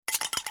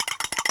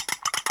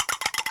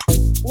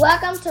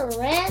Welcome to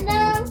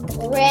Random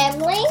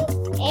Rambling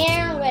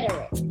and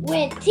Rhetoric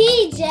with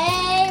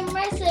TJ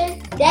Mercer.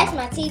 That's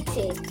my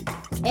TT.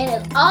 And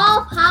it's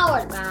all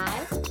powered by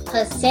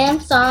her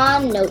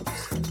Samsung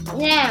Notes.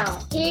 Now,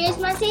 here's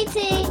my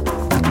TT.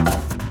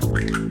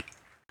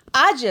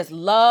 I just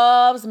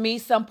loves me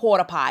some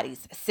porta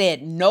potties,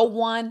 said no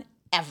one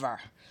ever.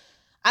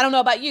 I don't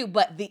know about you,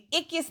 but the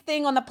ickiest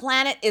thing on the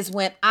planet is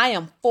when I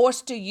am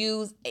forced to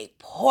use a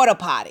porta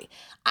potty.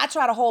 I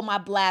try to hold my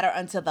bladder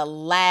until the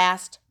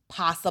last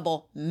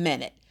possible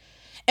minute.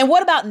 And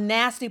what about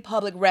nasty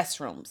public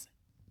restrooms?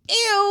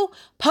 Ew,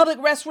 public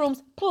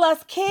restrooms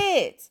plus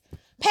kids.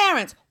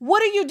 Parents, what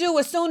do you do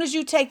as soon as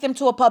you take them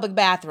to a public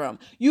bathroom?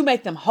 You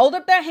make them hold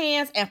up their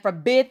hands and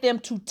forbid them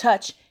to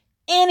touch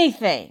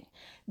anything.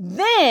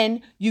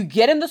 Then you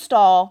get in the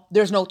stall,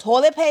 there's no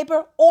toilet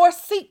paper or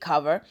seat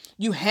cover,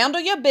 you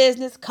handle your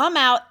business, come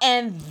out,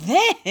 and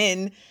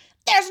then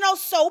there's no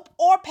soap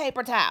or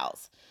paper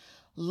towels.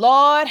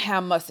 Lord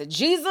have mercy.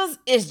 Jesus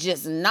is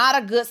just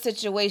not a good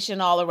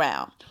situation all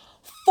around.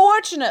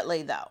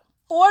 Fortunately,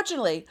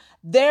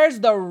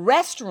 there's the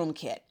restroom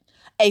kit,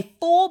 a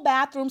full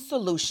bathroom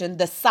solution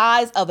the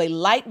size of a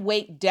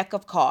lightweight deck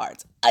of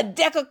cards. A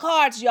deck of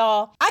cards,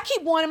 y'all. I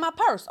keep one in my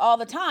purse all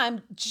the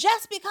time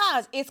just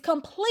because it's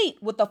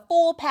complete with a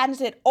full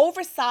patented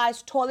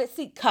oversized toilet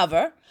seat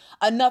cover,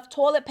 enough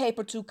toilet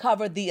paper to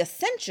cover the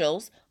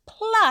essentials,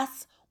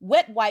 plus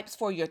wet wipes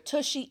for your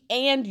tushy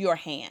and your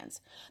hands.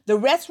 The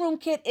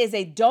restroom kit is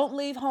a don't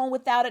leave home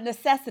without it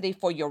necessity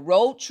for your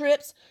road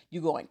trips,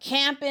 you going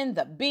camping,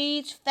 the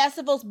beach,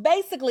 festivals,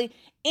 basically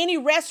any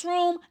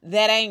restroom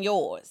that ain't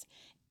yours.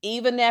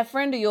 Even that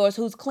friend of yours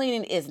who's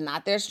cleaning is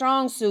not their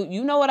strong suit.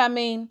 You know what I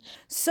mean?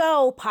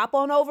 So pop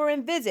on over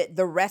and visit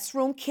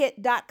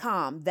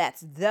therestroomkit.com.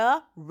 That's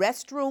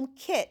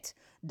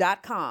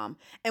therestroomkit.com.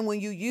 And when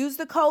you use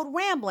the code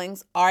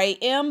RAMBLINGS,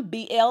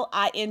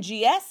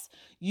 RAMBLINGS,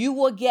 you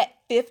will get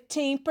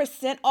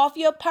 15% off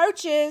your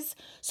purchase.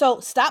 So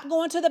stop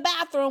going to the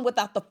bathroom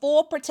without the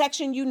full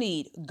protection you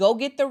need. Go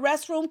get the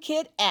restroom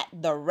kit at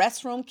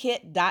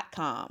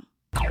therestroomkit.com.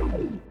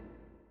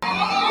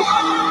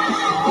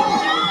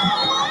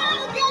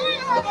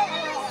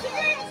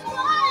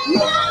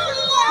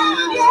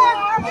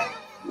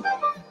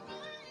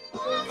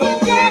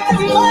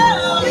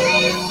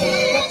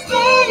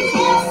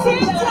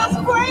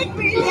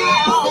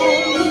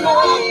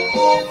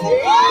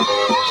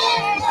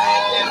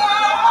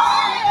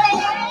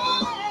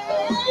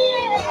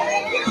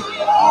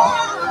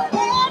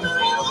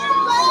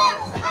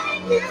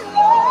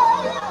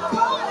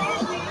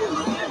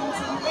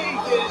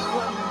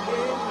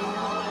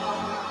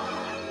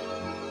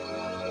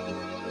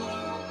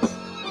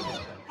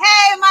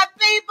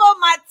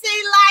 My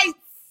tea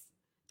lights.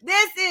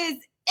 This is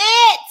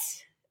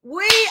it.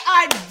 We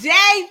are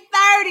day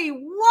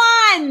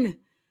 31.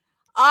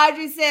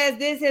 Audrey says,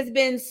 this has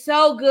been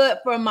so good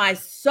for my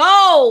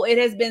soul. It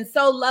has been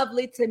so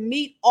lovely to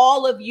meet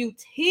all of you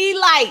tea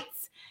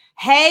lights.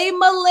 Hey,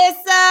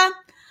 Melissa.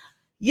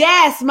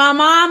 Yes, my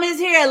mom is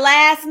here.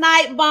 Last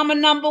night, bomber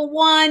number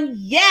one.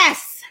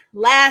 Yes,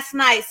 last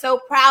night.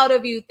 So proud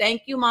of you.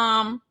 Thank you,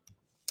 Mom.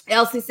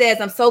 Elsie says,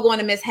 I'm so going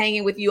to miss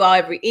hanging with you all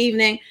every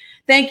evening.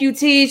 Thank you,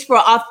 Tej, for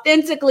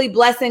authentically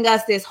blessing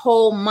us this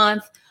whole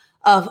month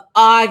of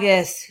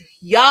August.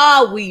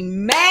 Y'all, we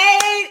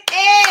made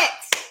it.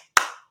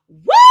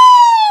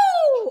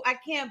 Woo! I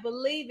can't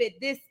believe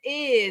it. This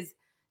is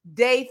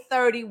day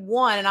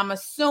 31, and I'm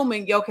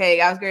assuming,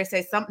 okay, I was going to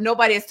say,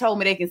 nobody has told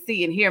me they can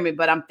see and hear me,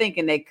 but I'm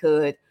thinking they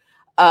could.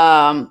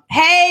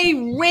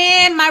 Hey,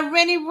 Ren, my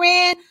Rennie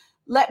Ren,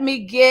 let me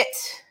get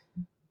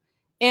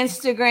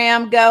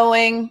Instagram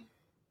going.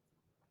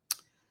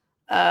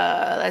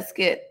 Let's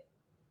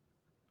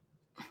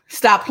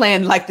stop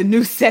playing like the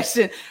new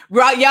session.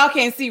 Y'all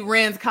can't see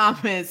Ren's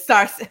comments.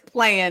 Stop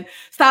playing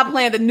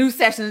the new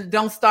sessions.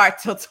 Don't start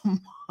till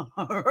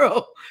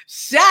tomorrow.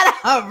 Shut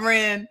up,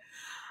 Ren.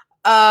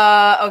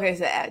 Okay,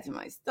 so add to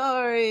my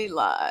story.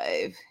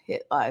 Live.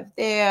 Hit live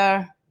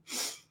there.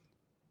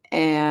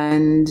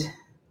 And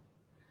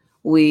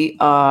we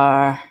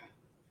are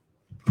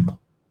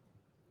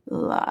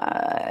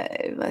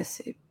live. Let's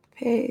see.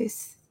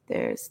 Paste.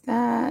 There's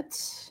that.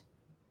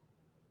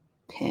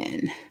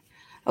 Pin.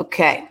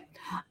 Okay.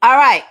 All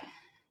right.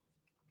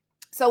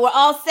 So we're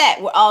all set.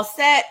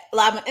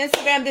 Live on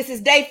Instagram. This is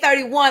day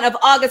 31 of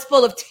August,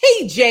 full of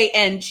TJ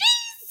and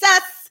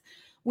Jesus.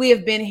 We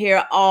have been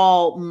here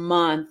all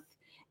month,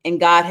 and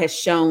God has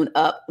shown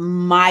up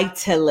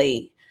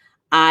mightily.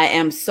 I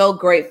am so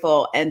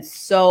grateful and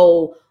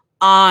so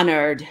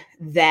honored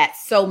that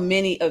so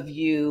many of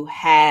you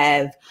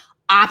have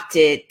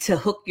opted to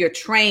hook your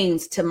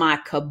trains to my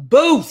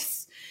caboose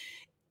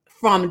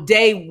from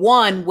day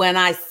one when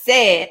I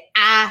said,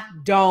 I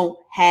don't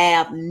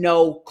have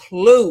no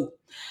clue.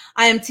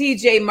 I am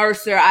TJ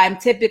Mercer. I am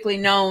typically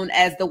known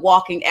as the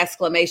walking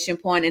exclamation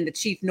point and the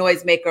chief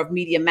noisemaker of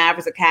Media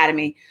Mavericks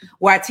Academy,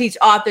 where I teach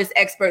authors,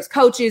 experts,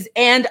 coaches,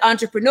 and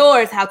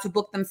entrepreneurs how to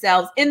book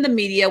themselves in the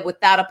media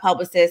without a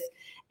publicist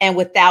and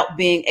without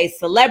being a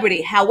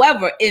celebrity.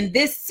 However, in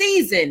this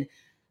season,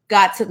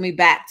 God took me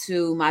back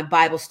to my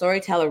Bible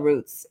storyteller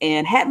roots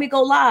and had me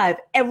go live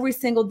every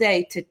single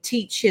day to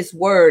teach his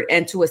word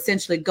and to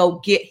essentially go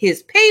get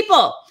his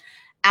people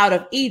out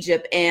of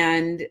Egypt.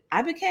 And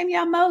I became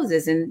y'all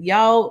Moses, and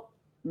y'all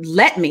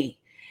let me.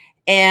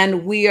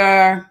 And we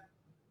are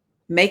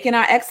making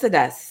our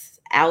exodus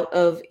out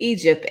of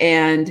Egypt.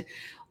 And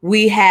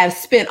we have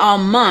spent all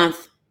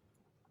month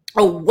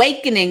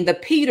awakening the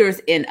Peters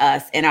in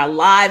us, and our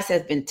lives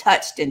have been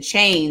touched and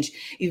changed.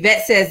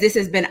 Yvette says this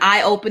has been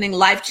eye-opening,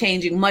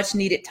 life-changing, much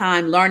needed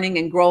time learning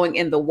and growing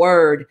in the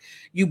word.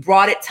 You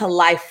brought it to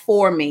life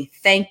for me.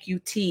 Thank you,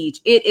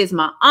 Tej. It is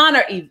my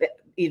honor,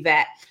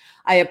 Yvette.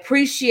 I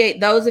appreciate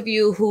those of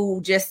you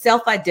who just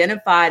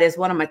self-identified as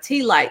one of my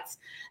tea lights,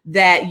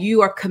 that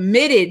you are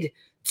committed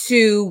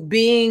to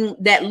being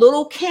that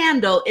little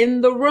candle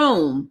in the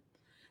room,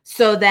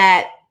 so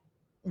that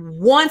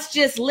once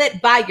just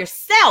lit by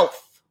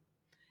yourself,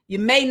 you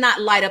may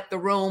not light up the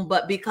room,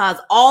 but because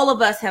all of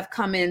us have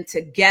come in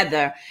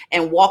together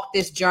and walked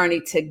this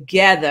journey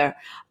together,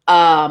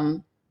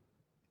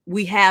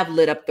 we have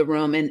lit up the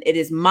room. And it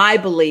is my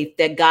belief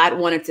that God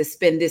wanted to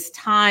spend this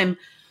time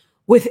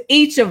with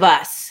each of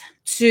us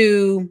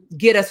to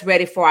get us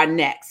ready for our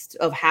next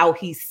of how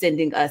he's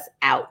sending us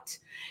out.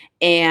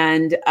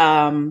 And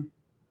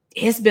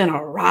it's been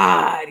a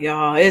ride,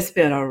 y'all. It's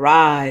been a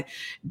ride.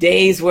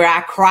 Days where I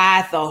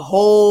cried the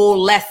whole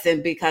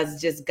lesson because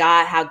just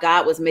how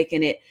God was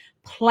making it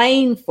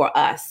plain for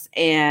us.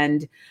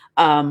 And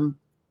I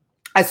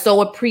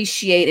so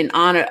appreciate and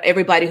honor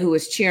everybody who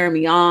is cheering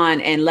me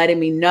on and letting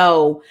me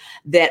know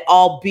that,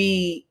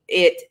 albeit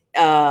it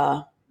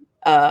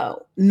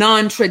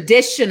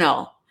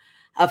non-traditional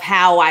of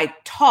how I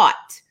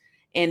taught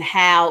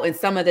and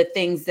some of the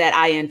things that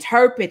I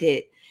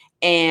interpreted.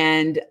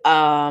 And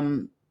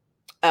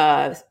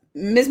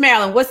Ms.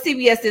 Marilyn, what's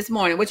CBS this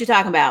morning? What you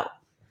talking about?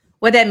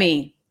 What that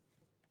mean?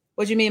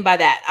 What do you mean by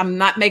that? I'm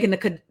not making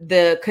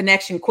the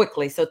connection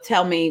quickly, so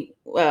tell me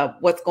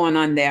what's going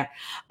on there.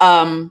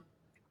 And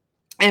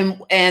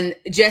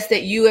just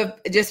that you have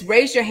just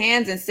raised your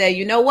hands and say,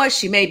 you know what?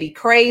 She may be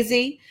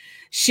crazy,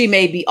 she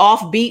may be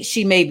offbeat,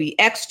 she may be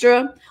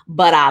extra,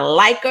 but I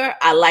like her.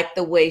 I like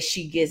the way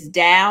she gets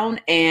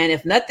down. And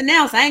if nothing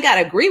else, I ain't got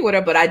to agree with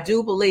her, but I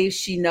do believe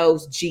she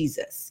knows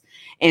Jesus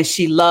and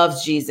she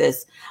loves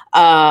Jesus.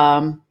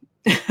 Bert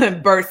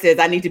says,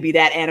 I need to be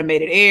that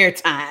animated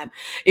airtime.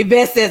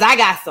 Yvette says, I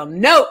got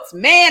some notes.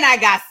 Man, I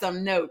got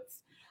some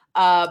notes.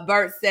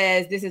 Bert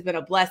says, this has been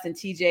a blessing.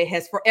 TJ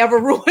has forever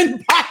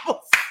ruined Bible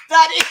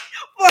study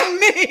for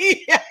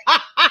me.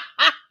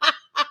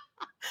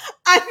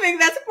 I think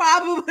that's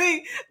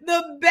probably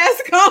the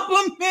best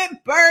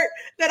compliment, Bert,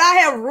 that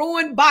I have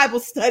ruined Bible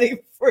study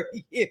for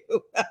you.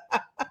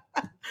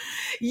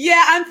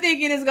 Yeah, I'm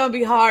thinking it's going to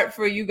be hard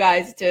for you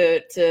guys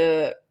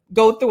to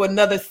go through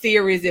another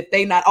series if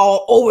they not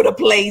all over the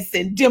place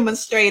and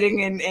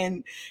demonstrating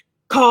and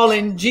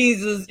calling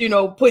Jesus,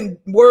 putting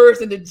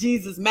words into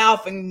Jesus'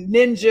 mouth and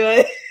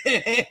ninja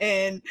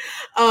and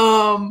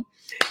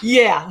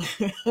yeah.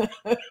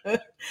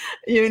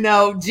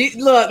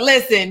 Look,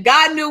 listen,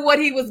 God knew what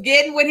he was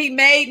getting when he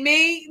made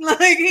me.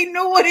 Like, he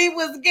knew what he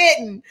was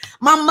getting.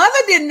 My mother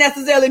didn't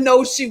necessarily know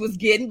what she was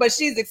getting, but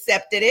she's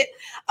accepted it.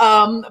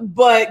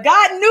 But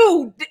God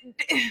knew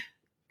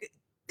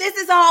this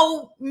is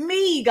all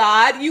me,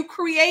 God. You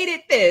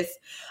created this.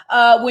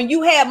 When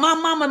you had my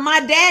mom and my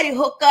daddy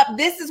hook up,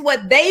 this is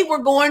what they were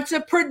going to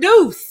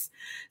produce.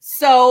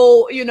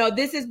 So,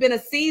 this has been a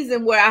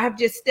season where I have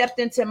just stepped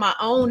into my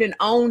own and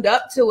owned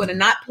up to it and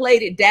not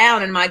played it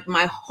down. And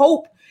my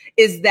hope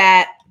is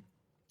that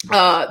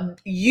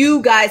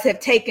you guys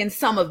have taken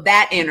some of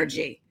that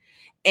energy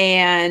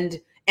and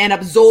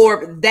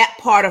absorbed that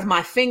part of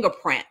my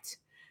fingerprint,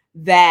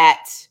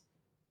 that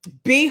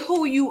be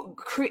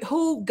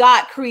who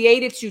God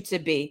created you to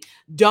be.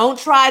 Don't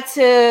try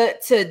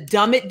to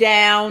dumb it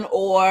down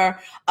or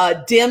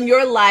dim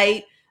your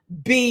light.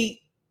 Be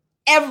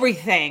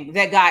everything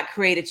that God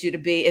created you to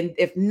be. And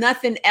if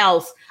nothing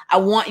else, I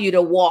want you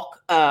to walk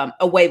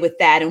away with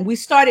that. And we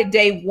started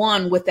day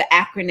one with the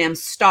acronym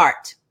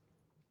START.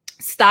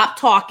 Stop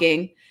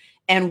talking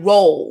and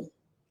roll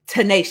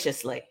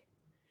tenaciously.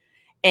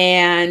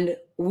 And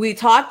we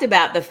talked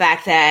about the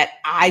fact that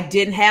I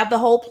didn't have the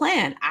whole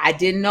plan. I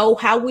didn't know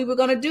how we were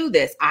going to do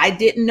this. I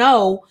didn't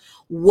know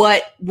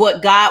what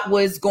God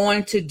was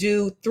going to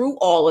do through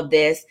all of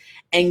this.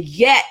 And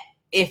yet,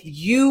 if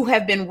you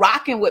have been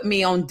rocking with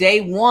me on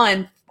day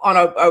one on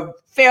a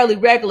fairly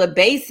regular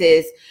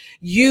basis,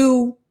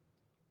 you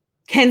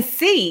can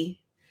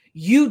see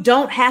you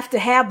don't have to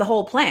have the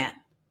whole plan.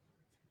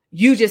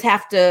 You just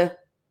have to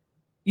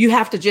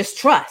just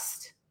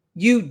trust.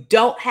 You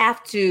don't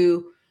have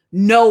to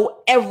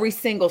know every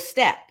single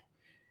step.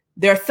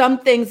 There are some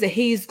things that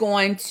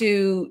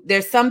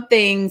there's some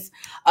things,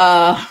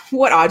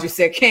 what Audrey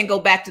said, can't go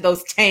back to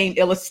those tame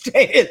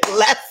illustrated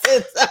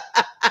lessons.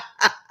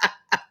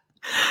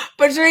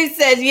 Patrice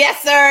says,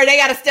 yes, sir. They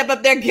got to step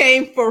up their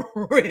game for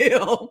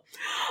real.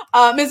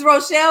 Ms.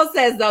 Rochelle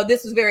says, though,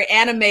 this was very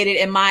animated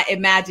and my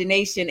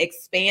imagination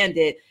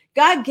expanded.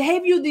 God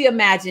gave you the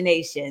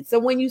imagination. So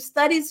when you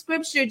study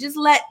scripture, just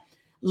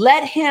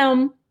let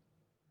him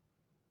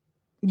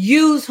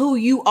use who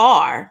you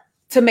are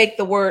to make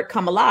the word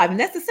come alive. And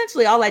that's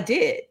essentially all I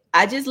did.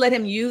 I just let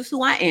him use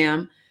who I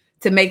am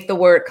to make the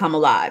word come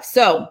alive.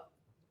 So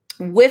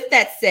with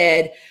that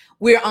said,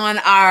 we're on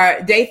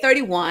our day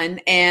 31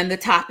 and the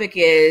topic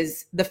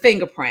is the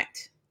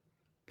fingerprint,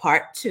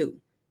 part 2.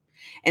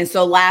 And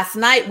so last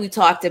night we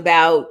talked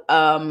about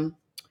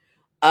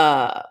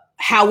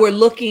how we're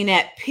looking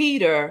at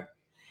Peter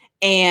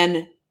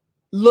and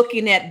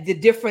looking at the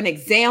different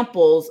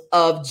examples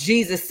of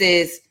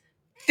Jesus's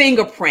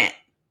fingerprint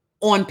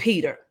on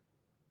Peter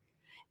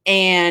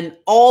and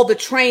all the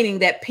training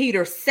that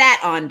Peter sat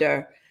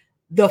under.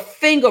 The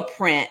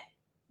fingerprint,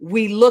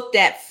 we looked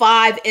at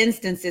 5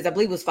 instances, I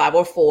believe it was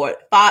 4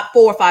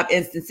 or 5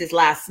 instances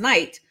last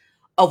night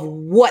of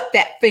what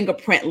that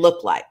fingerprint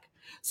looked like.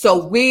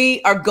 So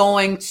we are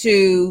going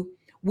to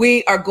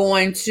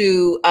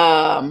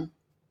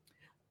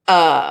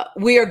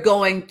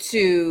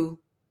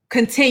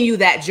continue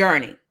that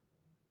journey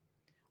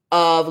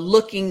of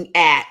looking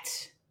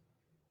at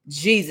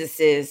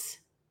Jesus's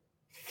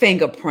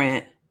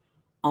fingerprint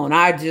on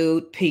our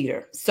dude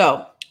Peter.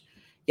 So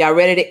y'all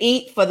ready to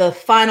eat for the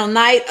final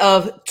night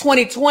of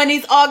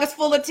 2020's August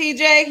full of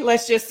TJ?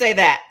 Let's just say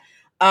that.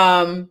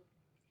 Y'all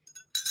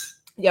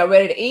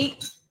ready to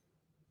eat?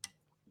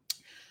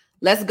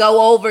 Let's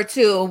go over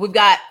to,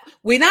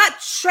 we're not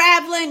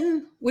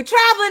traveling. We're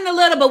traveling a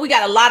little, but we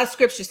got a lot of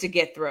scriptures to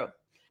get through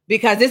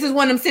because this is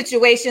one of them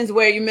situations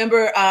where you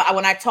remember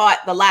when I taught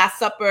the Last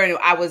Supper and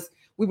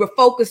we were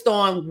focused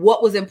on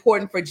what was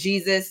important for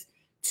Jesus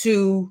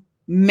to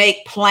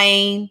make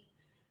plain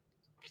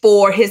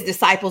for his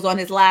disciples on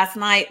his last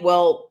night.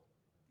 Well,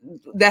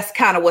 that's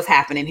kind of what's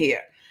happening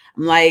here.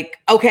 I'm like,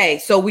 okay,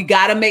 so I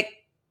gotta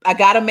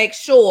make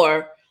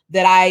sure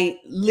that I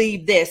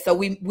leave this. So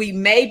we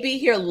may be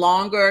here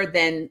longer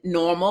than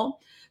normal.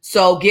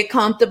 So get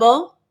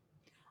comfortable.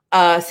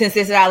 Since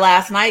this is our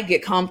last night,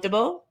 get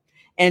comfortable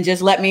and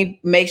just let me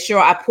make sure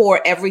I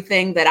pour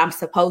everything that I'm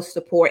supposed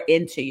to pour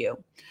into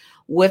you.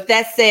 With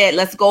that said,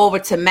 let's go over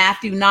to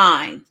Matthew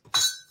 9,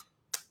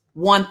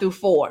 1 through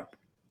 4.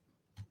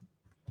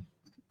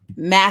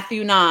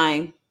 Matthew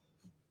 9,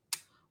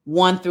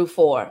 1 through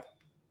 4.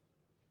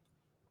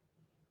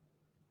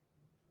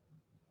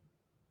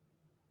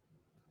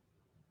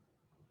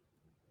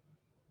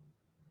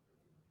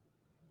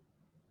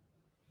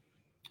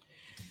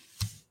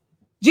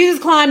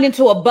 Jesus climbed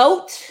into a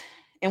boat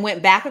and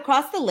went back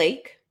across the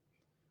lake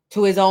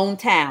to his own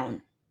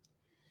town.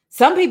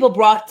 Some people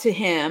brought to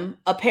him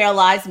a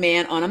paralyzed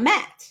man on a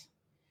mat.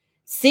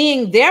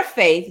 Seeing their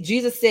faith,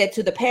 Jesus said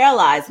to the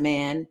paralyzed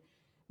man,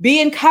 "Be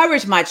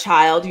encouraged, my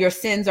child, your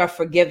sins are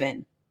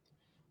forgiven."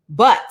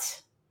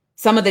 But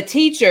some of the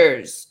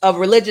teachers of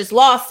religious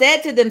law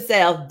said to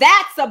themselves,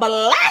 "That's a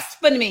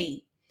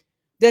blasphemy.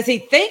 Does he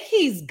think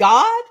he's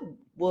God?"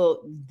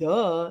 Well,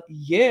 duh.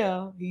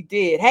 Yeah, he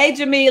did. Hey,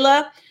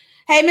 Jamila.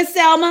 Hey, Miss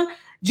Selma.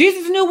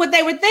 Jesus knew what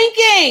they were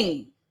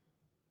thinking.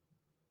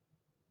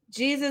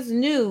 Jesus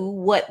knew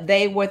what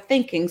they were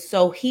thinking,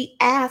 so he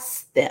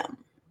asked them,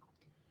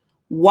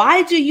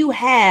 "Why do you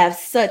have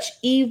such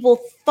evil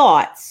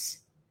thoughts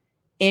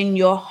in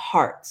your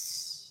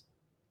hearts?"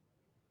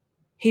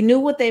 He knew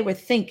what they were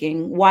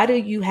thinking. Why do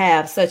you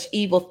have such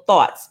evil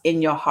thoughts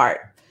in your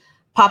heart?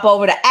 Pop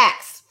over to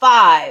Acts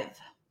 5,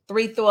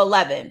 3 through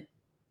 11.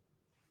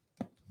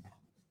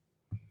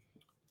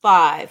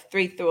 5,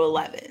 3 through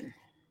 11.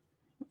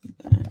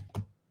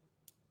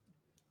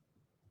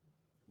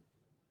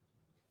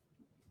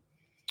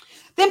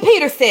 Then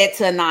Peter said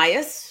to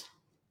Ananias,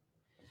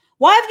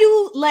 "Why have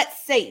you let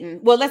Satan?"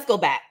 Well, let's go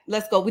back.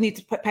 Let's go. We need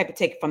to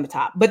take it from the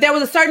top. But there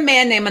was a certain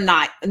man named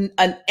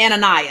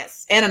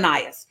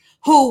Ananias,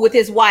 who with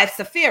his wife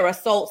Sapphira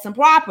sold some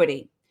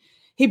property.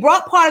 He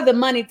brought part of the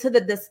money to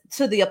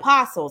the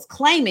apostles,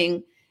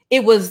 claiming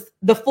it was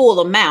the full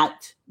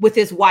amount. With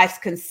his wife's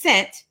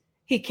consent,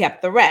 he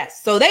kept the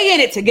rest. So they in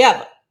it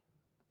together,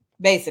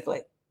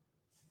 basically.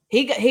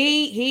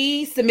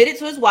 He submitted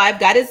to his wife,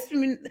 got his.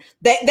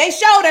 They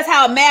showed us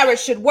how a marriage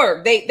should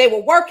work. They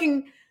were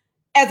working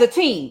as a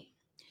team.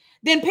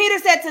 Then Peter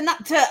said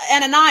to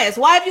Ananias,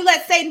 "Why have you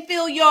let Satan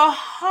fill your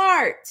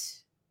heart?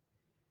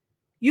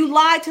 You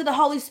lied to the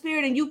Holy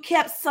Spirit and you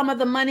kept some of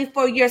the money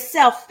for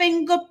yourself."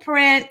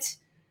 Fingerprint.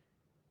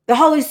 The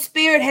Holy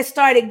Spirit has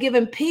started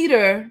giving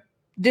Peter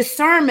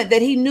discernment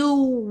that he knew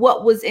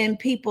what was in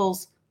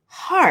people's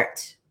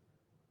heart.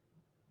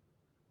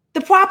 The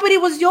property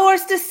was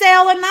yours to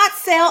sell or not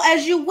sell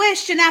as you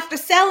wished. And after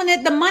selling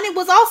it, the money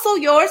was also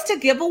yours to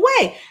give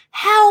away.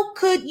 How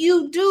could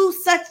you do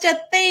such a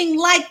thing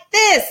like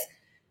this?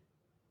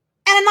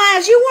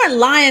 Ananias, you weren't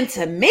lying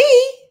to me,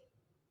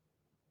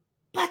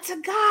 but to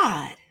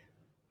God.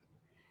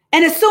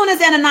 And as soon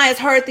as Ananias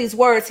heard these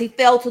words, he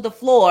fell to the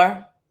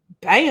floor,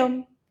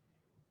 bam,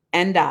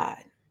 and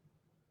died.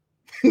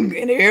 And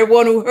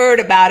everyone who heard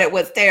about it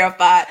was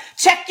terrified.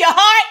 Check your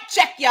heart,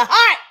 check your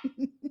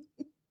heart.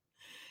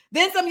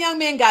 Then some young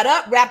men got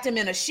up, wrapped him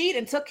in a sheet,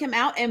 and took him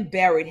out and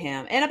buried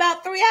him. And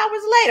about 3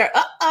 hours later,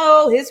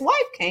 his wife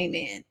came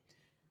in.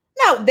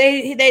 No,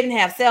 they didn't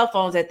have cell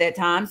phones at that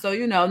time. So,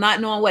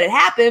 not knowing what had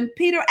happened,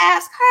 Peter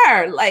asked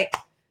her, like,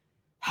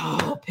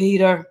 oh,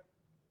 Peter,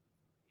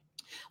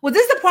 was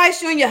this the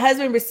price you and your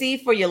husband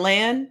received for your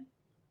land?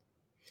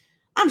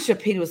 I'm sure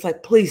Peter was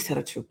like, please tell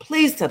the truth.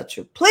 Please tell the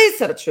truth. Please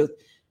tell the truth.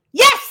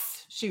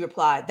 Yes, she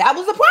replied. That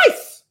was the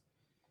price.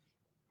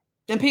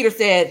 Then Peter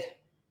said,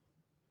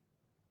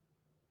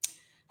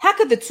 how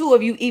could the two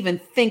of you even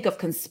think of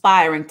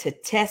conspiring to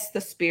test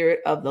the Spirit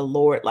of the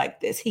Lord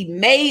like this? He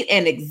made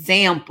an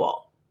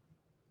example.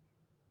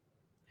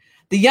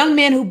 The young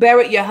men who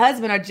buried your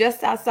husband are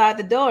just outside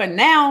the door. And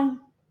now,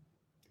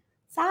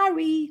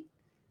 sorry,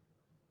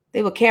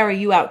 they will carry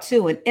you out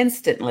too. And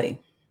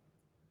instantly,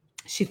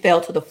 she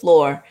fell to the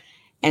floor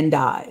and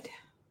died.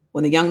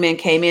 When the young men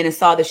came in and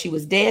saw that she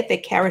was dead, they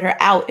carried her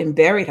out and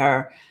buried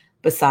her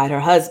beside her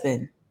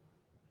husband.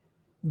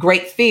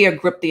 Great fear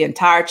gripped the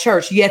entire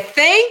church. You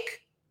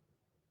think?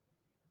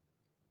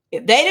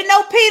 If they didn't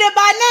know Peter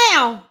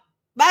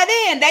by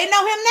then, they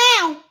know him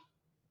now.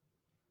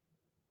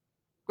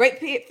 Great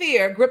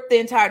fear gripped the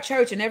entire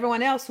church and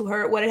everyone else who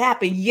heard what had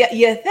happened. You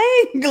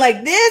think?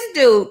 Like this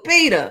dude,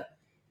 Peter,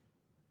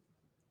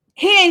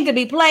 he ain't to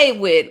be played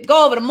with.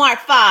 Go over to Mark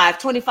 5,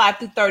 25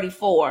 through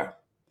 34.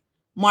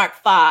 Mark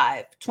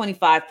 5,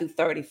 25 through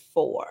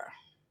 34.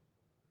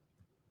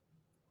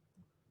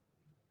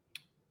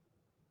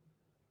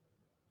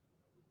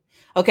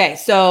 Okay,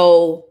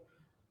 so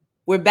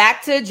we're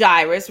back to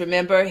Jairus.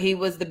 Remember, he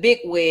was the big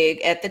wig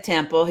at the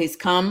temple. He's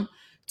come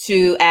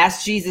to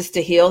ask Jesus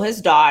to heal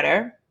his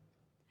daughter.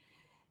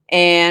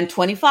 And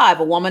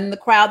 25, a woman in the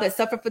crowd that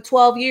suffered for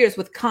 12 years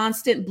with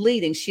constant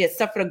bleeding. She had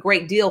suffered a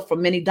great deal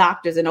from many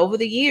doctors. And over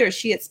the years,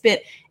 she had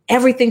spent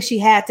everything she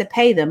had to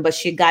pay them, but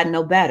she had gotten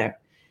no better.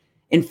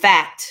 In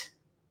fact,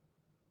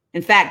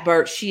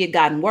 Bert, she had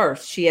gotten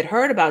worse. She had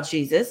heard about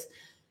Jesus.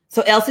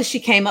 So Elsie, she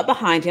came up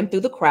behind him through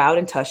the crowd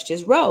and touched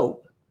his robe.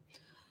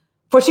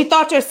 For she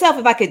thought to herself,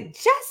 if I could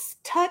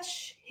just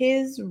touch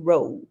his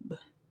robe,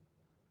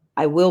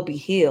 I will be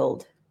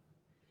healed.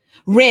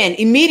 Ren,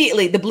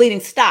 immediately the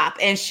bleeding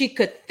stopped and she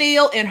could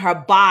feel in her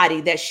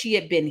body that she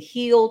had been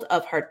healed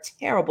of her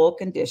terrible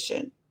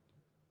condition.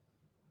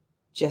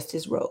 Just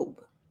his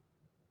robe.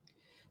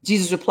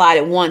 Jesus replied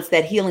at once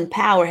that healing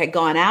power had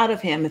gone out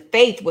of him.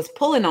 Faith was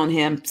pulling on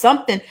him.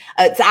 Something,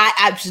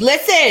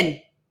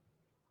 listen.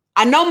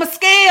 I know my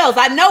skills.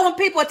 I know when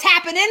people are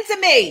tapping into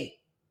me.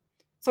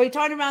 So he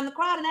turned around the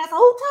crowd and asked,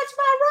 who touched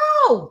my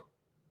robe?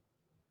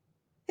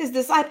 His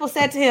disciples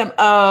said to him,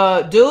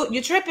 dude,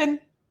 you're tripping.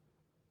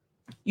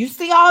 You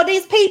see all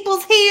these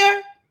peoples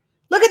here?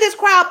 Look at this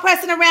crowd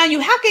pressing around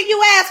you. How can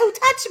you ask who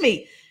touched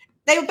me?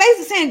 They were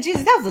basically saying,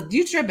 Jesus,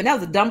 you tripping. That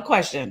was a dumb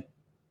question.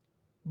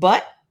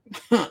 But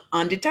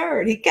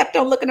undeterred, he kept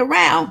on looking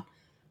around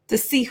to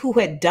see who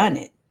had done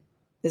it.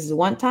 This is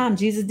one time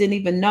Jesus didn't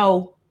even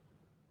know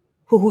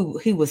who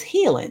he was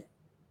healing.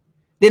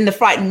 Then the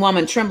frightened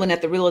woman, trembling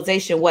at the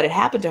realization of what had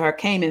happened to her,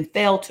 came and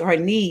fell to her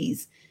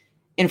knees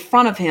in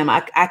front of him.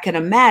 I can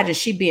imagine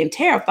she being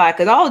terrified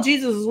because all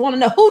Jesus was wanting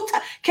to know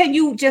can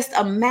you just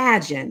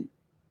imagine?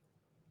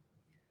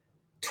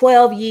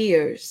 12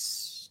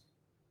 years.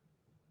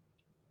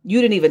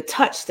 You didn't even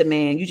touch the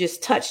man. You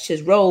just touched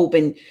his robe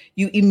and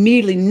you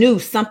immediately knew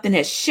something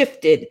had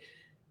shifted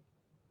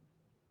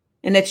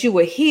and that you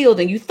were healed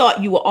and you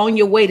thought you were on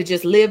your way to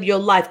just live your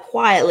life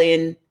quietly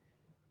and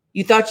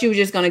you thought you were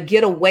just going to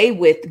get away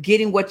with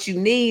getting what you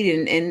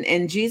need.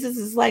 And Jesus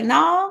is like,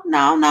 no.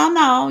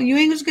 You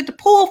ain't just get to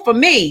pull for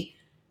me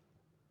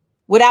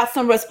without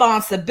some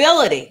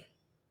responsibility.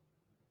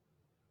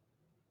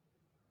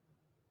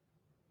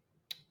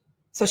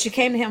 So she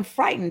came to him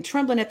frightened,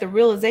 trembling at the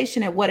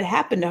realization of what had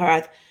happened to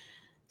her.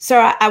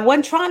 Sir, I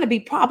wasn't trying to be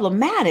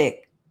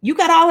problematic. You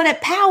got all of that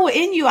power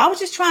in you. I was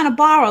just trying to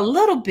borrow a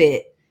little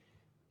bit.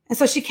 And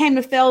so she came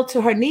to fell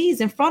to her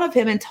knees in front of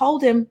him and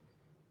told him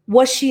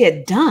what she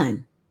had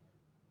done.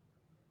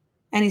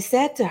 And he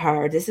said to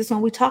her, this is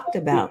what we talked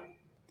about.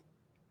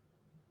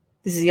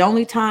 This is the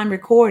only time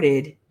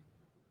recorded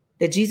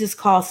that Jesus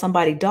called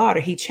somebody daughter.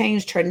 He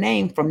changed her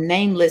name from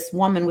nameless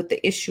woman with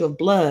the issue of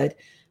blood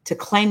to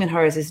claiming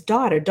her as his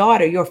daughter.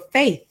 Daughter, your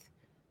faith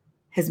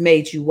has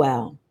made you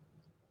well.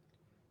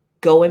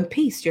 Go in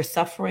peace. Your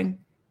suffering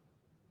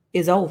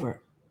is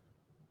over.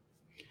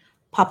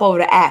 Pop over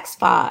to Acts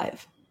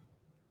 5,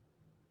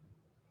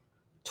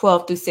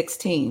 12 through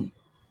 16.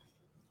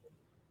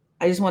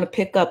 I just want to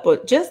pick up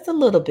just a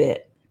little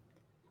bit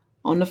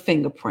on the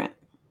fingerprint.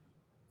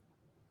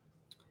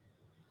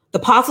 The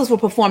apostles were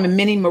performing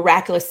many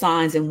miraculous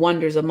signs and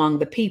wonders among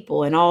the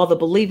people, and all the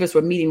believers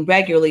were meeting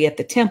regularly at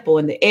the temple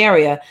in the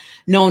area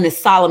known as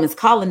Solomon's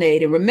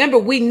Colonnade. And remember,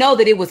 we know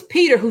that it was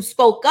Peter who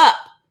spoke up.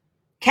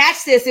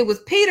 Catch this. It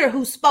was Peter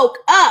who spoke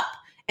up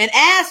and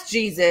asked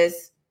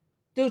Jesus,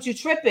 dude, you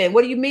tripping?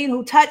 What do you mean?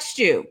 Who touched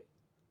you?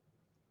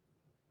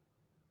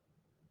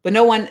 But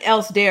no one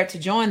else dared to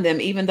join them,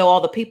 even though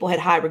all the people had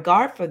high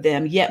regard for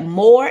them. Yet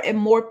more and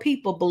more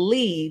people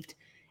believed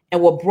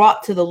and were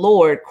brought to the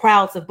Lord,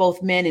 crowds of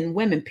both men and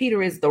women.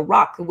 Peter is the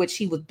rock on which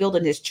he was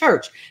building his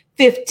church.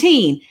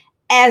 15,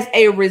 as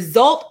a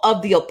result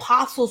of the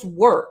apostles'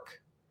 work,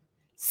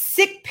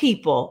 sick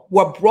people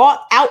were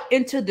brought out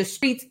into the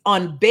streets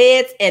on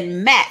beds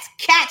and mats.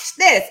 Catch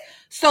this,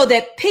 so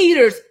that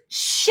Peter's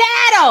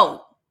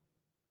shadow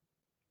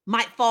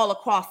might fall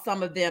across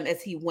some of them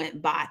as he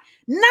went by.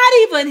 Not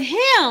even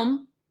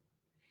him,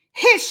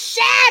 his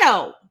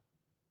shadow.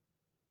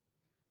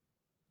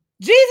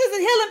 Jesus is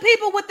healing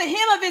people with the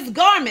hem of his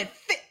garment.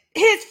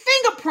 His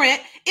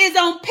fingerprint is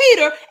on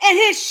Peter and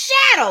his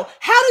shadow.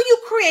 How do you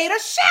create a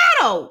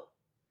shadow?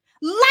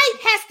 Light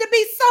has to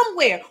be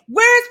somewhere.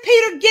 Where is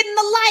Peter getting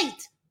the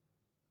light?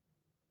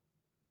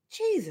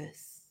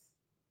 Jesus.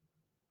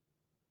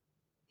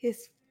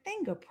 His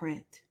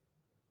fingerprint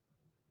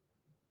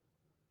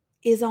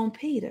is on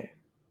Peter.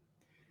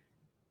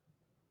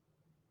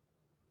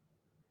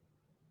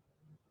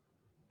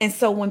 And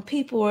so when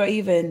people are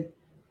even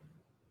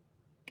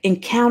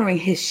encountering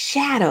his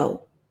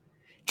shadow,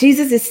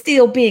 Jesus is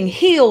still being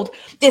healed,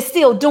 is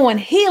still doing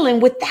healing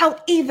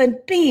without even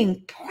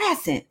being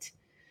present.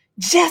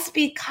 Just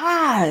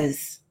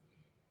because,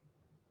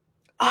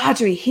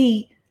 Audrey,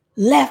 he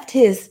left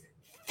his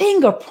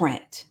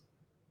fingerprint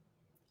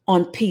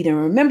on Peter.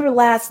 Remember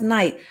last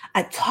night,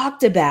 I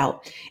talked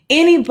about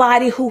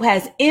anybody who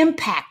has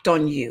impact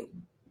on you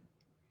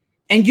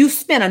and you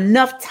spent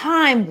enough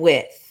time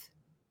with,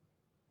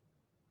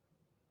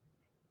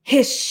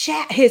 his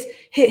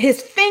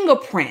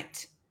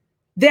fingerprint,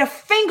 their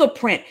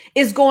fingerprint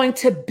is going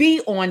to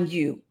be on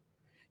you.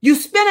 You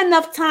spend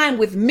enough time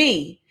with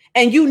me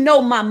and you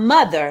know my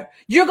mother,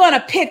 you're going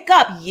to pick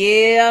up,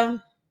 yeah,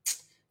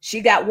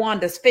 she got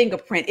Wanda's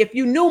fingerprint. If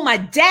you knew my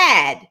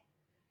dad,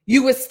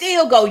 you would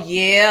still go,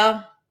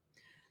 yeah,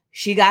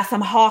 she got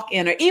some Hawk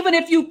in her. Even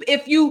if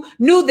you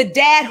knew the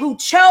dad who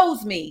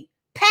chose me,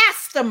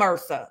 Pastor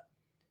Mercer,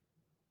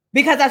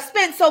 because I've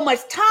spent so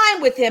much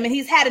time with him and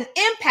he's had an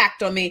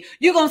impact on me,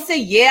 you're going to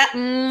say,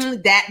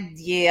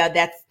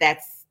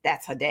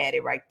 that's her daddy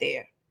right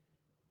there.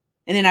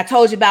 And then I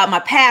told you about my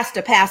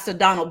pastor, Pastor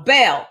Donald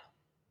Bell.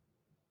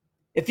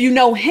 If you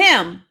know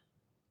him,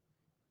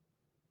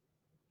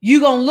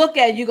 you're going to look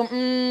at it, you're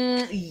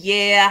going,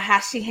 yeah,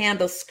 how she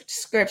handles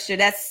scripture.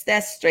 That's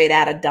straight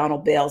out of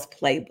Donald Bell's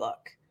playbook.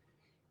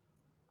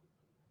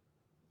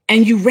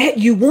 And you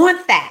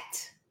want that.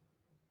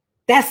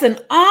 That's an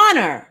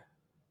honor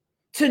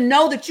to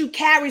know that you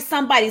carry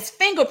somebody's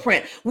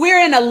fingerprint. We're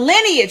in a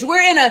lineage.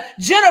 We're in a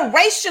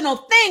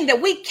generational thing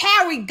that we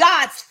carry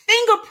God's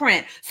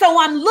fingerprint. So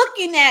I'm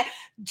looking at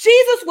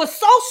Jesus was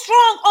so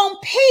strong on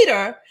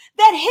Peter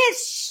that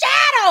his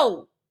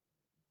shadow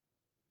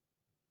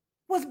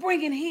was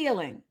bringing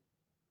healing.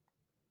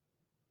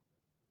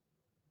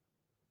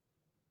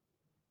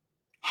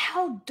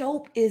 How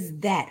dope is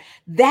that?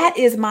 That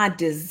is my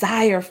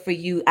desire for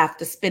you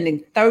after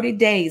spending 30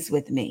 days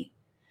with me.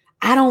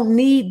 I don't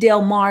need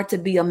Del Mar to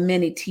be a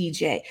mini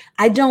TJ.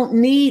 I don't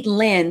need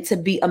Lynn to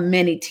be a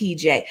mini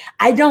TJ.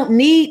 I don't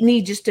need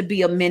Nijis to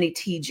be a mini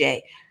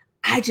TJ.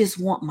 I just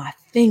want my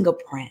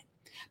fingerprint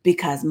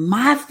because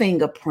my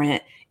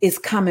fingerprint is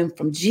coming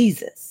from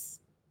Jesus.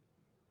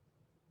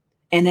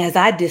 And as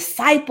I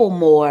disciple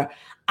more,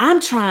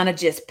 I'm trying to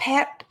just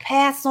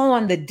pass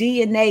on the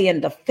DNA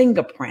and the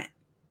fingerprint.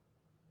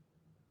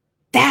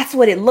 That's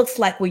what it looks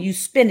like when you're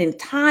spending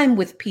time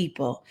with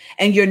people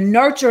and you're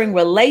nurturing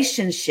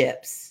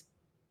relationships.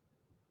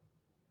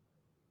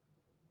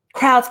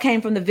 Crowds came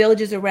from the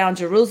villages around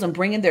Jerusalem,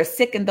 bringing their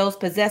sick and those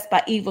possessed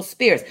by evil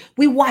spirits.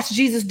 We watched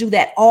Jesus do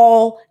that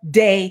all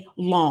day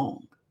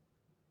long.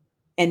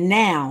 And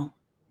now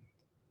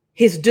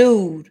his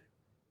dude,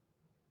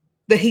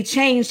 that he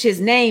changed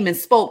his name and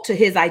spoke to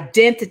his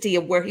identity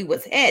of where he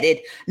was headed,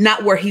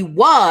 not where he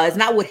was,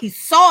 not what he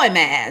saw him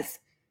as.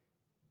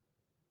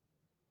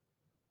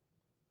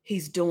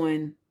 He's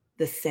doing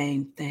the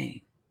same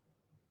thing.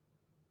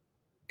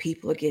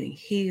 People are getting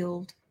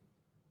healed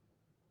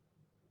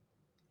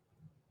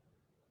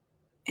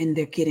and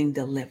they're getting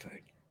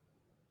delivered.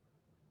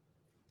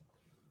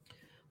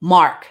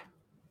 Mark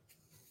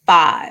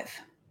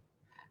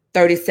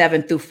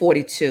 5:37 through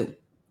 42.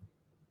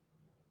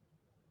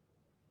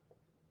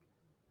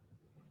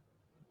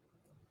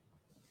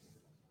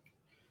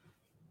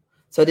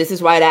 So this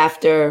is right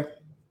after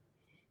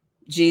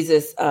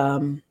Jesus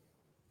had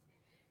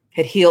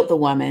healed the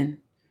woman.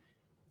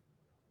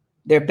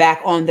 They're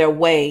back on their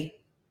way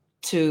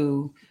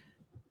to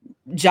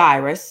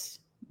Jairus,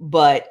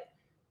 but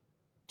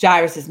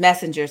Jairus'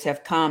 messengers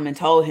have come and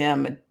told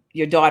him,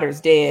 your daughter's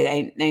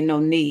dead. Ain't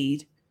no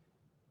need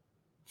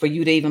for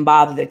you to even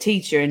bother the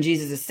teacher. And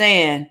Jesus is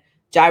saying,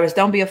 Jairus,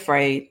 don't be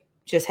afraid.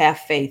 Just have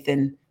faith.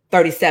 And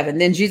 37,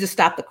 then Jesus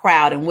stopped the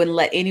crowd and wouldn't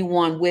let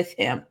anyone with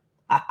him.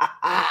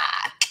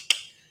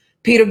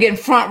 Peter getting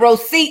front row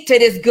seat to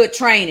this good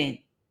training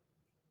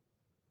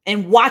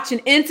and watching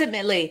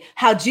intimately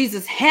how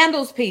Jesus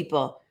handles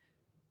people.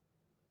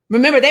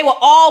 Remember, they were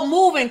all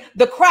moving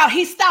the crowd.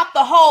 He stopped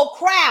the whole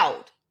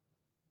crowd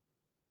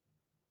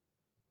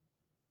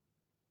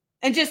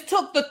and just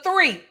took the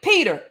three,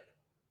 Peter,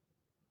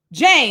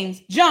 James,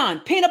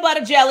 John, peanut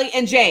butter jelly,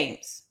 and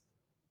James.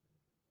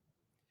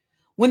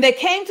 When they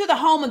came to the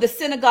home of the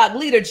synagogue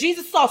leader,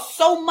 Jesus saw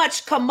so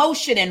much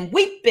commotion and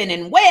weeping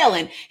and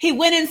wailing. He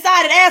went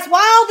inside and asked,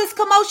 why all this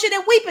commotion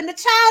and weeping? The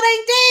child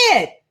ain't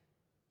dead.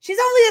 She's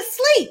only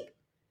asleep.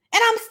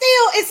 And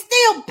it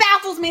still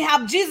baffles me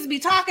how Jesus be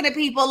talking to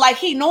people like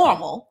he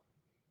normal.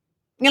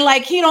 And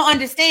like he don't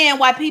understand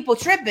why people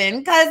tripping,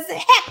 because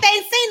heck, they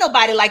ain't seen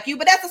nobody like you.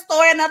 But that's a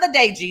story another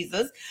day,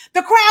 Jesus.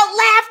 The crowd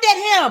laughed at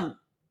him.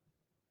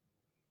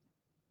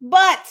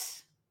 But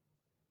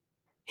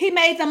he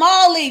made them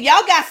all leave.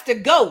 Y'all got to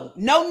go.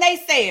 No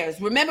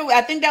naysayers. Remember,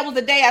 I think that was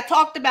the day I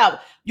talked about.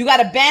 You got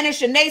to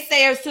banish the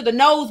naysayers to the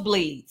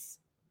nosebleeds.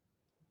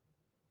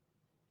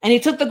 And he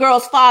took the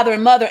girl's father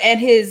and mother and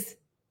his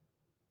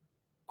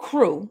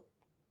crew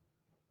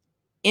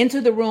into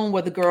the room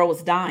where the girl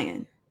was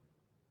dying.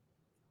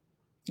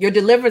 Your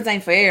deliverance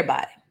ain't for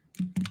everybody.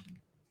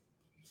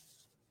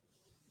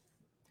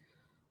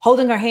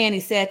 Holding her hand,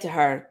 he said to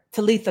her,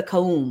 Talitha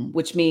Koum,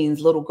 which means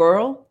little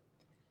girl,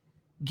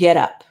 get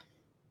up.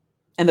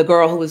 And the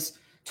girl, who was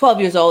 12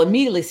 years old,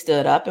 immediately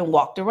stood up and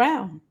walked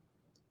around.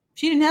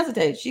 She didn't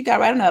hesitate. She got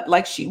right on up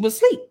like she was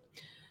asleep.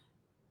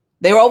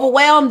 They were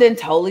overwhelmed and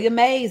totally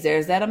amazed.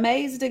 There's that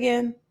amazed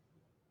again.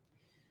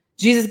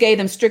 Jesus gave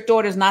them strict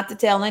orders not to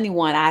tell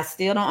anyone. I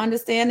still don't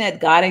understand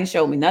that. God ain't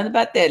showed me nothing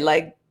about that.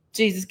 Like,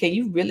 Jesus, can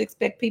you really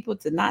expect people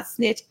to not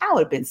snitch? I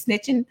would have been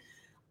snitching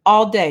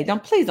all day.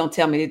 Please don't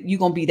tell me that you're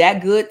going to be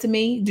that good to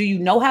me. Do you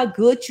know how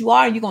good you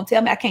are? And you're going to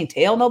tell me I can't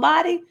tell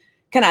nobody?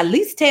 Can I at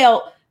least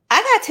tell?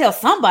 I got to tell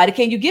somebody.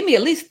 Can you give me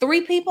at least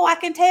 3 people I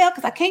can tell?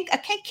 Because I can't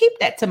keep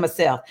that to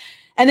myself.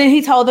 And then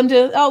he told them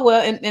to,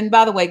 and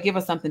by the way, give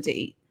us something to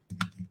eat.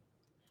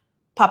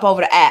 Pop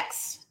over to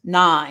Acts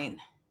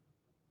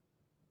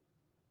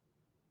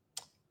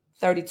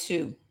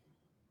 9:32.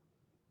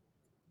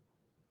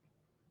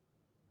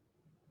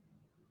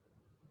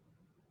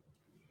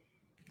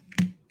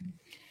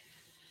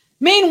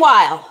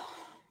 Meanwhile,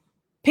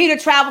 Peter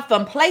traveled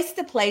from place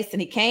to place,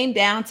 and he came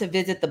down to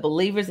visit the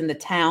believers in the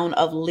town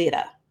of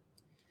Lydda.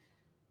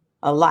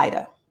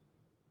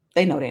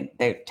 They know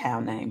their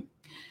town name.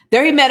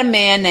 There he met a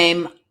man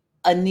named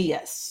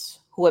Aeneas,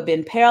 who had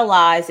been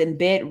paralyzed and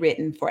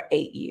bedridden for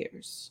 8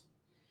 years.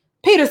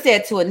 Peter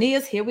said to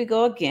Aeneas, here we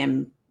go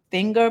again,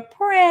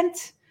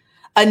 fingerprint.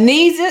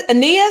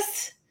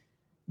 Aeneas,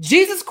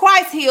 Jesus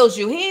Christ heals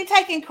you. He ain't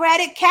taking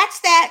credit.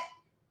 Catch that.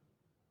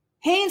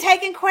 He ain't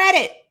taking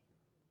credit.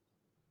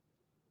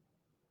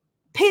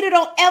 Peter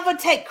don't ever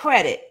take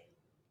credit.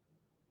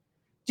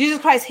 Jesus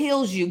Christ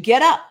heals you.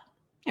 Get up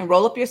and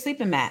roll up your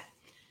sleeping mat.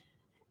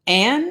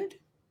 And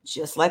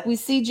just like we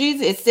see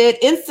Jesus, it said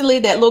instantly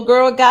that little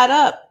girl got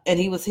up and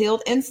he was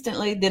healed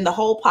instantly. Then the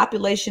whole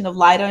population of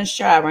Lydda and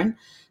Sharon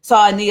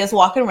saw Aeneas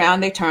walking around.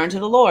 They turned to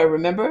the Lord.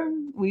 Remember,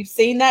 we've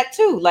seen that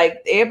too.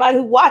 Like everybody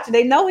who watched,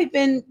 they know he's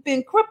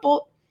been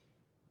crippled.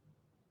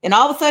 And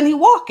all of a sudden he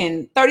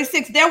walking.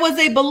 36. There was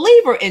a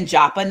believer in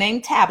Joppa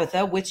named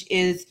Tabitha, which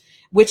in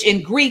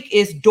Greek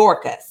is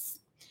Dorcas.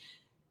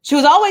 She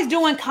was always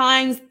doing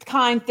kind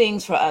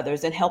things for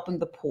others and helping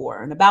the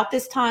poor. And about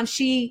this time,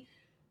 she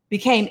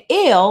became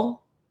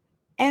ill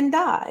and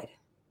died.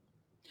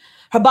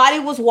 Her body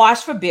was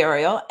washed for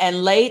burial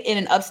and laid in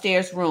an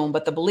upstairs room.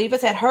 But the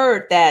believers had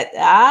heard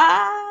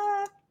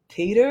that,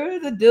 Peter,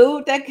 the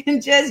dude that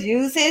can just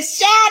use his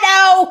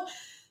shadow.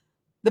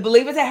 The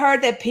believers had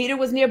heard that Peter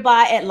was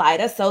nearby at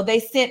Lydda, so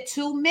they sent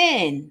 2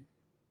 men,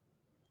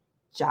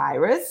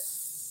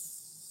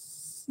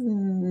 Jairus,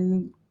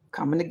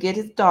 coming to get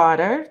his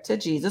daughter to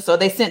Jesus. So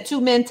they sent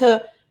 2 men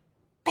to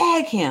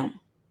beg him,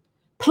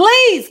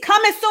 please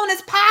come as soon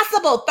as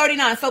possible.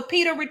 39. So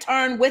Peter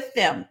returned with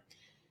them.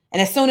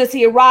 And as soon as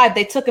he arrived,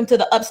 they took him to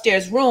the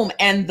upstairs room,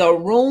 and the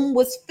room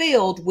was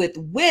filled with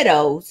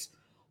widows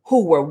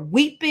who were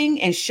weeping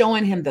and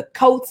showing him the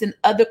coats and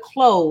other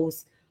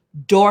clothes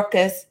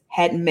Dorcas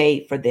had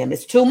made for them.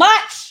 It's too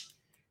much.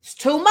 It's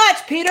too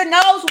much. Peter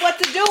knows what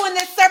to do in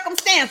this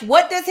circumstance.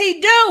 What does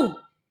he do?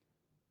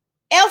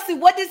 Elsie,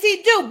 what does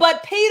he do?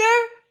 But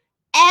Peter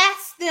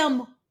asked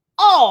them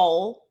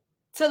all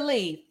to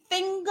leave.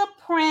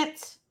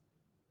 Fingerprint.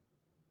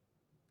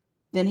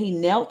 Then he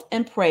knelt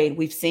and prayed.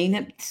 We've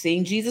seen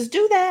Jesus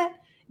do that.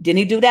 Didn't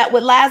he do that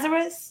with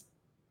Lazarus?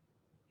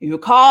 You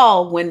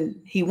recall when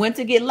he went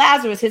to get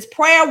Lazarus, his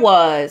prayer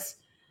was,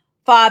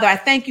 Father, I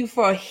thank you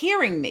for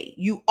hearing me.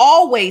 You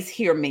always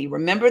hear me.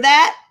 Remember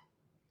that?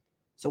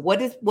 So what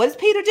does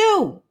Peter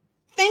do?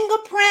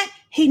 Fingerprint.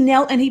 He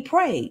knelt and he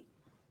prayed.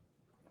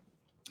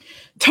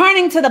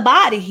 Turning to the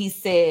body, he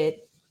said,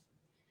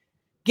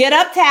 get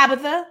up,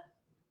 Tabitha.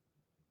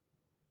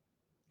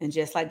 And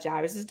just like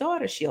Jairus'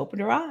 daughter, she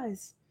opened her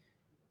eyes.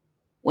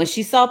 When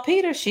she saw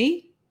Peter,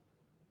 she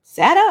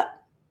sat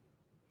up.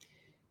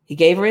 He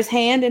gave her his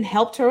hand and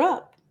helped her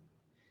up.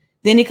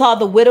 Then he called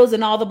the widows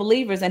and all the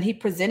believers, and he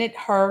presented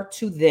her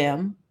to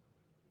them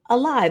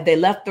alive. They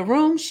left the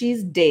room,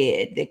 she's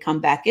dead. They come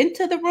back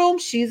into the room,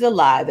 she's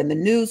alive. And the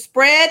news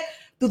spread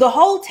through the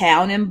whole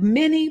town, and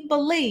many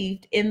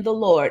believed in the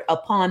Lord.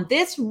 Upon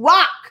this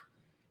rock,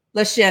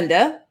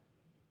 Lashenda,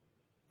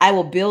 I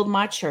will build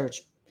my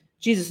church.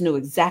 Jesus knew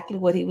exactly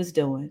what he was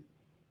doing.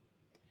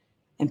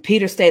 And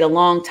Peter stayed a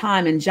long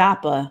time in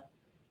Joppa,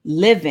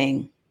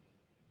 living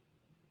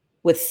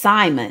with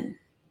Simon,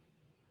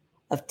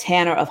 of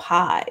tanner of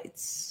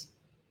hides.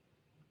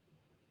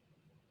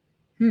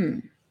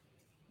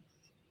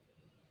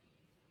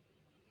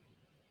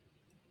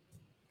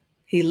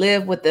 He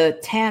lived with the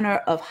tanner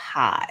of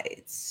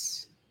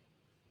hides.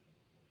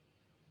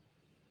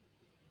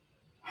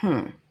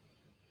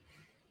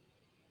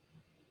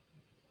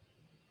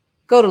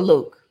 Go to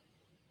Luke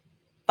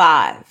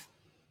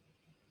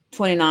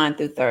 5:29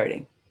 through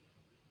 30.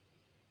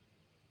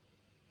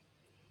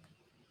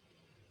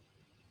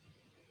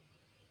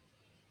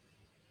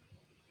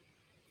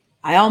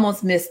 I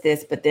almost missed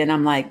this, but then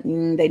I'm like,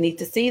 they need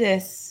to see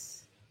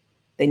this.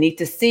 They need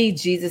to see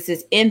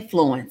Jesus's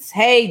influence.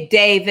 Hey,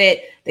 David,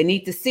 they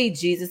need to see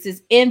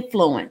Jesus's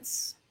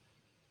influence.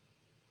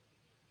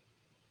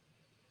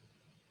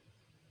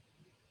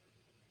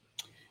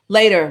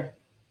 Later,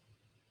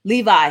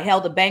 Levi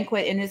held a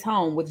banquet in his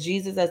home with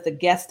Jesus as the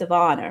guest of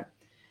honor.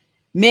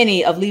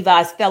 Many of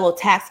Levi's fellow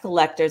tax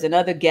collectors and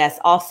other guests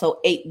also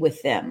ate with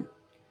them.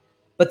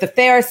 But the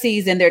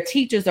Pharisees and their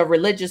teachers of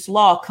religious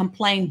law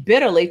complained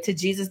bitterly to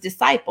Jesus'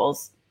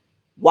 disciples.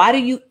 Why do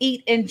you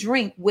eat and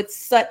drink with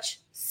such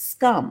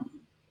scum?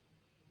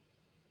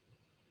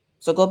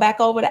 So go back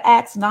over to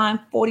Acts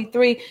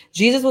 9:43.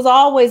 Jesus was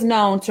always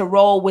known to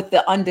roll with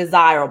the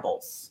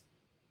undesirables.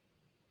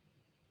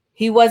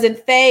 He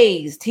wasn't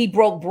fazed. He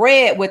broke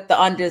bread with the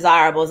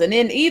undesirables. And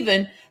then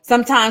even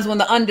sometimes when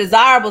the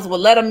undesirables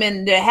would let him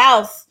in their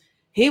house,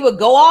 he would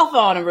go off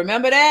on him.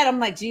 Remember that? I'm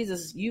like,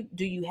 Jesus,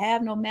 do you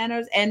have no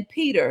manners? And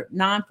Peter,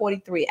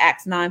 9:43,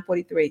 Acts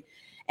 9:43.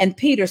 And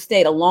Peter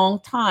stayed a long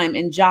time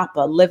in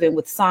Joppa, living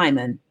with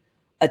Simon,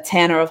 a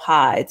tanner of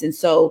hides. And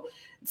so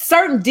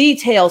certain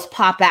details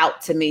pop out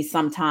to me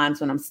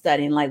sometimes when I'm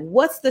studying, like,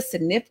 what's the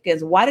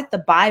significance? Why did the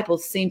Bible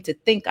seem to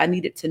think I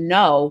needed to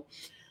know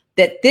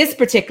that this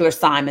particular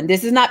Simon,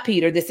 this is not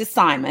Peter, this is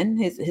Simon,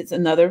 his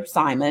another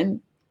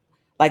Simon,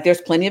 like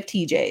there's plenty of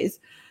TJs.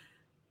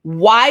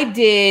 Why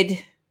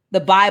did the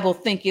Bible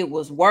think it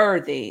was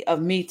worthy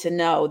of me to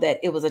know that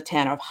it was a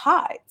tanner of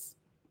hides?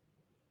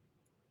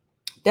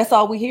 That's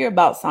all we hear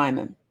about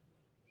Simon.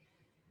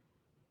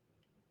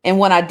 And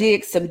when I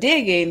did some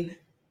digging,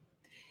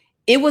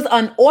 it was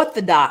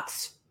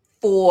unorthodox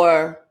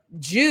for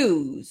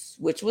Jews,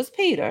 which was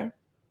Peter,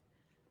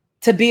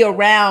 to be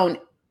around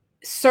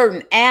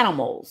certain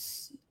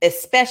animals,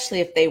 especially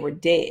if they were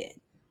dead.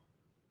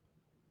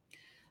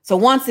 So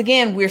once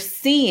again, we're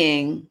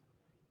seeing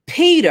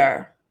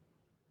Peter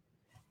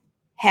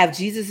have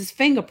Jesus's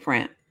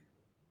fingerprint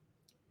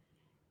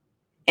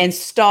and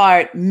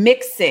start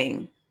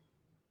mixing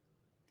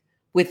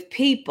with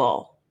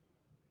people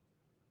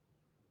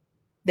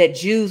that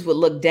Jews would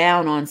look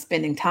down on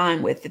spending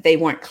time with, that they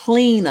weren't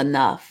clean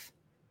enough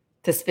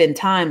to spend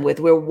time with.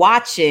 We're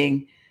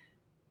watching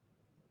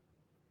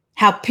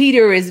how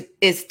Peter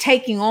is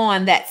taking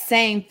on that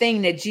same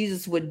thing that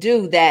Jesus would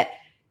do, that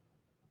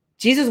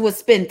Jesus would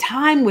spend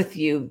time with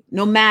you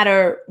no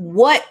matter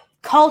what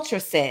culture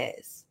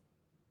says,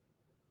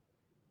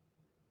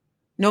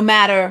 no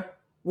matter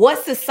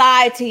what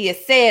society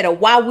has said or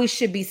why we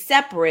should be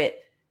separate.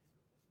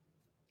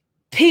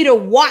 Peter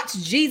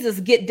watched Jesus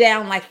get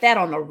down like that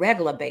on a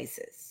regular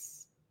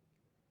basis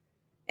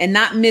and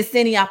not miss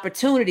any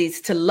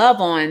opportunities to love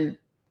on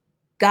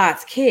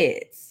God's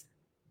kids.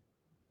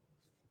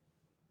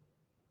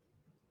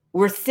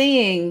 We're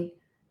seeing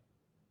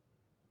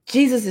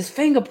Jesus's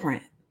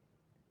fingerprint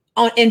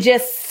in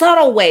just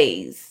subtle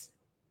ways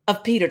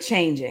of Peter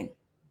changing.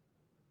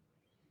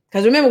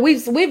 Because remember,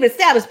 we've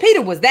established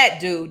Peter was that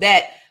dude,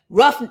 that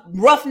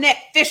roughneck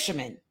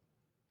fisherman,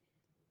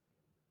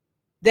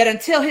 that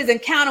until his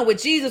encounter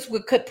with Jesus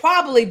could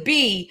probably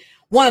be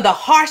one of the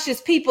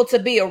harshest people to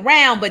be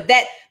around. But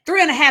that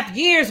 3.5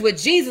 years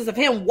with Jesus, of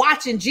him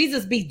watching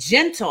Jesus be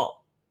gentle,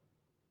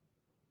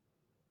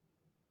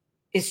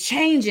 is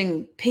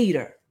changing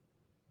Peter.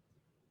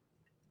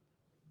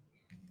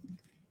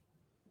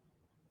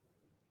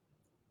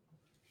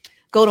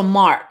 Go to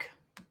Mark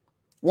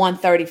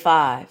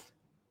 1:35.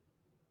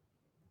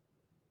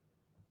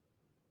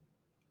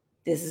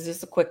 This is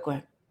just a quick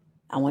one.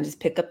 I want to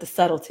just pick up the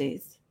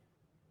subtleties.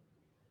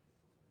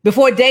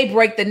 Before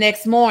daybreak the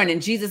next morning,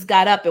 Jesus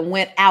got up and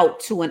went out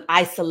to an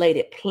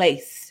isolated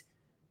place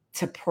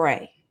to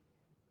pray.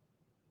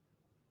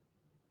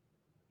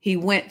 He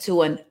went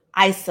to an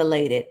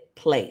isolated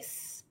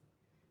place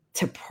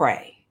to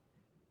pray.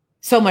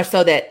 So much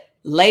so that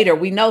later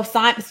we know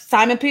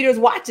Simon Peter's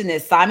watching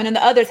this. Simon and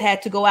the others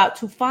had to go out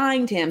to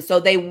find him. So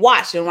they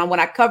watched. And when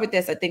I covered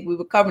this, I think we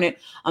were covering it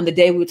on the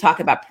day we were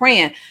talking about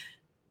praying.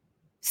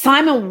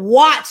 Simon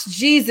watched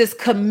Jesus'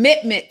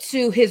 commitment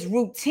to his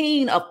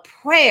routine of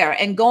prayer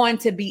and going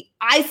to be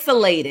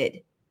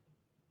isolated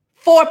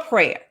for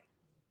prayer.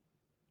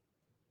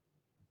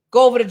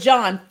 Go over to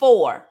John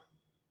 4,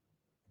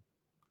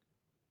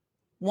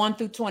 1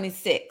 through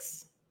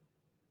 26.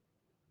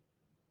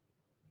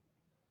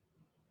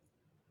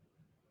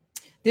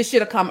 This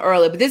should have come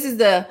earlier, but this is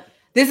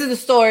the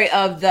story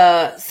of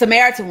the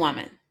Samaritan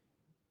woman.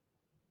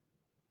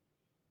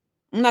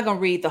 I'm not going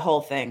to read the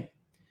whole thing,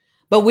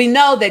 but we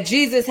know that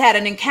Jesus had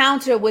an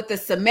encounter with the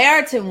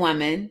Samaritan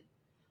woman,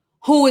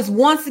 who is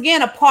once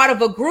again a part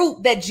of a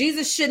group that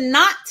Jesus should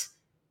not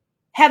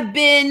have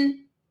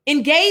been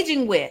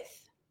engaging with.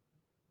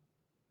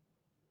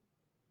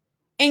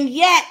 And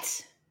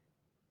yet,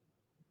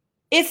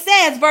 it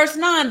says, verse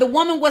 9, the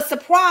woman was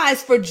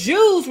surprised, for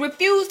Jews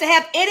refused to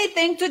have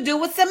anything to do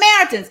with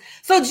Samaritans.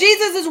 So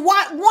Jesus is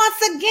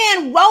once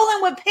again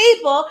rolling with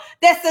people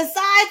that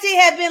society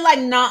had been like,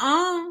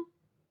 nuh-uh.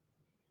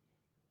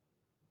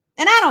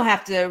 And I don't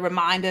have to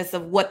remind us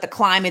of what the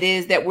climate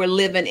is that we're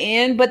living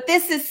in, but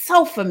this is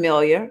so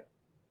familiar.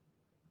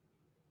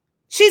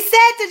 She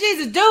said to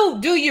Jesus,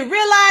 dude, do you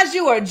realize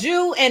you are a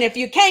Jew? And if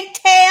you can't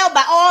tell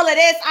by all of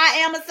this, I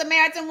am a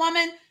Samaritan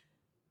woman.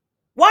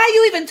 Why are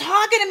you even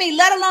talking to me,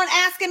 let alone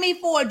asking me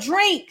for a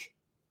drink?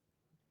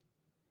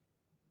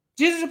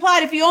 Jesus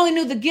replied, if you only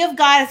knew the gift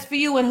God is for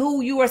you and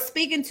who you are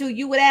speaking to,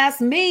 you would ask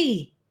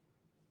me,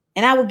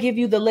 and I will give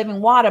you the living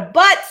water.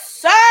 But,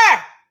 sir,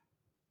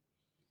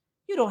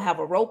 you don't have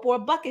a rope or a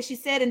bucket, she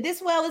said, and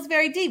this well is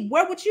very deep.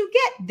 Where would you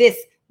get this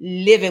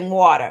living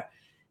water?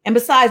 And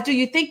besides, do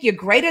you think you're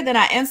greater than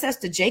our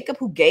ancestor Jacob,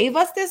 who gave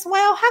us this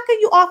well? How can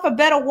you offer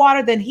better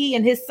water than he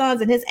and his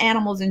sons and his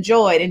animals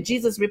enjoyed? And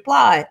Jesus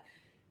replied,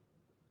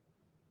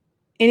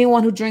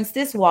 anyone who drinks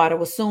this water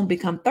will soon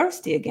become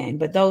thirsty again.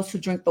 But those who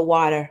drink the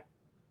water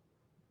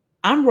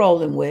I'm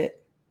rolling with,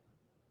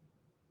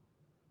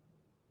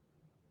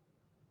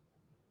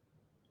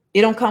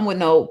 it don't come with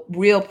no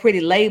real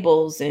pretty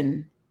labels,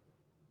 and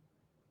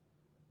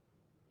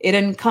it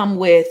doesn't come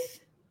with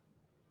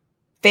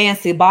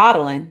fancy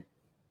bottling,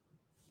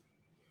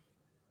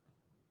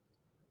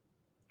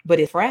 but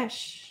it's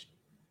fresh.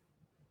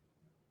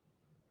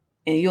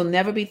 And you'll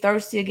never be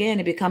thirsty again.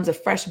 It becomes a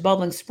fresh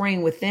bubbling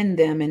spring within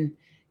them and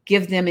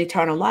gives them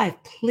eternal life.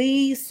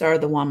 Please, sir,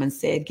 the woman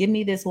said, give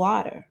me this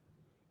water.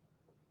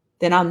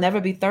 Then I'll never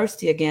be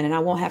thirsty again, and I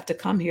won't have to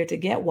come here to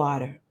get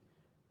water.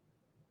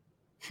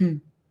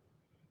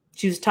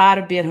 She was tired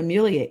of being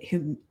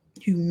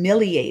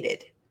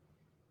humiliated,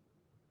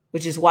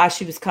 which is why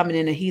she was coming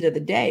in the heat of the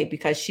day,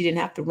 because she didn't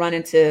have to run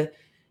into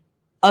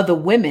other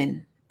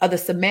women, other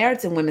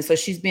Samaritan women. So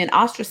she's being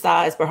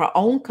ostracized by her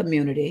own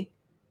community.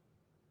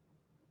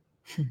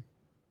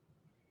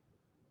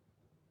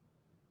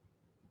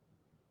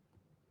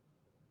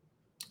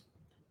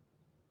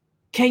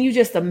 Can you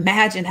just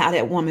imagine how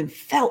that woman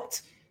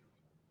felt?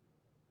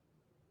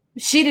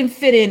 She didn't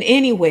fit in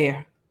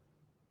anywhere.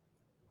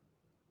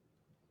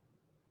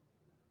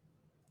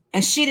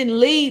 And she didn't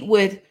lead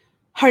with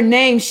her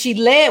name. She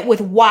led with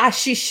why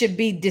she should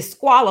be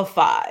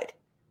disqualified.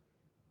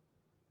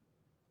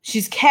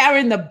 She's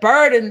carrying the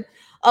burden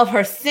of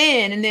her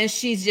sin, and then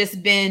she's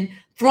just been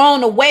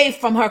thrown away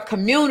from her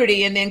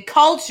community, and then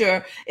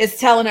culture is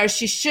telling her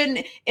she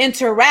shouldn't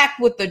interact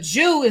with the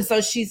Jew, and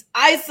so she's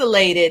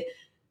isolated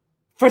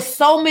for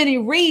so many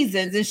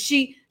reasons. And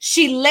she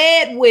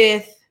led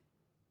with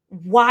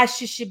why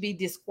she should be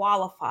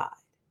disqualified.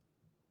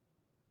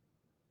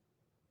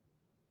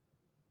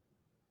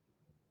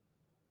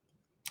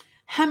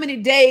 How many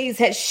days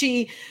has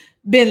she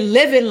been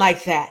living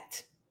like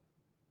that?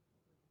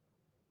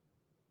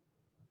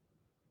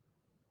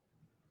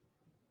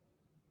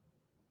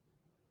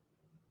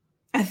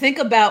 I think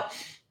about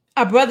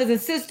our brothers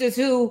and sisters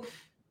who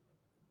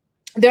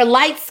they're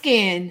light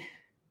skinned.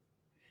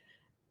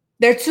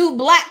 They're too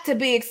black to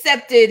be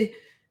accepted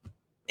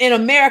in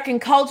American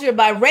culture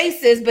by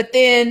racists, but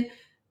then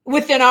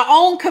within our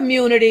own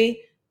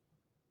community,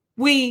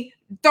 we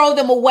throw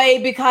them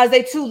away because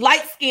they're too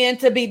light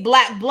skinned to be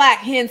black.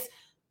 Hence,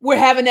 we're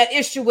having that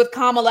issue with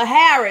Kamala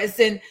Harris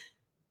and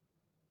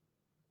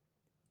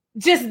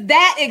just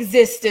that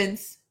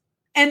existence.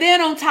 And then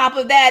on top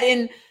of that,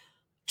 in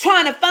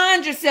trying to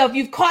find yourself,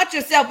 you've caught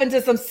yourself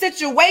into some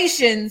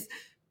situations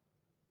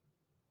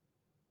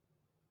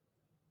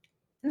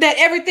that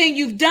everything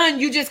you've done,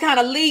 you just kind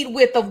of lead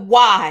with of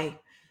why.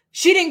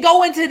 She didn't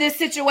go into this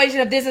situation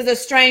of this is a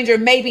stranger,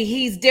 maybe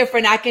he's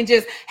different, I can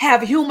just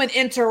have human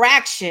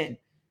interaction.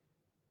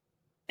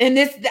 And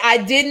this, I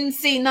didn't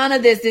see none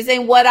of this. This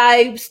ain't what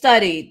I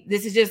studied.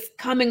 This is just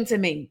coming to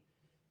me.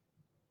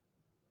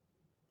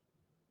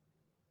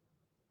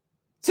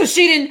 So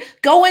she didn't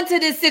go into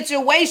this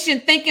situation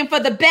thinking for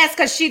the best,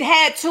 because she'd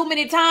had too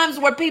many times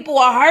where people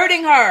are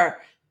hurting her.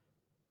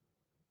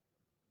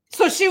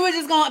 So she was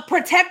just going to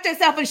protect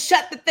herself and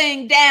shut the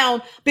thing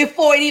down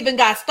before it even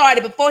got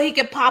started, before he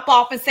could pop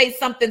off and say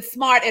something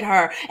smart at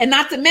her. And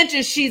not to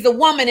mention, she's a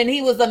woman and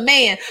he was a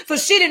man. So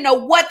she didn't know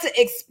what to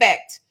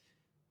expect.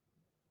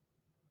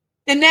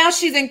 And now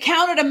she's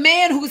encountered a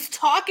man who's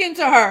talking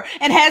to her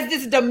and has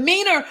this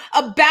demeanor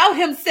about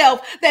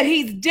himself that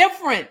he's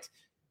different.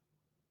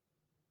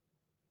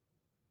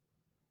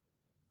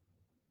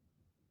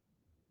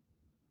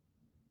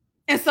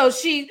 And so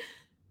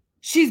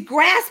she's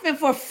grasping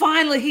for,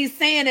 finally he's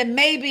saying that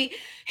maybe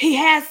he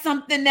has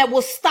something that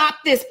will stop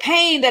this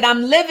pain that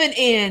I'm living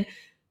in.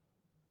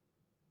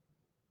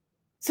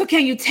 So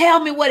can you tell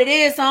me what it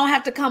is so I don't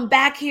have to come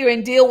back here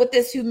and deal with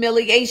this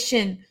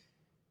humiliation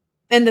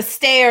and the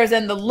stares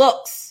and the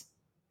looks?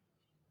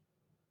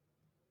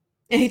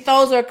 And he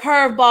throws her a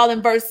curveball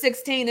in verse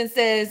 16 and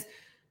says,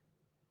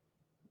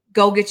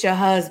 go get your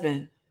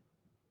husband.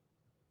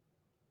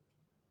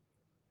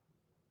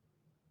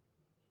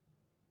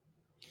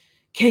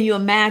 Can you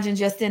imagine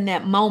just in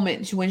that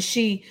moment when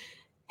she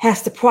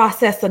has to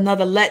process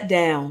another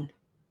letdown?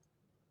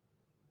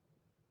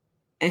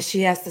 And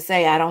she has to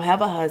say, I don't have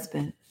a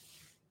husband.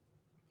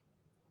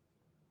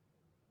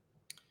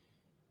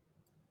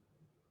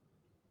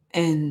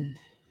 And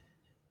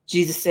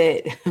Jesus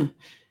said,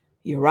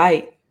 you're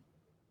right.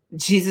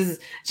 Jesus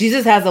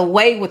has a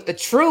way with the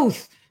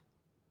truth.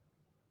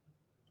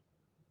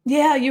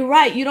 Yeah, you're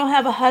right. You don't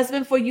have a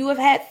husband, for you have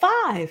had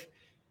 5.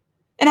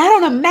 And I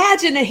don't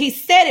imagine that he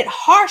said it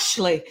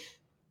harshly.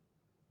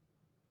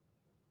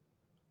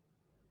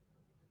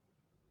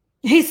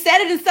 He said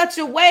it in such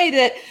a way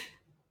that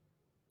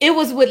it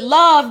was with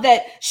love,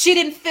 that she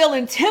didn't feel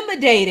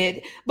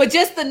intimidated, but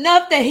just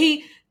enough that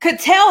he could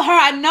tell her,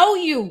 I know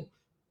you.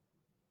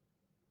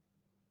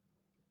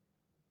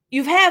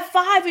 You've had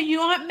 5 and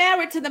you aren't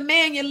married to the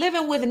man you're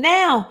living with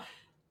now.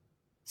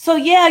 So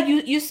yeah,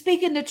 you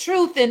speaking the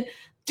truth. And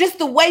just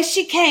the way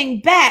she came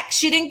back,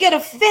 she didn't get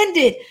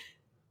offended.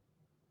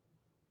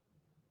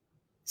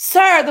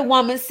 Sir, the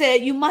woman said,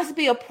 you must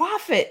be a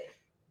prophet.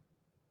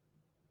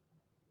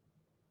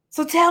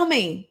 So tell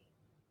me,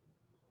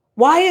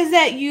 why is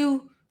that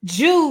you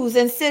Jews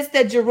insist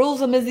that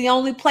Jerusalem is the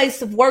only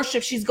place of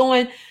worship? She's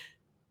going,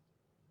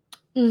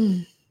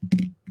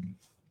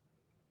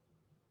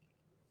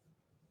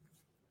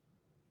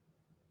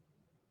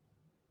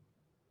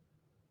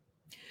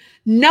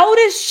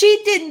 Notice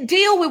she didn't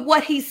deal with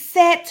what he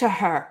said to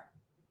her.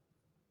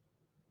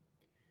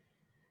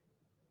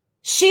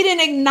 She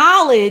didn't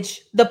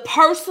acknowledge the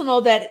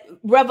personal that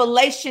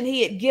revelation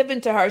he had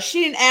given to her.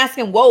 She didn't ask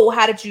him, whoa,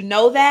 how did you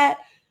know that?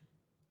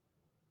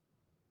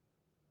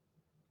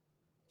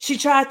 She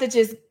tried to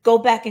just go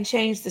back and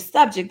change the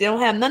subject. They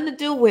don't have nothing to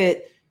do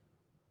with,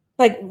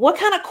 like, what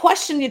kind of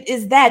question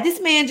is that?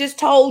 This man just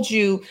told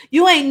you,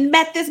 you ain't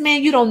met this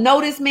man. You don't know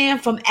this man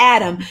from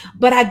Adam.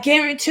 But I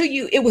guarantee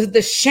you it was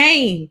the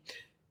shame.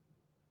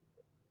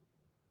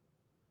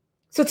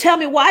 So tell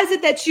me, why is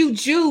it that you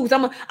Jews,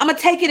 I'm going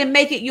to take it and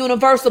make it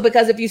universal,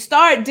 because if you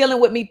start dealing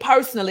with me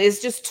personally,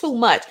 it's just too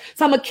much.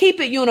 So I'm going to keep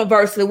it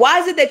universally. Why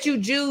is it that you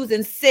Jews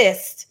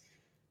insist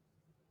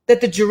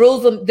that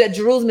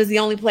Jerusalem is the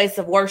only place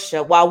of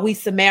worship, while we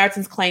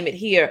Samaritans claim it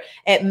here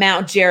at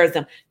Mount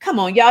Gerizim? Come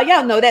on, y'all.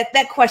 Y'all know that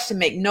question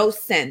make no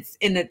sense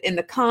in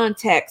the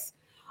context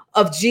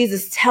of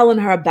Jesus telling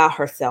her about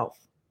herself.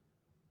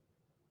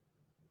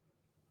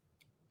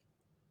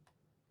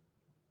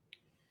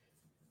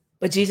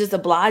 But Jesus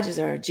obliges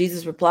her.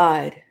 Jesus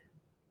replied,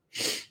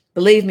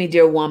 believe me,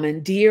 dear woman,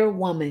 dear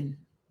woman,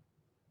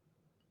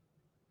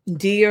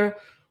 dear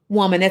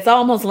woman. It's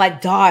almost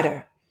like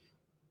daughter.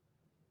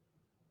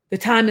 The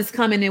time is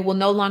coming, it will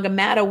no longer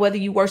matter whether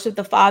you worship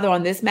the Father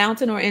on this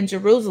mountain or in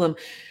Jerusalem.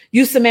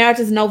 You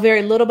Samaritans know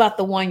very little about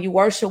the one you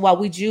worship, while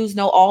we Jews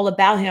know all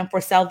about him, for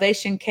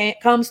salvation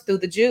comes through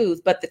the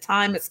Jews. But the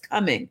time is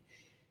coming.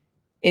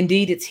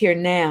 Indeed, it's here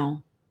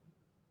now.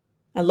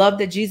 I love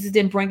that Jesus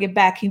didn't bring it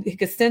back. He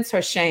could sense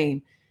her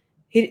shame.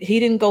 He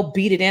didn't go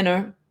beat it in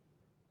her.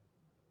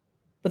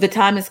 But the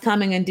time is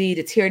coming, indeed,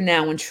 it's here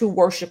now, when true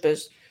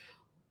worshipers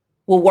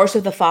will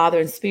worship the Father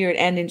in spirit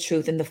and in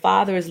truth. And the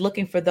Father is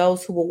looking for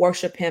those who will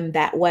worship him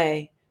that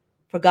way.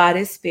 For God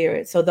is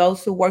spirit. So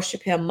those who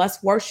worship him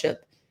must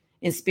worship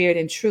in spirit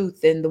and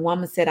truth. And the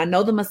woman said, I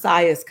know the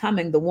Messiah is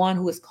coming, the one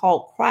who is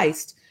called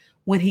Christ.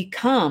 When he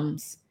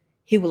comes,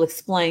 he will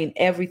explain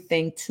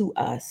everything to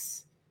us.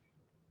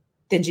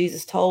 Then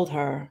Jesus told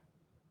her,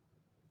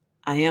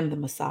 I am the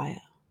Messiah.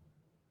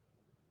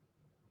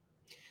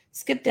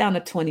 Skip down to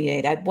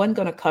 28. I wasn't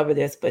going to cover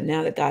this, but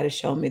now that God has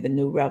shown me the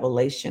new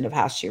revelation of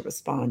how she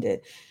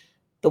responded.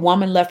 The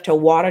woman left her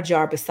water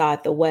jar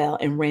beside the well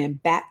and ran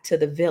back to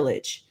the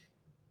village.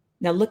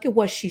 Now look at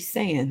what she's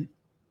saying.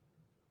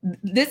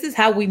 This is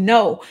how we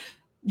know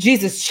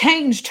Jesus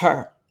changed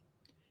her.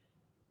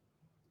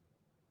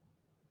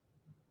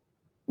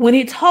 When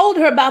he told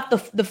her about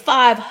the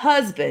 5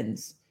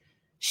 husbands,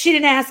 she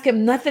didn't ask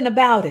him nothing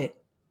about it.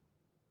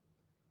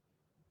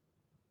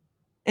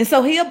 And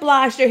so he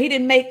obliged her. He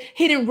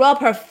didn't rub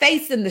her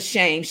face in the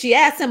shame. She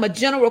asked him a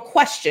general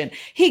question.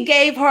 He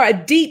gave her a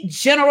deep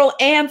general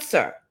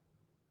answer.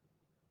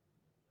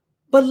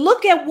 But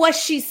look at what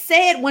she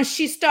said when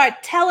she started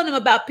telling him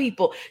about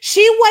people.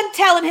 She wasn't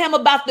telling him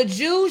about the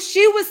Jews.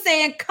 She was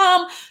saying,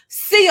 come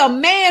see a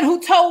man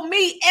who told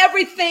me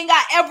everything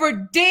I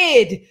ever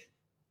did.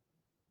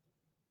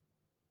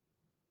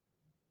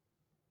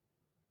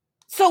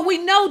 So we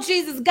know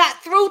Jesus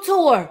got through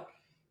to her.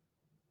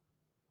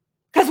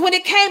 Because when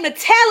it came to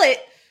tell it,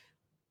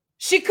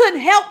 she couldn't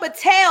help but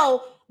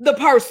tell the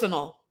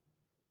personal.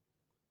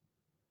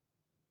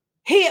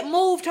 He had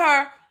moved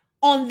her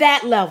on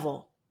that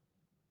level.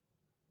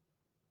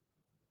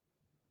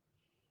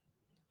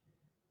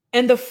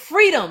 And the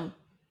freedom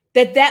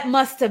that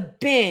must have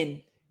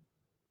been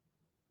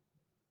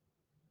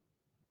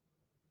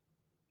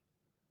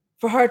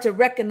for her to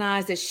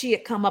recognize that she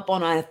had come up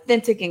on an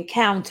authentic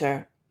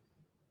encounter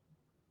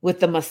with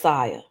the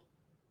Messiah.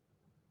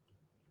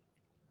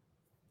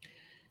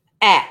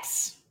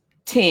 Acts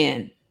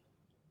 10,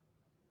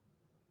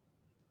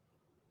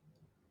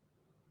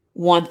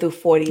 1 through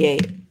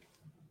 48.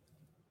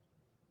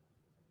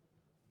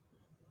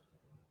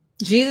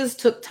 Jesus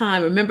took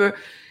time. Remember,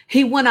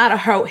 he went out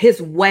of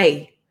his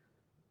way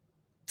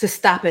to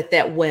stop at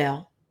that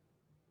well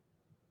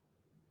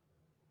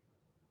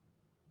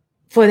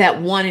for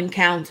that one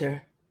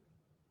encounter.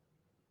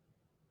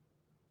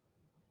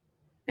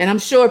 And I'm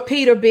sure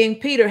Peter, being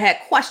Peter, had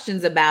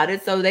questions about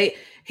it. So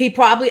he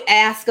probably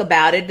asked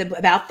about it,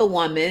 about the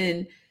woman.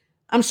 And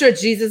I'm sure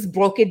Jesus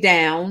broke it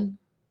down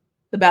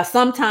about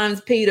sometimes,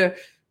 Peter,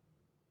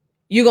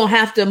 you're going to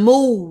have to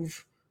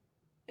move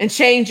and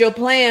change your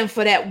plan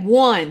for that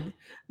one,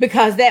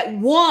 because that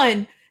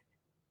one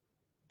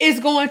is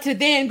going to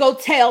then go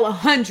tell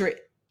 100.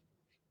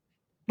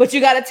 But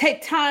you got to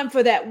take time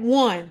for that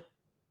one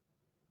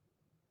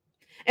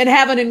and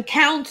have an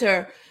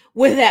encounter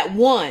with that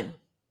one.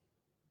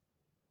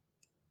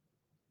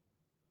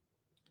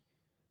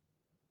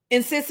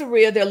 In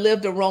Caesarea, there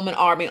lived a Roman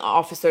army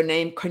officer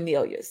named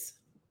Cornelius.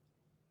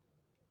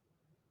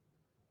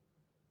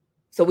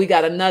 So we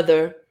got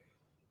another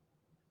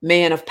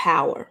man of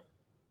power.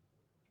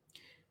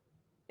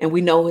 And we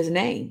know his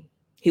name.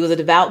 He was a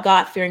devout,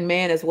 God-fearing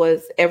man, as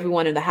was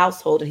everyone in the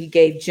household, and he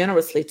gave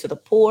generously to the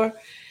poor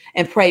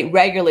and prayed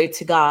regularly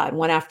to God.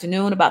 One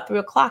afternoon, about 3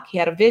 o'clock, he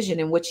had a vision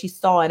in which he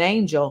saw an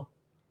angel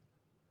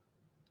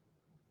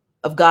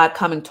of God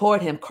coming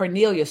toward him,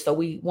 Cornelius. So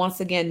we once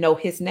again know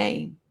his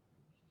name.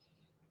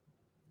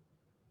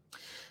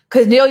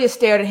 Cornelius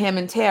stared at him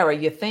in terror.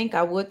 You think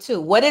I would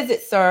too. What is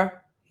it,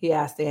 sir? He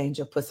asked the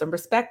angel. Put some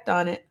respect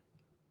on it.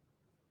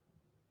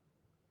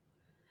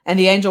 And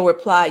the angel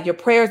replied, your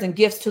prayers and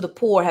gifts to the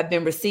poor have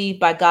been received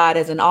by God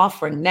as an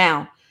offering.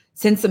 Now,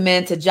 send some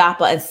men to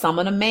Joppa and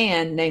summon a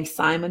man named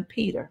Simon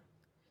Peter.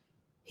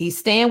 He's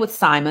staying with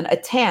Simon, a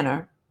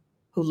tanner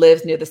who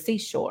lives near the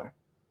seashore.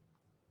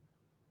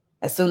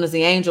 As soon as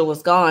the angel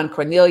was gone,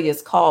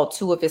 Cornelius called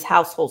 2 of his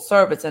household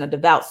servants and a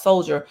devout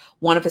soldier,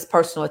 one of his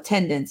personal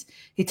attendants.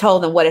 He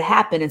told them what had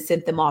happened and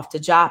sent them off to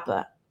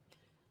Joppa.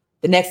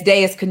 The next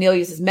day, as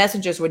Cornelius'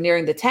 messengers were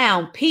nearing the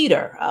town,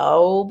 Peter,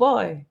 oh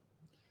boy,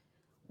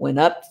 went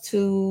up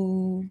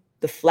to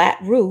the flat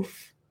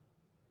roof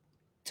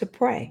to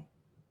pray.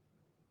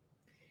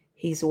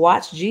 He's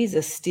watched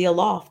Jesus steal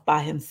off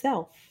by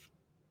himself.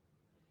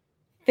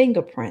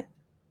 Fingerprint.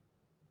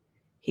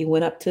 He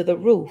went up to the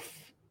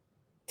roof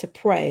to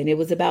pray, and it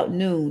was about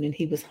noon, and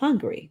he was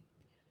hungry.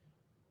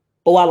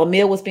 But while a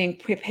meal was being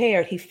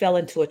prepared, he fell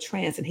into a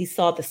trance, and he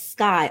saw the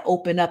sky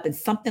open up, and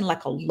something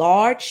like a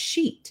large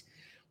sheet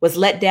was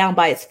let down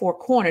by its 4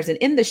 corners. And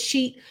in the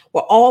sheet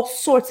were all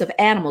sorts of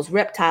animals,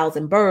 reptiles,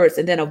 and birds.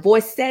 And then a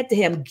voice said to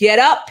him, get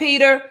up,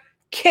 Peter,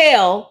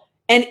 kill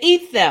and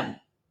eat them.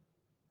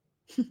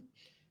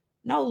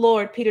 No,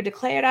 Lord, Peter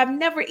declared, I've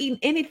never eaten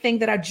anything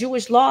that our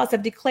Jewish laws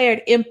have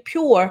declared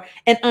impure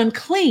and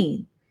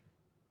unclean.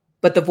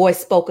 But the voice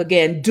spoke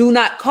again, do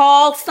not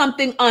call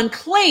something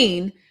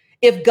unclean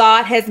if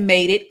God has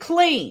made it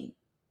clean.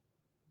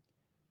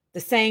 The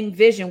same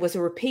vision was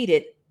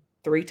repeated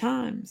 3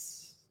 times.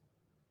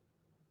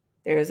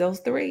 There's those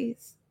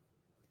 3s.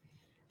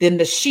 Then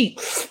the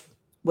sheet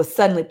was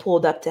suddenly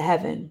pulled up to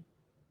heaven.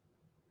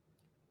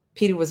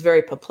 Peter was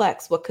very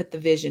perplexed. What could the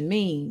vision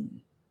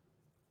mean?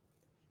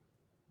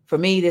 For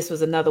me, this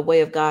was another way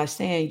of God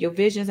saying, your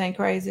visions ain't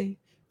crazy.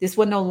 This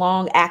wasn't no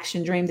long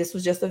action dream. This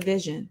was just a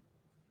vision.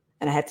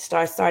 And I had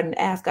to starting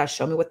to ask God,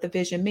 show me what the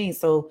vision means.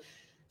 So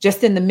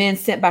just then the men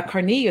sent by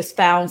Cornelius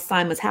found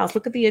Simon's house.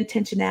 Look at the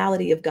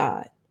intentionality of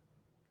God.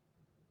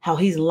 How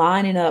he's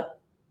lining up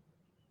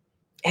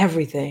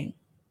everything.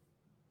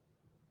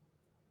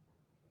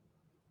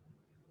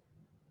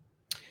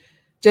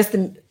 Just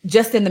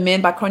then the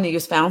men by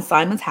Cornelius found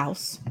Simon's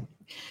house.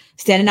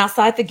 Standing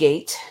outside the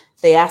gate,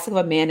 they asked if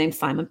a man named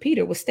Simon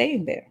Peter was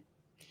staying there.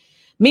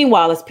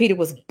 Meanwhile, as Peter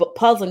was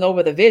puzzling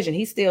over the vision,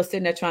 he's still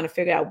sitting there trying to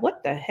figure out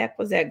what the heck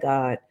was that,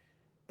 God?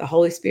 The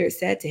Holy Spirit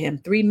said to him,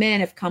 3 men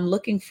have come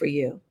looking for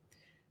you.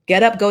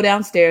 Get up, go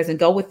downstairs, and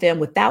go with them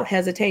without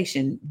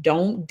hesitation.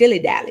 Don't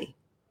dilly-dally.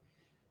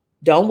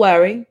 Don't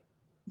worry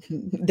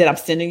that I'm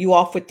sending you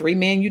off with 3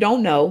 men you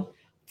don't know,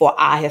 for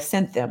I have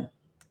sent them.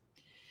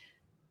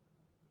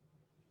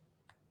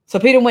 So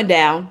Peter went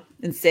down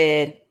and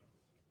said,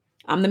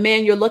 I'm the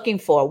man you're looking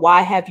for.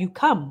 Why have you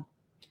come?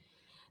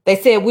 They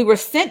said, we were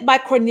sent by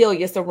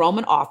Cornelius, a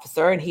Roman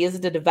officer, and he is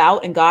a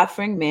devout and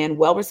God-fearing man,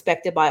 well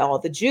respected by all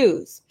the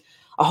Jews.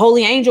 A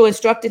holy angel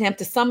instructed him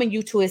to summon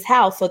you to his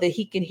house so that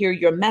he can hear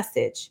your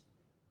message.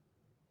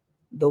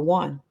 The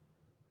one.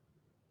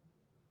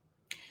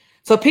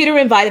 So Peter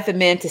invited the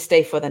men to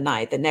stay for the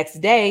night. The next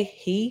day,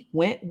 he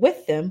went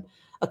with them,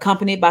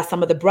 accompanied by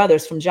some of the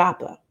brothers from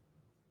Joppa.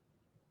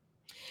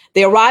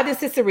 They arrived in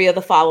Caesarea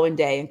the following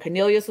day, and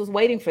Cornelius was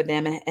waiting for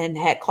them and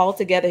had called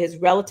together his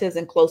relatives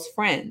and close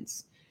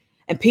friends.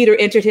 And Peter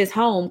entered his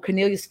home.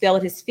 Cornelius fell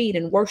at his feet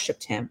and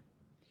worshiped him.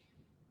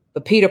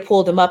 But Peter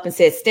pulled him up and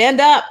said, "Stand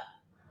up.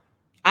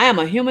 I am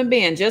a human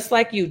being just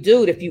like you,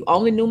 dude, if you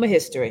only knew my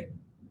history."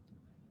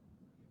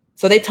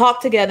 So they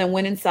talked together and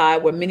went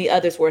inside where many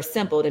others were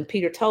assembled. And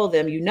Peter told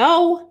them,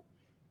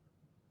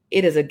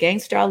 it is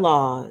against our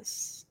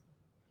laws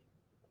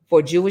for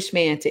a Jewish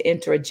man to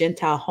enter a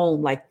Gentile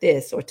home like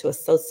this or to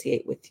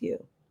associate with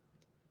you.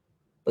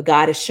 But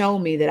God has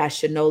shown me that I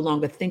should no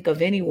longer think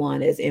of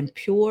anyone as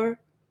impure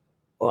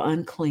or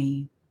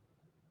unclean.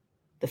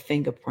 The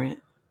fingerprint.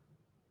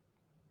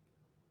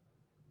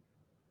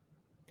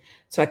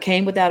 So I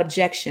came without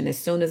objection as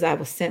soon as I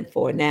was sent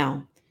for.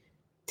 Now,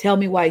 tell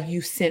me why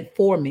you sent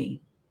for me.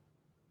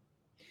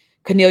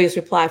 Cornelius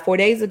replied, 4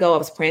 days ago, I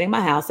was praying in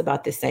my house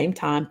about this same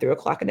time,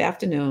 3:00 in the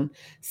afternoon.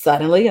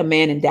 Suddenly, a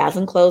man in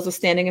dazzling clothes was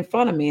standing in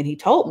front of me, and he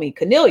told me,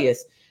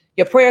 "Cornelius,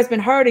 your prayer has been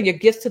heard and your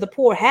gifts to the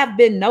poor have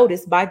been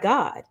noticed by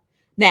God.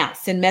 Now,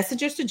 send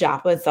messengers to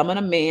Joppa and summon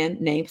a man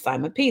named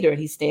Simon Peter, and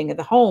he's staying at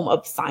the home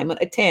of Simon,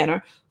 a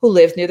tanner, who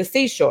lives near the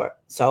seashore.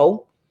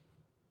 So,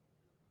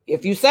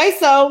 if you say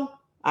so,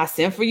 I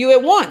sent for you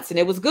at once, and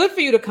it was good for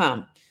you to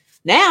come.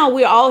 Now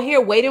we're all here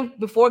waiting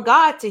before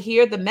God to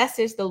hear the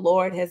message the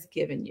Lord has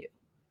given you."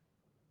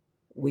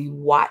 We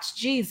watch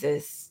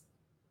Jesus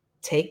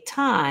take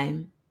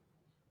time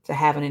to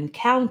have an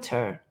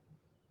encounter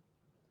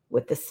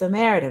with the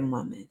Samaritan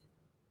woman.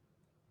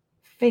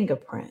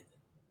 Fingerprint.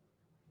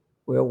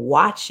 We're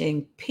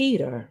watching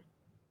Peter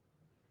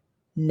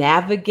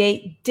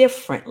navigate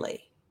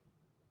differently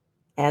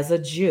as a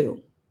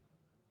Jew.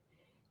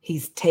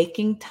 He's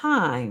taking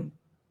time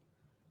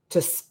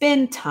to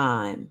spend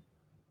time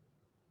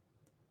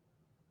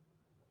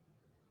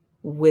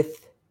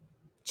with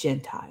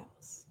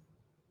Gentiles.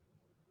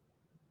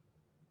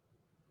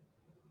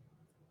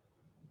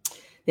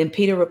 Then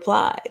Peter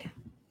replied,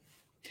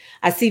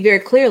 "I see very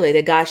clearly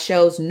that God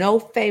shows no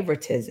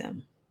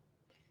favoritism.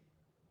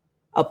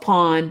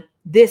 Upon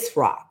this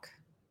rock,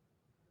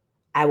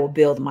 I will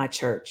build my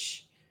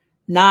church,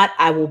 not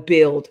I will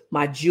build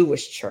my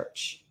Jewish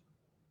church.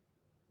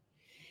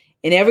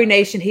 In every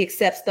nation, he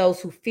accepts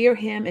those who fear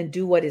him and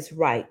do what is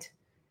right.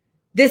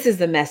 This is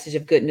the message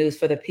of good news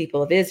for the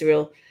people of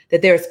Israel,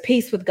 that there is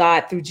peace with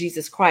God through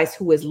Jesus Christ,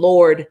 who is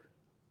Lord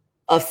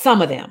of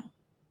some of them.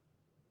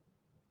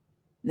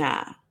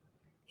 Nah,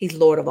 he's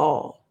Lord of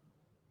all.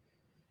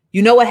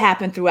 You know what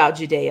happened throughout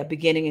Judea,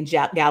 beginning in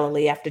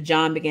Galilee after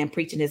John began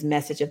preaching his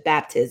message of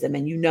baptism.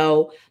 And you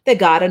know that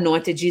God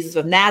anointed Jesus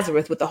of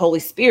Nazareth with the Holy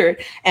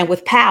Spirit and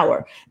with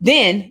power.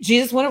 Then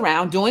Jesus went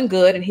around doing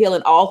good and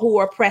healing all who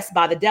were oppressed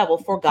by the devil,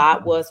 for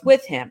God was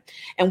with him.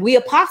 And we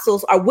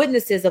apostles are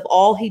witnesses of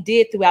all he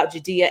did throughout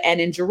Judea and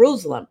in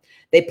Jerusalem.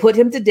 They put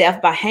him to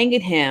death by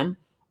hanging him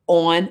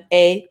on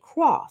a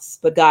cross,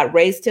 but God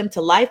raised him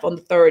to life on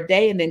the third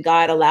day. And then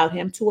God allowed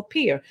him to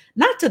appear,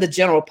 not to the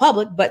general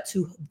public, but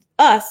to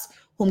us,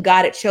 whom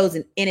God had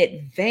chosen in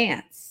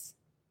advance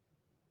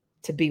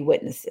to be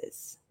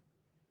witnesses.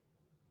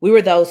 We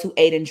were those who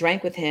ate and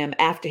drank with him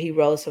after he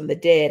rose from the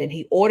dead, and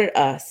he ordered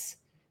us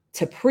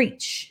to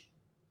preach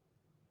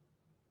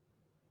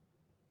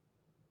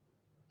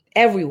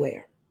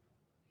everywhere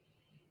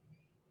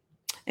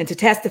and to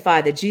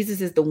testify that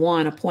Jesus is the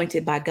one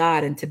appointed by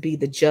God and to be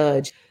the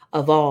judge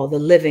of all, the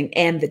living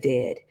and the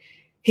dead.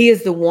 He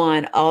is the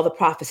one all the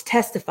prophets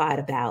testified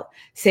about,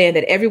 saying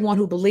that everyone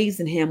who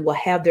believes in him will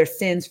have their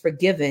sins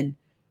forgiven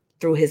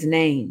through his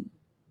name.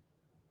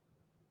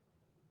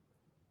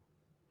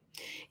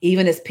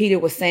 Even as Peter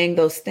was saying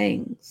those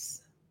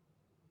things,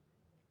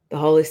 the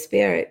Holy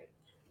Spirit,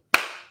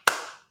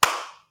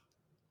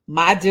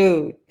 my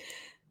dude,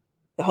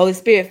 the Holy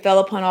Spirit fell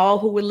upon all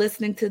who were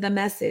listening to the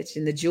message.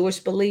 And the Jewish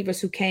believers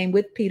who came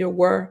with Peter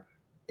were,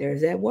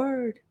 there's that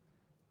word,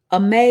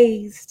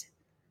 amazed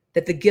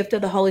that the gift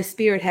of the Holy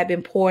Spirit had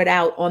been poured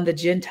out on the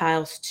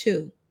Gentiles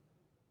too.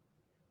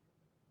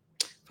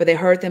 For they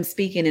heard them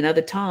speaking in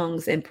other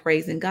tongues and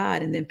praising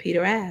God. And then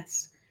Peter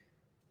asked,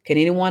 can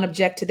anyone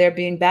object to their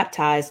being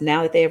baptized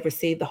now that they have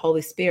received the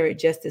Holy Spirit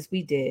just as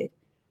we did?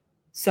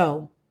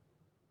 So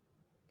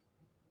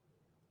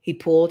he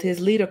pulled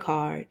his leader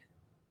card.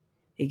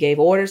 He gave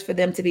orders for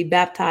them to be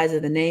baptized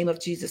in the name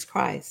of Jesus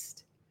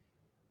Christ.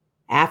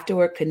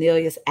 Afterward,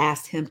 Cornelius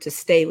asked him to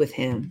stay with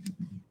him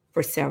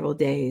for several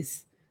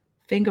days.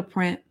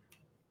 Fingerprint.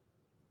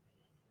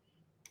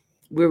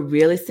 We're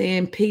really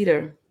seeing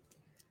Peter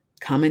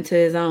come into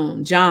his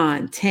own.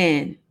 John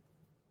 10,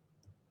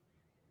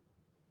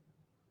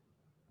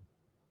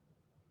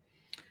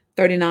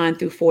 39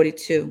 through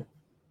 42.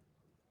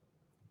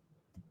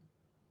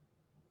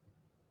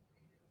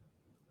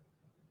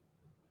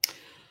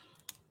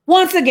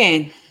 Once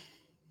again,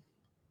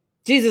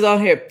 Jesus on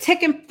here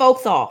ticking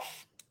folks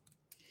off.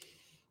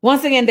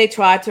 Once again, they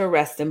tried to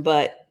arrest him,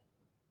 but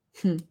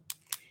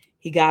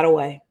he got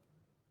away.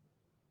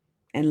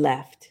 and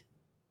left.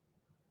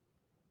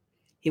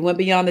 He went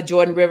beyond the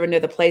Jordan River near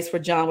the place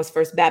where John was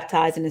first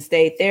baptized and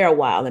stayed there a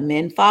while, and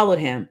men followed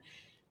him.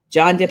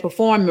 John did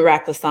perform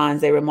miraculous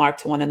signs, they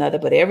remarked to one another,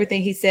 but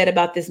everything he said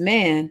about this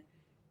man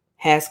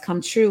has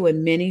come true,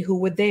 and many who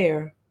were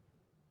there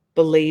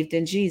believed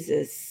in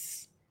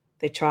Jesus.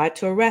 They tried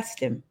to arrest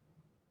him,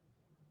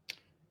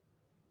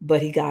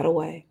 but he got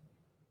away.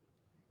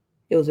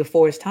 It was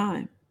before his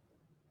time.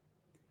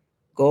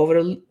 Go over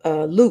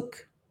to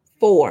Luke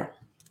 4,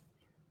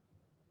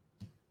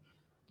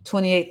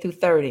 28 through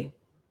 30.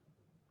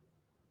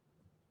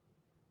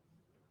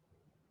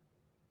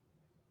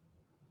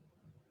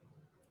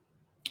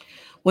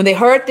 When they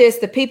heard this,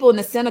 the people in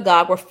the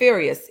synagogue were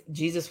furious.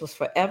 Jesus was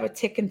forever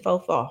ticking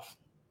folk off.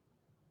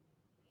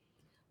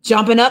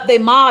 Jumping up, they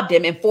mobbed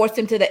him and forced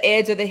him to the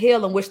edge of the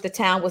hill on which the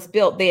town was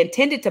built. They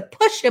intended to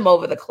push him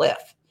over the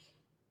cliff,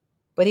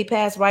 but he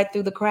passed right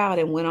through the crowd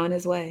and went on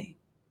his way.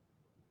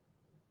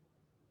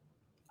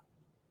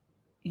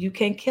 You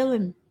can't kill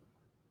him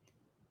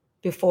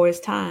before his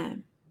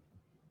time.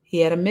 He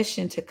had a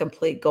mission to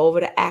complete. Go over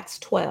to Acts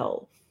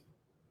 12.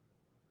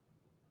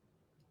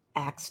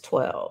 Acts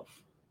 12.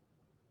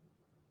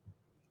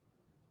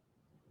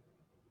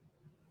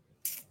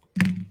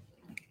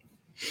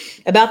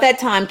 About that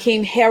time,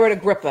 King Herod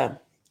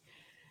Agrippa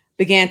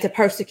began to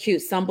persecute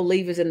some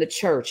believers in the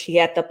church. He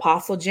had the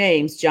apostle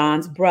James,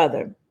 John's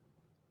brother.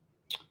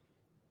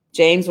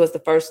 James was the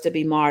first to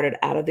be martyred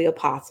out of the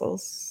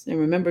apostles. And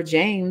remember,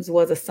 James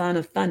was a son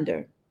of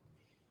thunder.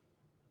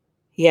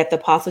 He had the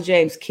apostle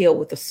James killed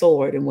with a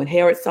sword. And when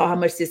Herod saw how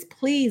much this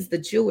pleased the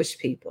Jewish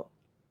people,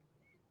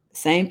 the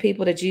same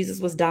people that Jesus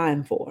was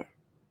dying for,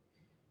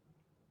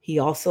 he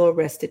also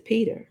arrested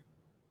Peter.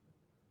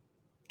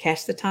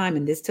 Catch the time,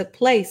 and this took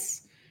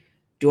place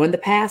during the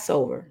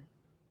Passover.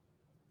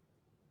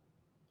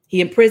 He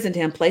imprisoned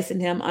him,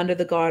 placing him under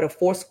the guard of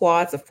 4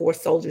 squads of 4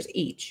 soldiers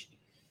each.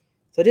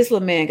 So this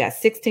little man got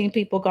 16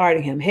 people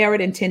guarding him.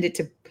 Herod intended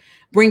to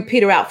bring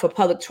Peter out for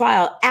public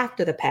trial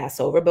after the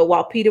Passover, but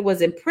while Peter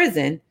was in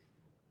prison,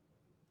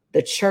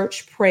 the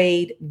church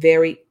prayed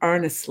very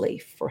earnestly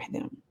for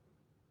him.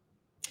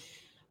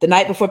 The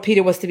night before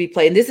Peter was to be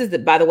played, and this is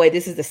by the way,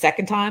 this is the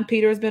second time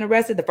Peter has been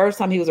arrested. The first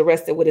time he was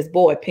arrested with his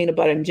boy, peanut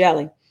butter and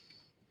jelly.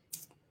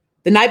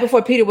 The night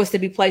before Peter was to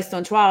be placed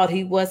on trial,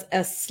 he was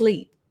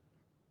asleep.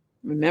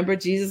 Remember,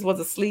 Jesus was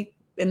asleep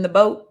in the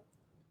boat.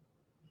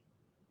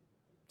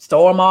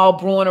 Storm all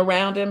brewing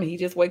around him. He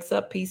just wakes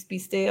up, peace be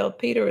still.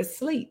 Peter is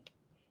asleep.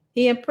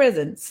 He in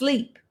prison,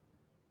 sleep.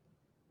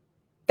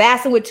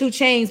 Fastened with 2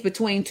 chains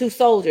between 2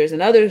 soldiers,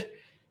 and others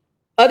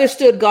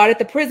stood guard at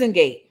the prison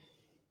gate.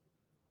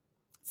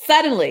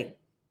 Suddenly,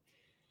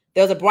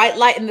 there was a bright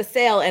light in the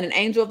cell, and an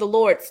angel of the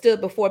Lord stood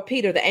before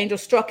Peter. The angel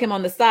struck him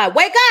on the side.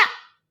 Wake up!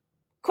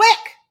 Quick!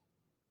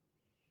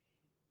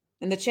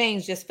 And the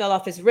chains just fell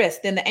off his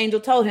wrist. Then the angel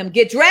told him,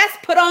 get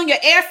dressed, put on your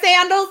air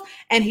sandals,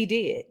 and he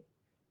did.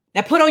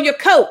 Now put on your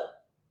coat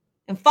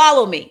and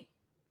follow me.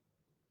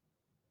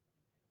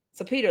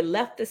 So Peter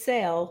left the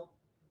cell,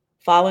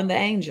 following the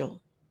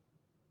angel.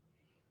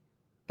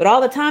 But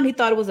all the time he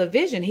thought it was a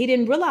vision. He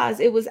didn't realize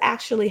it was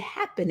actually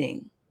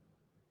happening.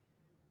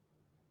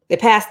 They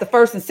passed the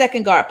first and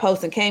second guard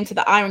posts and came to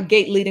the iron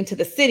gate leading to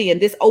the city,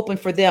 and this opened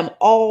for them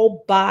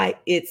all by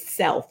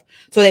itself.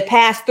 So they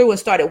passed through and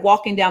started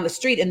walking down the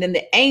street, and then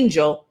the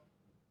angel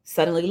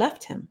suddenly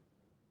left him.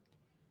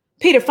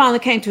 Peter finally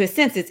came to his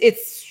senses.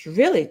 It's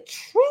really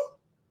true,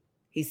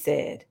 he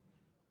said.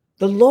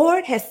 The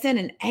Lord has sent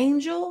an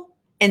angel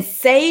and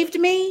saved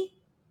me.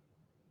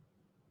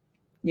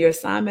 Your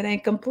assignment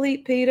ain't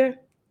complete, Peter.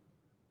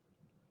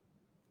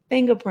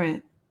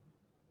 Fingerprint.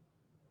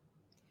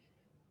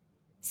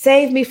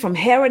 Save me from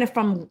Herod and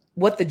from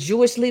what the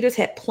Jewish leaders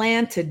had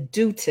planned to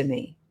do to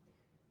me.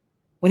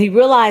 When he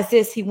realized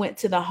this, he went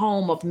to the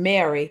home of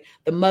Mary,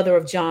 the mother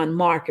of John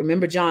Mark.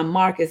 Remember, John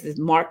Mark is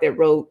Mark that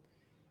wrote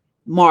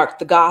Mark,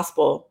 the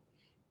gospel.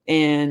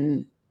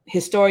 And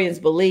historians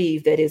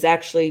believe that is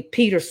actually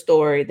Peter's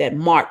story that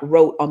Mark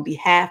wrote on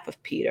behalf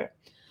of Peter.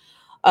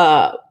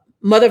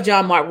 Mother of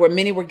John Mark, where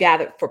many were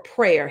gathered for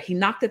prayer. He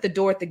knocked at the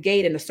door at the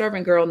gate, and a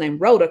servant girl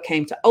named Rhoda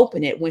came to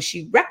open it. When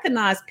she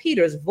recognized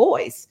Peter's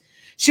voice,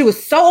 she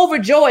was so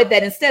overjoyed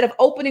that instead of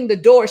opening the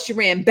door, she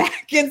ran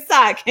back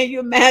inside. Can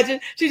you imagine?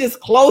 She just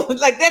closed,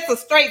 like that's a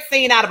straight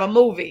scene out of a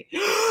movie.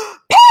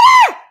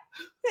 Peter!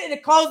 And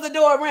it closed the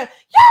door and ran,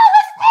 yo,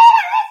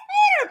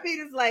 it's Peter, it's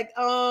Peter. Peter's like,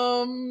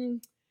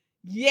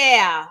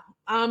 yeah,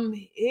 I'm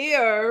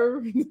here.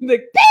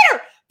 Like, Peter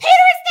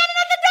is standing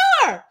at the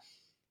door.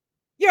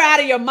 You're out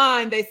of your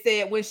mind, they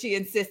said when she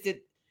insisted.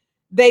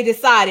 They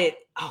decided,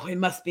 oh, it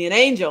must be an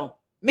angel.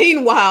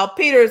 Meanwhile,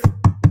 Peter's,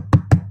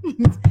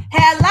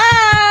 hello.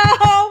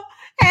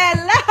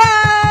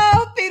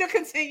 Peter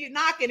continued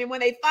knocking, and when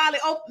they finally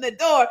opened the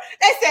door,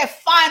 they said,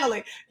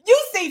 finally. You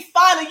see,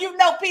 finally, you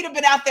know Peter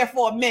been out there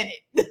for a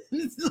minute.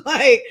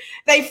 Like,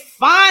 they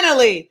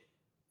finally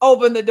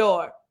opened the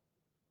door.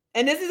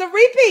 And this is a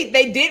repeat.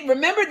 They did,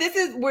 remember,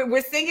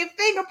 we're singing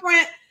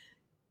Fingerprint.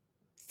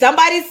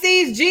 Somebody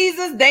sees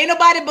Jesus, they ain't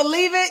nobody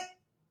believe it.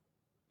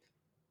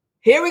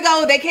 Here we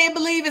go. They can't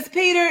believe it's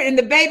Peter, and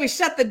the baby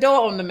shut the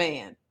door on the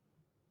man.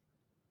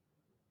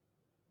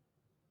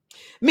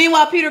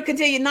 Meanwhile, Peter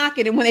continued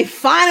knocking, and when they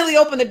finally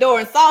opened the door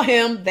and saw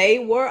him, they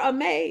were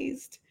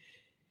amazed.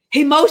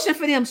 He motioned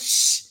for them.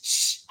 Shh,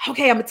 shh.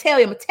 Okay, I'm going to tell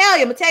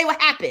you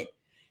what happened.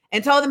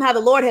 And told them how the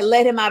Lord had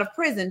led him out of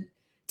prison.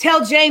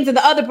 Tell James and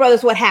the other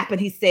brothers what happened,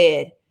 he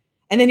said.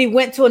 And then he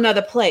went to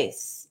another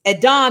place.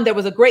 At dawn, there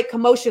was a great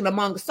commotion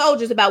among the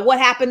soldiers about what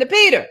happened to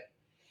Peter.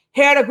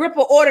 Herod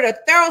Agrippa ordered a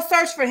thorough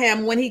search for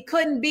him. When he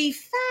couldn't be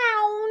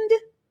found,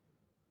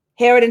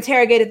 Herod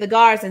interrogated the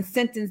guards and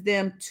sentenced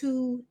them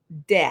to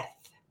death.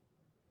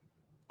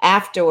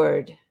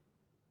 Afterward,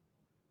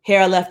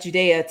 Herod left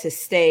Judea to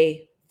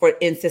stay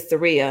in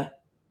Caesarea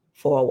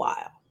for a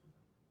while.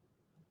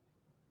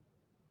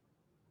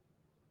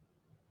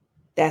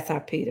 That's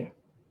our Peter.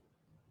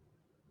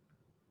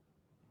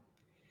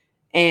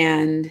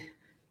 And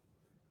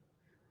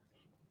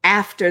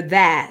after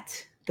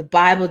that, the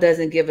Bible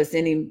doesn't give us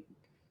any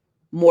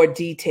more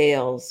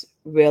details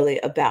really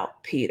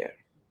about Peter.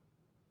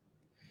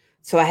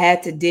 So I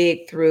had to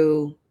dig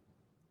through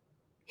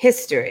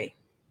history.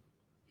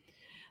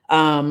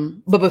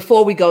 But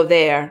before we go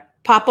there,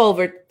 pop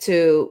over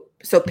to,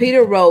 so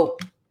Peter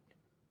wrote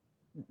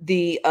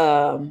the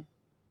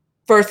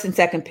 1st and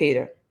 2nd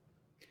Peter.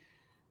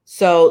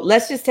 So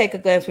let's just take a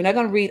glance. We're not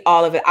going to read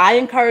all of it. I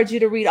encourage you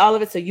to read all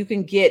of it so you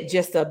can get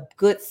just a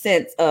good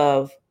sense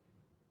of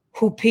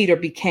who Peter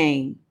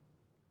became.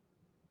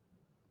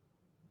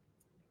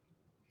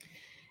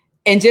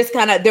 And just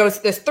kind of, there's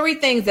 3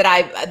 things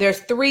that there's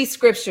 3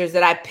 scriptures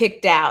that I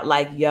picked out,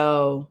 like,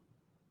 yo,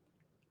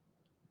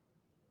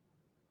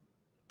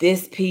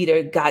 this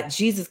Peter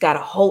Jesus got a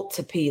hold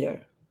to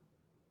Peter.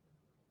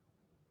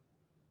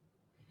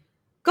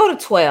 Go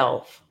to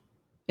 12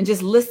 and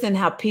just listen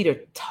how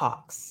Peter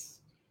talks.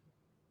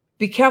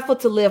 Be careful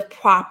to live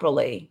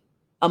properly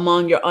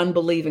among your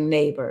unbelieving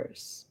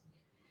neighbors.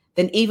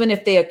 Then even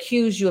if they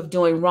accuse you of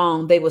doing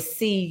wrong, they will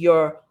see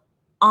your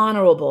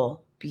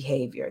honorable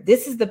behavior.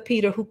 This is the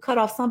Peter who cut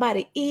off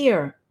somebody's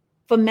ear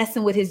for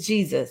messing with his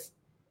Jesus.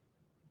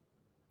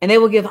 And they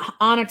will give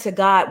honor to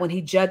God when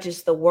he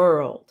judges the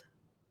world.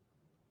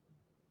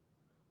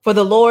 For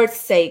the Lord's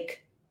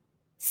sake,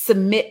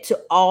 submit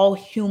to all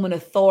human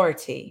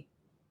authority,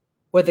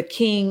 whether the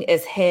king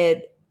is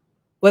head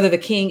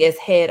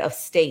of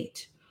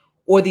state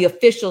or the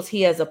officials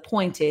he has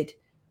appointed.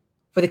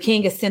 For the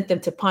king has sent them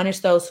to punish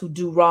those who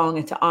do wrong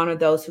and to honor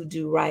those who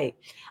do right.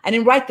 I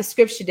didn't write the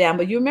scripture down,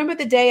 but you remember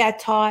the day I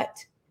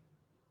taught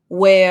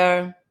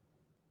where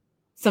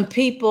some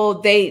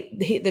people,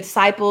 the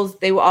disciples,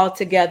 they were all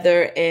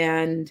together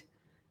and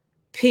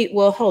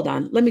well, hold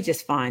on. Let me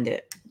just find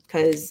it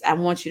because I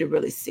want you to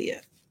really see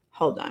it.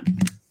 Hold on.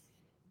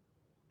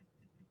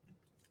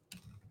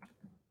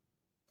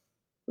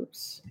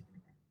 Oops.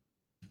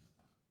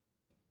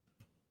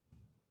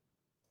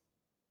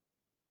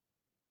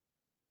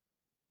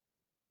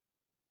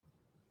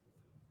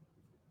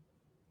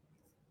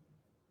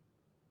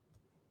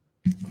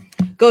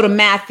 Go to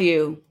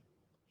Matthew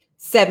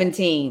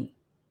 17.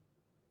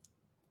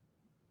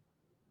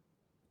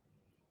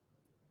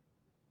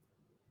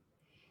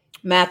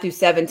 Matthew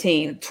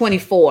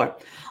 17:24.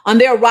 On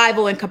their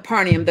arrival in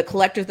Capernaum, the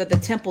collectors of the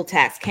temple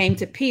tax came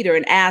to Peter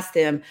and asked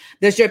him,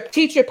 "Does your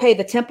teacher pay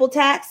the temple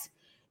tax?"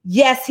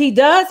 "Yes, he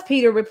does,"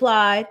 Peter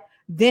replied.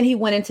 Then he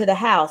went into the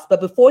house. But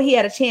before he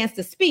had a chance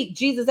to speak,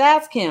 Jesus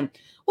asked him,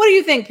 "What do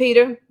you think,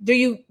 Peter?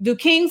 Do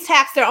kings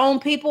tax their own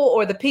people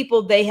or the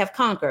people they have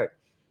conquered?"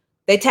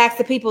 "They tax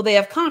the people they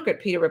have conquered,"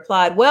 Peter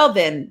replied. "Well,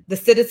 then, the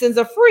citizens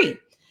are free.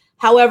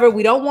 However,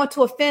 we don't want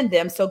to offend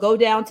them, so go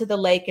down to the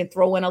lake and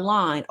throw in a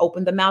line.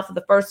 Open the mouth of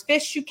the first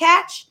fish you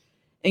catch,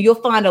 and you'll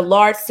find a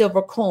large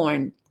silver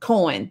coin.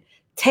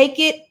 Take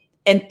it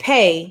and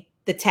pay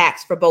the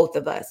tax for both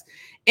of us."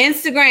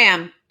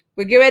 Instagram,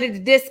 we're getting ready to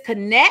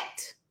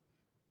disconnect.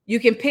 You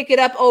can pick it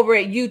up over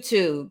at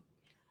YouTube.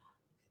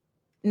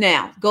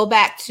 Now, go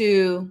back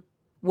to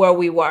where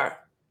we were.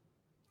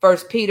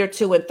 1 Peter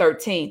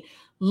 2:13.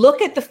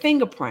 Look at the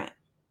fingerprint.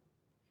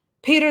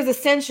 Peter's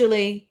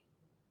essentially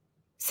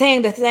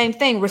saying the same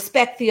thing.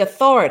 Respect the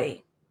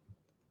authority.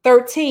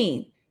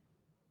 13.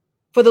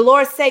 For the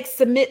Lord's sake,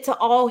 submit to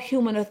all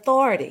human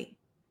authority.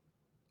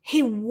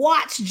 He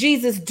watched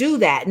Jesus do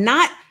that.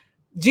 Not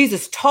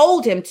Jesus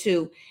told him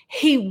to.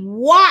 He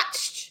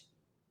watched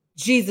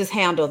Jesus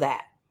handle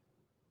that.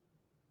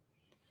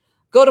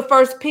 Go to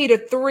 1 Peter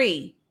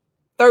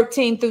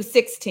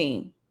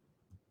 3:13-16.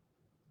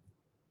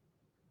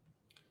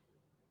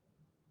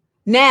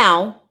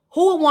 Now,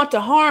 who will want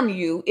to harm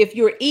you if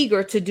you're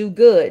eager to do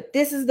good?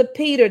 This is the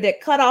Peter that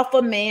cut off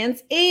a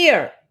man's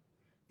ear.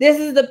 This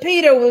is the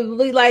Peter who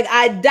will be like,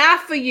 "I'd die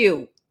for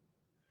you."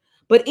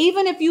 But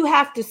even if you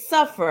have to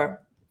suffer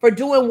for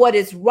doing what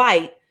is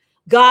right,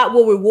 God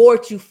will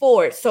reward you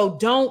for it. So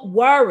don't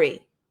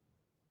worry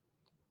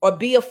or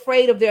be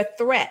afraid of their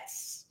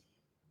threats.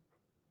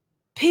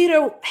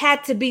 Peter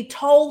had to be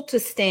told to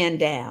stand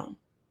down.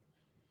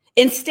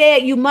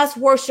 Instead, you must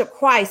worship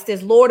Christ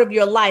as Lord of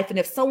your life. And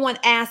if someone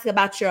asks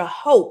about your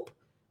hope,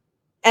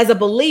 as a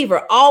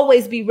believer,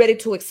 always be ready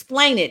to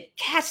explain it.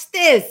 Catch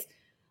this.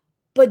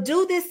 But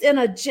do this in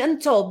a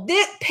gentle,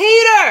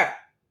 Peter,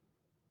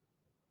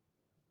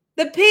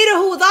 the Peter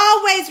who was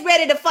always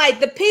ready to fight,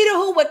 the Peter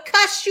who would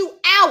cuss you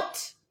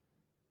out.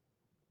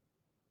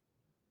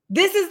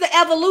 This is the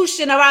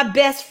evolution of our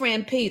best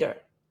friend, Peter.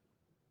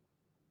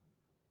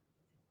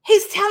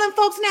 He's telling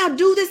folks now,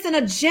 do this in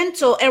a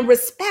gentle and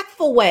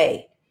respectful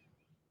way.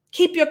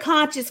 Keep your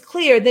conscience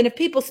clear. Then if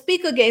people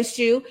speak against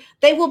you,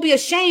 they will be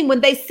ashamed when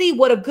they see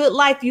what a good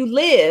life you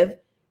live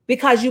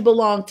because you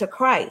belong to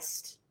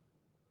Christ.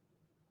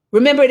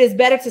 Remember, it is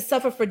better to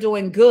suffer for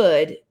doing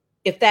good,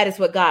 if that is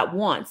what God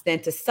wants,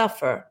 than to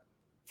suffer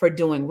for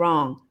doing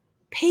wrong.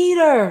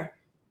 Peter.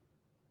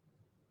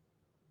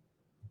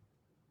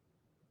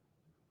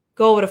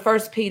 Go over to 1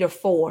 Peter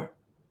 4.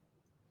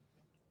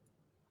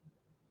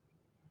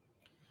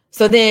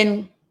 So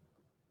then,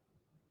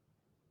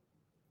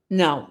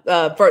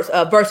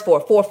 verse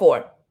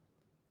 4.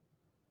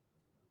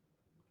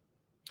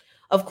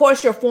 Of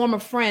course, your former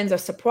friends are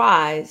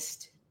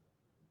surprised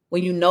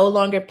when you no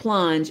longer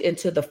plunge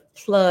into the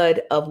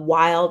flood of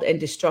wild and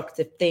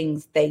destructive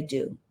things they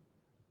do.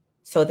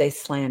 So they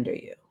slander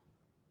you.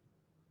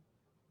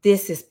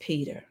 This is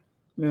Peter.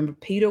 Remember,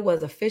 Peter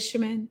was a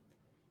fisherman,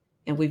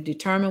 and we've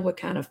determined what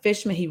kind of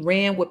fisherman. He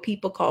ran what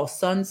people call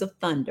sons of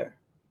thunder.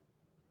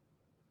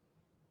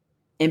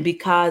 And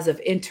because of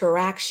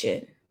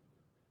interaction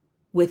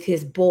with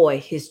his boy,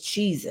 his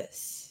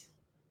Jesus,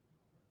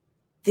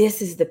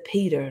 this is the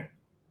Peter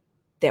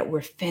that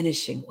we're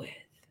finishing with.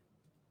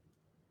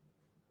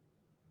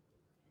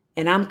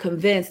 And I'm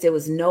convinced it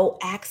was no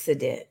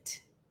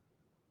accident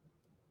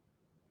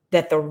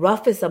that the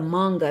roughest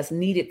among us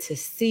needed to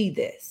see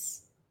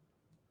this,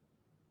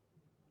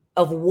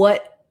 of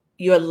what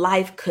your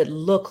life could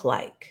look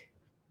like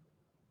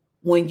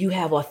when you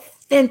have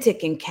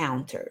authentic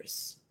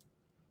encounters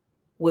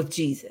with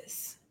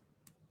Jesus.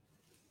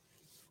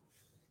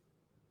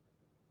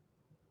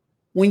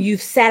 When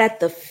you've sat at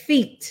the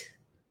feet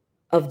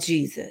of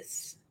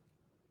Jesus.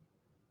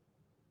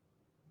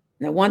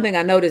 Now, one thing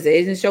I noticed,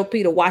 it didn't show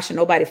Peter washing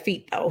nobody's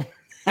feet, though.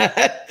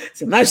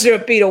 So I'm not sure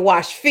if Peter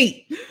washed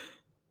feet.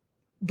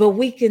 But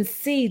we can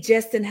see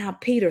just in how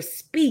Peter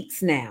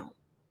speaks now.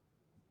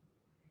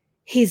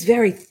 He's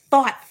very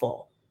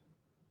thoughtful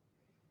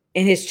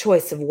in his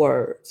choice of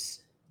words.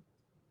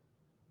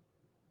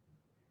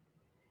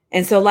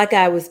 And so, like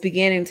I was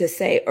beginning to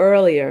say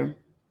earlier,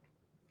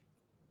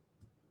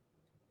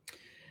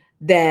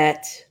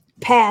 that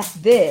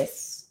past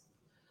this,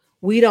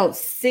 we don't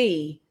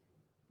see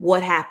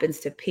what happens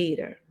to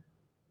Peter.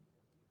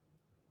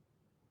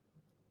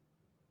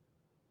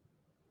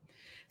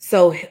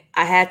 So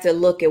I had to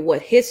look at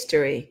what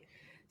history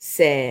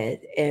said,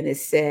 and it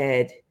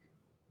said,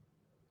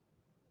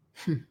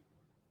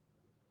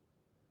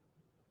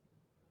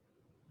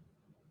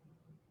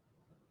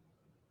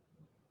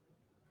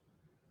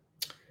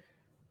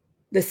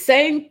 the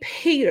same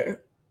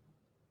Peter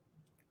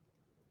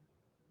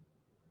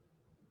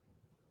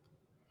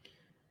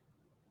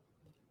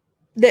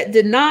that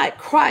denied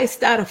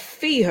Christ out of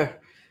fear,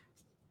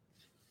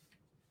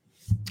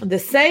 the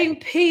same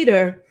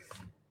Peter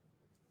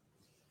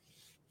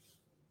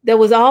that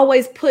was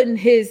always putting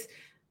his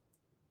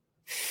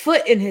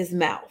foot in his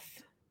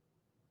mouth,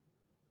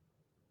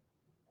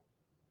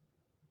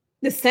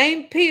 the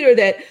same Peter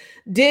that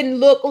didn't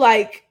look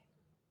like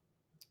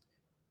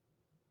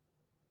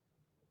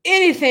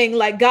anything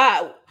like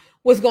God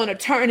was going to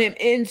turn him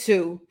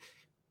into.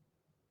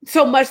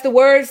 So much the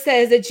word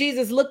says that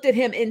Jesus looked at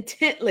him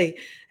intently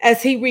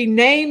as he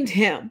renamed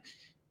him.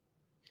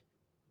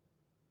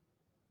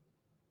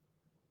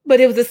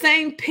 But it was the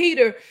same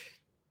Peter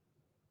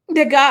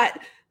that God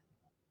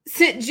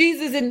sent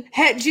Jesus and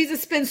had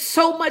Jesus spend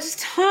so much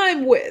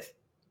time with.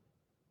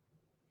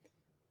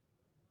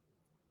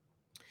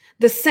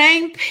 The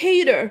same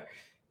Peter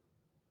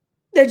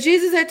that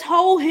Jesus had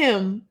told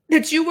him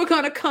that you were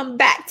going to come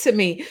back to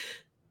me,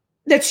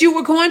 that you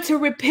were going to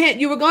repent,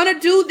 you were going to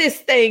do this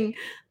thing,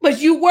 but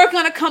you were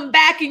going to come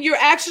back and you're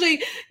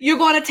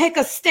going to take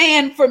a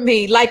stand for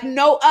me like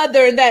no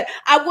other, and that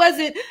I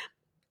wasn't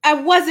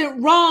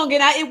wrong,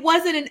 and it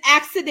wasn't an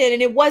accident,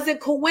 and it wasn't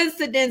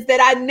coincidence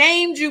that I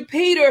named you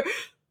Peter,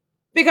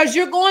 because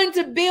you're going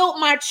to build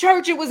my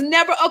church. It was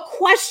never a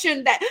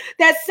question.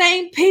 That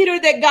same Peter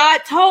that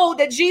God told,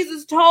 that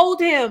Jesus told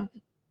him,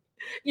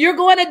 you're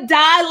going to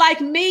die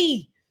like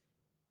me.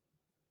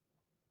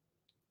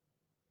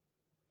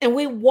 And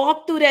we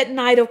walked through that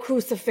night of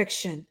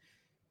crucifixion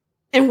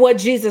and what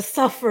Jesus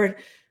suffered.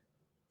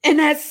 And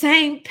that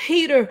same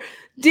Peter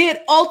did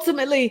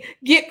ultimately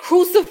get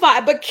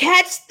crucified. But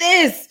catch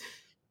this.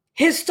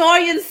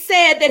 Historians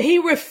said that he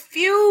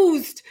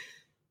refused.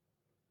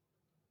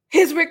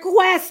 His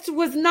request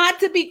was not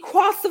to be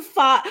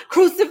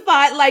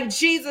crucified like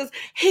Jesus.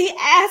 He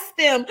asked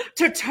them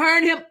to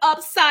turn him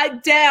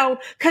upside down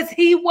because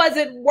he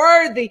wasn't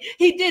worthy.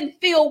 He didn't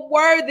feel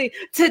worthy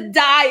to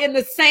die in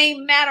the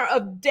same manner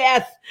of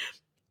death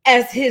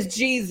as his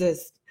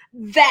Jesus.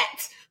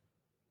 That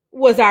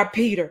was our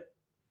Peter.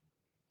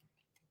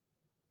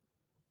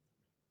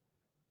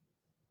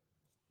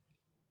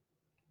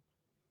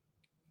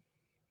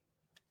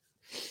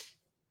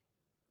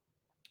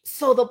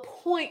 So the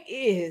point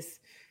is,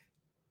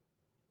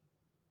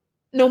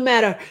 no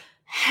matter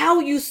how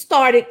you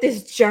started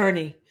this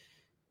journey,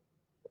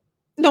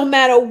 no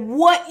matter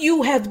what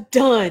you have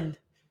done,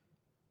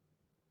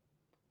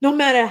 no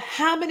matter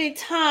how many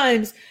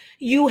times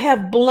you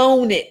have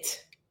blown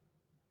it,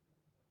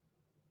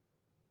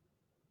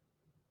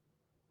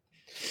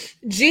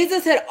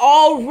 Jesus had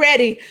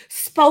already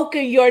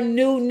spoken your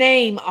new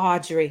name,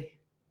 Audrey.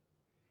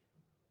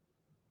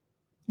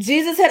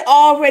 Jesus had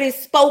already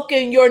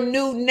spoken your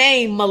new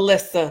name,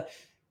 Melissa.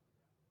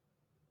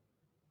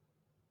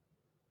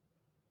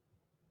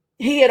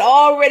 He had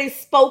already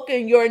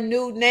spoken your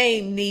new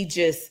name,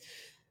 Nijis,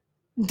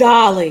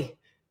 Dolly,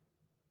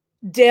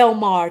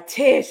 Delmar,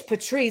 Tish,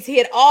 Patrice. He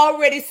had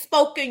already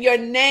spoken your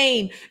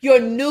name, your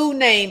new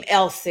name,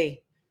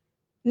 Elsie.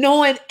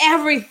 Knowing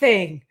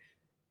everything,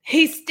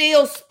 he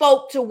still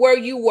spoke to where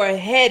you were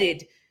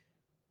headed.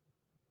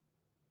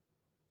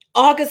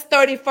 August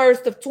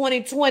 31st of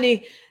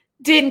 2020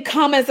 didn't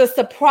come as a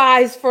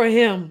surprise for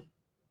him.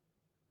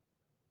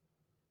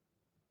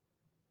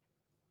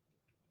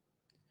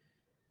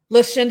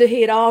 LaShonda,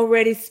 he had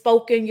already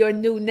spoken your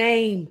new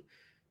name.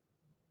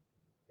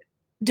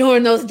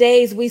 During those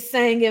days we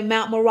sang in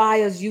Mount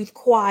Moriah's youth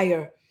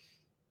choir.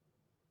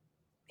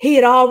 He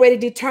had already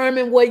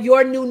determined what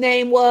your new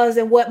name was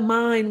and what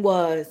mine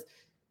was.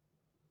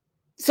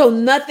 So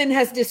nothing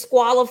has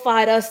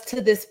disqualified us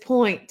to this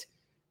point.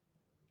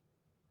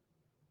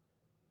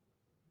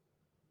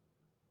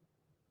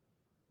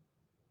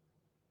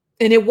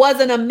 And it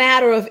wasn't a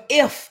matter of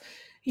if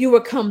you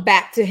would come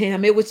back to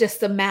him. It was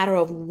just a matter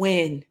of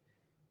when.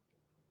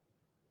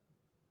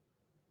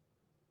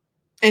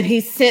 And he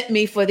sent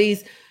me for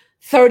these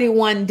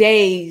 31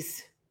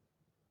 days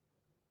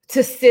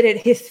to sit at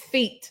his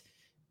feet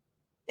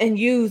and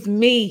use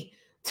me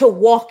to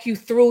walk you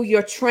through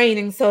your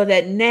training so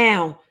that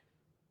now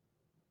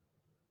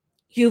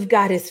you've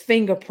got his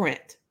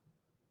fingerprint.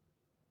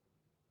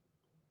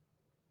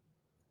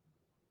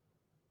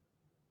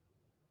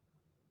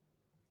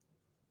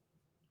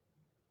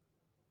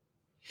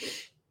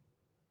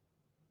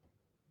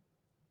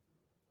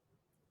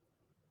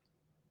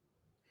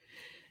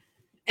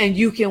 And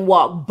you can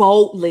walk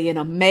boldly and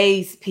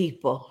amaze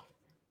people.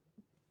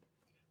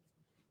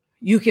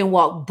 You can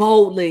walk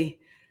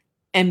boldly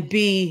and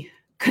be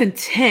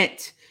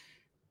content,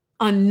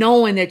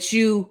 unknowing that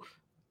you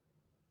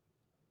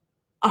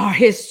are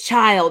his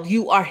child.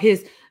 You are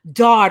his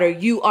daughter.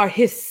 You are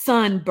his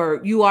son,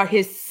 Bert. You are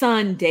his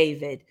son,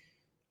 David.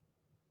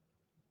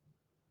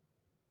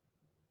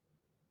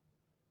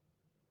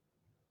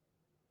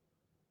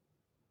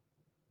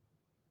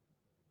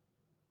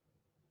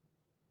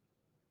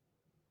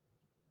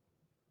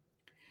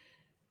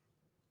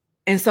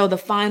 And so the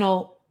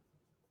final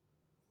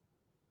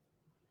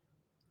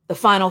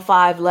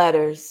 5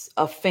 letters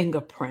of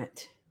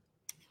fingerprint.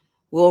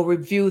 We'll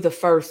review the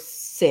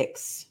first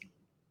 6.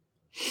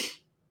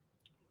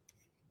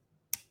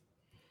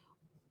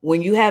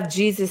 When you have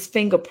Jesus'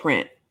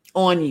 fingerprint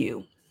on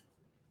you,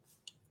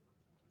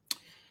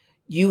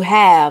 you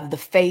have the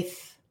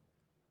faith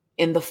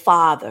in the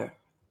Father.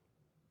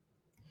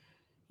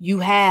 You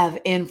have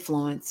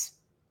influence.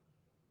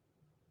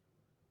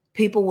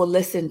 People will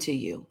listen to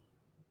you.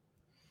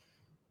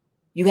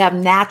 You have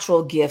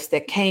natural gifts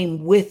that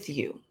came with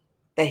you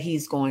that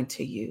he's going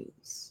to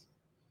use.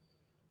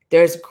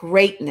 There's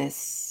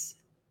greatness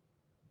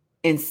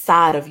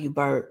inside of you,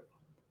 Bert.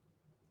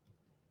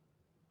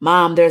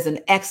 Mom, there's an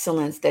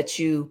excellence that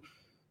you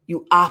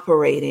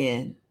operate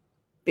in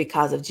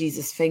because of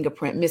Jesus'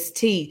 fingerprint. Miss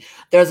T,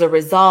 there's a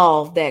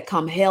resolve that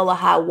come hell or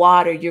high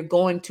water, you're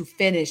going to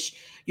finish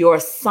your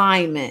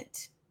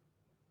assignment.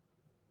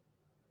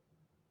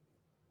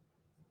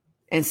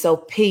 And so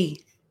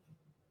P,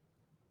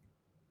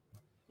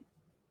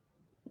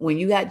 when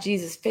you got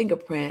Jesus'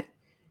 fingerprint,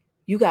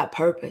 you got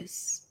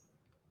purpose.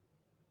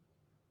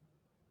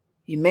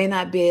 You may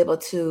not be able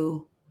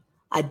to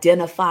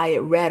identify it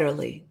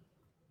readily,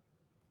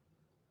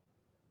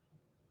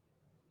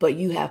 but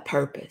you have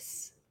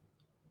purpose.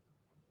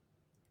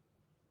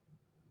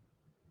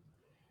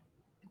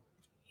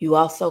 You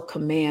also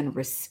command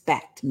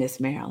respect,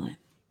 Miss Marilyn.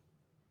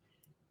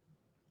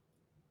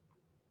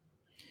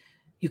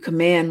 You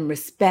command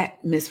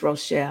respect, Miss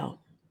Rochelle.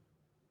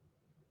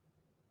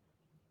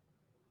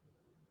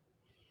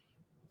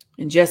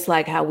 And just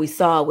like how we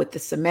saw with the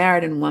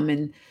Samaritan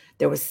woman,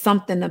 there was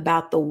something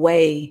about the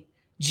way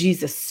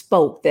Jesus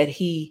spoke that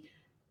he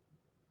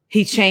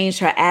changed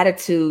her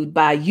attitude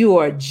by, you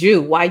are a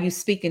Jew. Why are you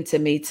speaking to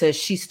me? To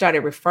she started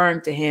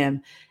referring to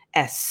him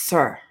as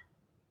sir.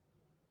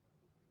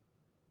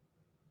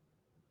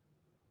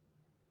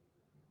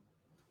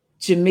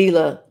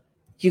 Jamila,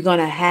 you're going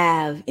to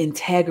have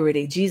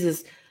integrity.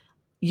 Jesus,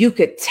 you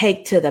could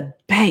take to the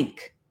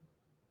bank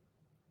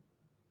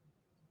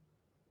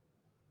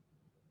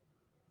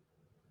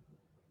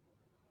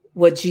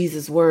what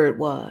Jesus' word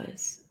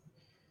was.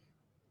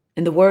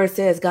 And the word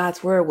says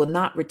God's word will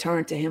not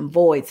return to him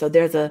void. So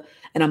there's an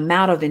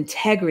amount of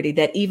integrity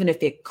that even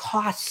if it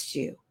costs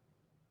you,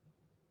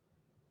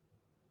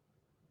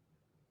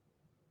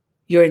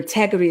 Your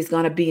integrity is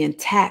going to be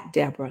intact,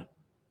 Deborah.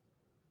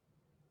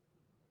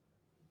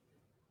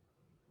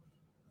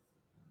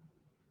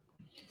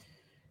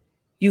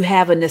 You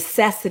have a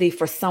necessity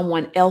for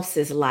someone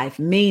else's life,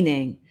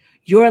 meaning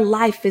your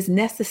life is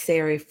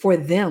necessary for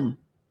them.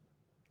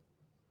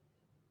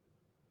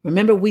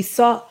 Remember, we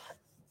saw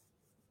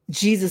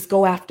Jesus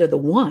go after the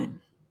one.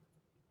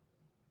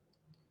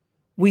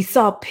 We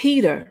saw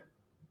Peter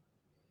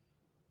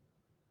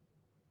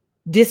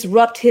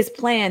disrupt his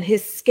plan,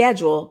 his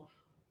schedule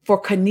for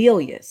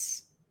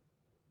Cornelius.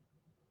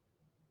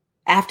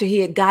 After he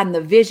had gotten the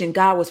vision,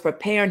 God was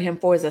preparing him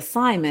for his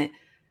assignment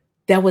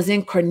that was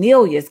in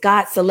Cornelius.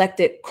 God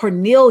selected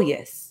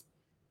Cornelius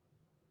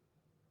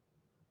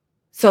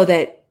so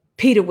that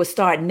Peter would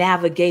start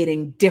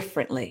navigating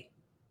differently.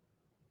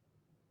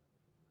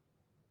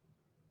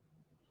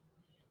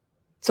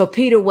 So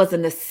Peter was a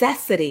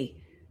necessity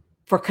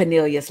for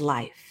Cornelius'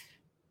 life.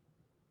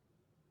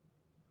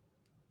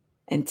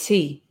 And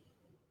T,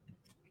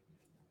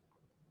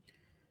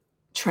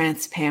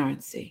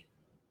 transparency.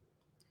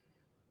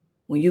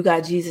 When you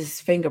got Jesus'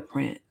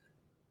 fingerprint,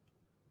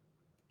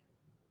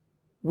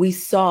 we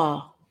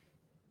saw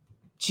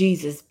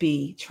Jesus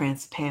be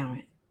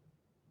transparent.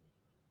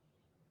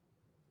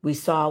 We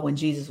saw when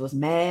Jesus was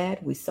mad.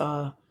 We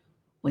saw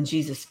when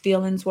Jesus'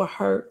 feelings were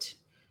hurt.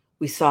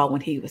 We saw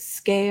when he was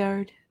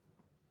scared.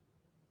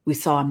 We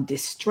saw him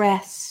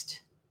distressed.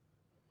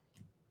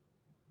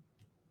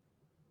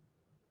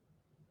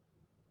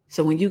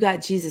 So when you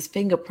got Jesus'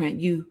 fingerprint,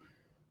 you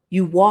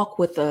walk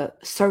with a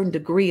certain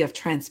degree of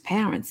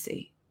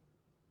transparency.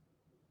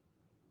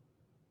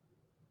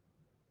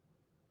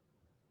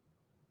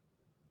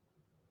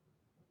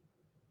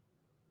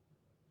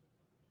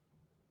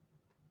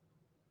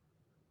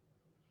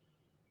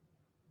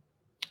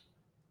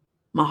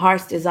 My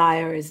heart's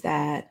desire is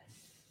that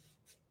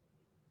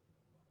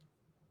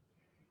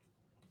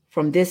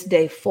from this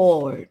day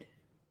forward,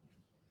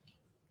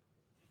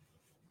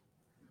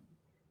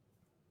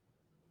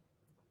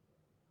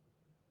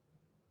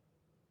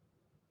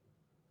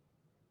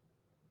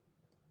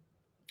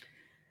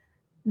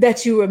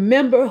 that you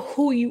remember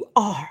who you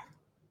are.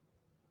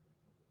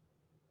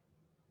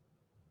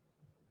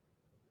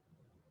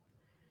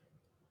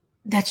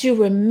 That you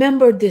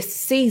remember this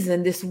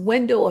season, this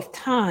window of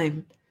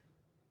time,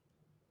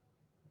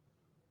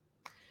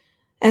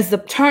 as the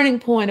turning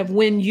point of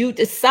when you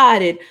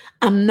decided,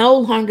 I'm no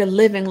longer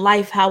living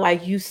life how I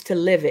used to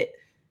live it.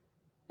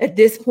 At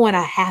this point,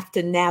 I have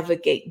to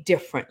navigate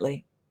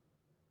differently.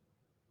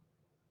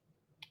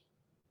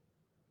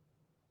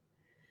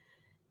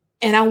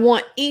 And I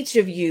want each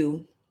of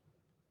you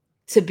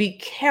to be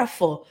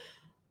careful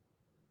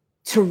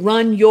to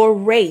run your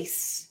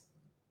race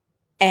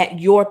at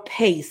your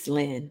pace,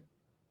 Lynn.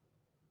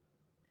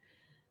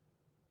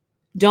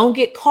 Don't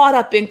get caught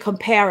up in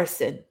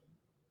comparison.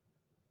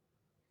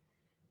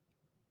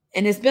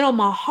 And it's been on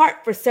my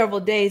heart for several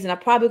days, and I'm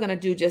probably going to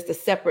do just a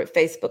separate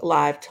Facebook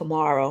Live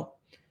tomorrow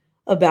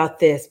about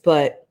this,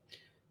 but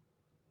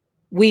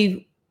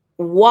we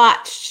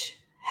watched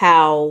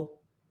how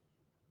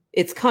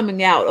it's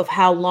coming out of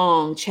how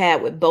long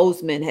Chadwick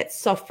Boseman had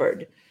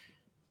suffered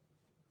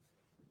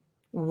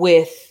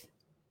with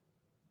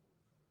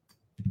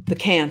the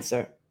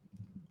cancer.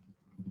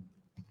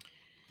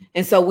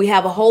 And so we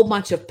have a whole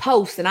bunch of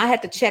posts, and I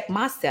had to check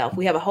myself.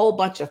 We have a whole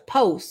bunch of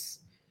posts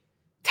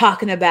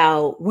talking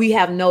about we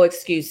have no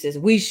excuses.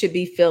 We should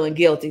be feeling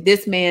guilty.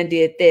 This man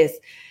did this.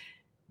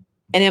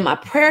 And in my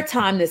prayer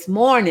time this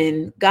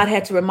morning, God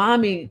had to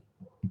remind me,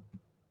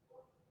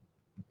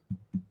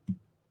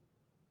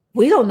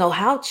 we don't know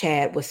how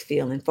Chad was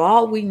feeling. For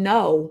all we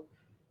know,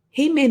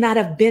 he may not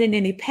have been in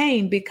any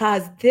pain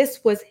because this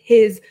was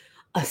his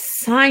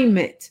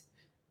assignment.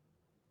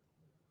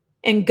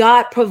 And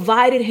God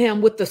provided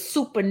him with the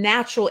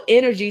supernatural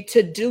energy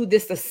to do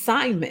this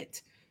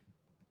assignment.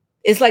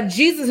 It's like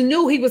Jesus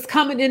knew he was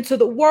coming into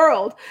the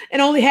world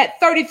and only had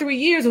 33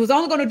 years and was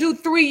only going to do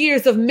 3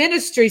 years of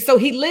ministry. So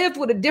he lived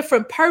with a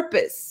different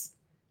purpose.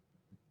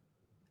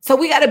 So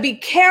we got to be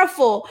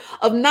careful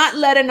of not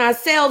letting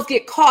ourselves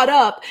get caught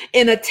up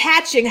in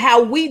attaching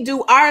how we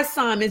do our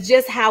assignments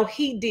just how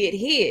he did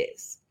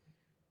his.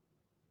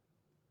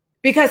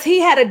 Because he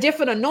had a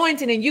different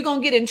anointing, and you're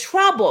going to get in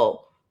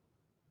trouble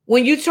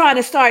when you're trying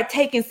to start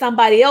taking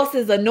somebody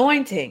else's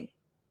anointing.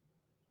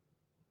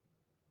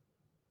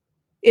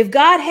 If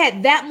God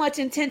had that much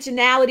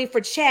intentionality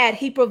for Chad,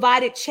 he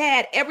provided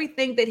Chad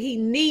everything that he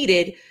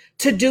needed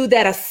to do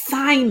that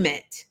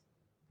assignment.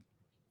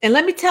 And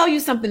let me tell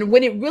you something,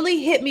 when it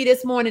really hit me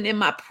this morning in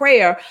my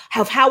prayer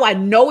of how I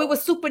know it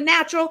was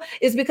supernatural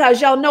is because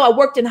y'all know I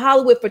worked in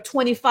Hollywood for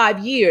 25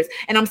 years,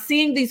 and I'm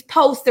seeing these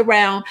posts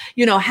around,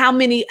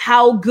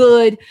 how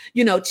good,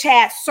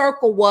 Chad's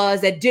circle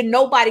was that didn't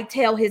nobody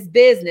tell his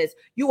business.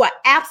 You are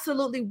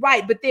absolutely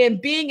right. But then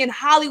being in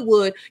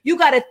Hollywood, you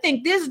got to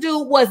think this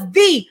dude was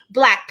the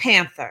Black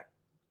Panther.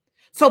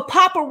 So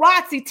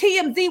paparazzi,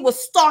 TMZ was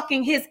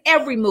stalking his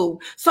every move.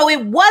 So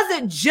it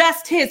wasn't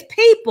just his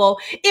people.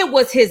 It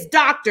was his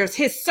doctors,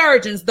 his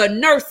surgeons, the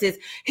nurses.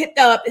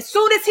 As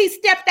soon as he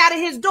stepped out of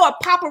his door,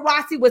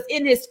 paparazzi was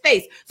in his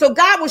face. So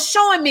God was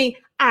showing me,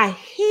 I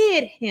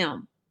hid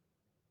him.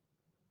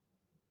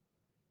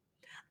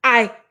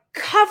 I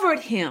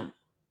covered him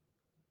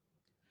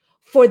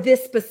for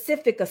this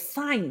specific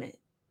assignment.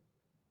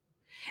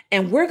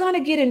 And we're going to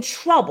get in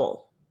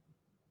trouble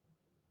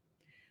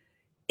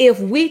if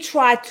we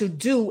try to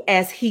do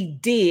as he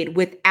did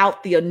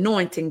without the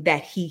anointing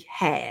that he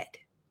had.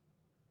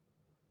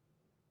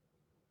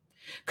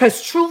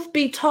 Because truth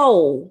be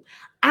told,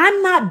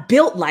 I'm not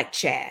built like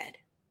Chad.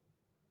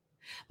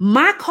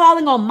 My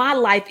calling on my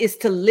life is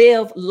to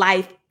live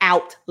life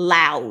out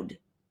loud.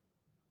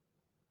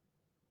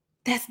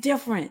 That's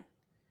different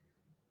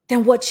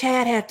than what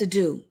Chad had to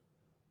do.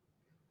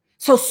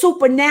 So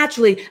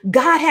supernaturally,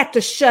 God had to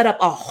shut up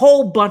a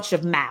whole bunch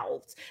of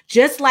mouths.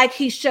 Just like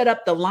he shut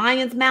up the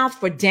lion's mouth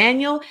for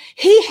Daniel,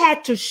 he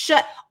had to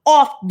shut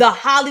off the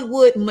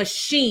Hollywood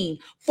machine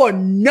for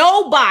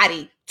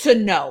nobody to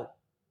know.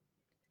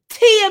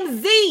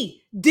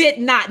 TMZ did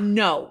not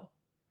know.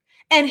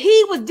 And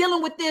he was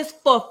dealing with this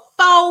for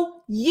 4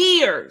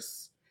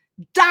 years.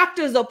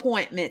 Doctor's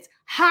appointments,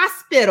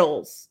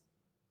 hospitals,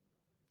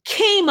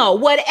 chemo,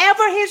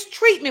 whatever his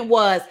treatment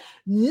was,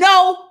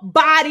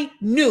 nobody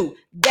knew.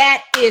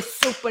 That is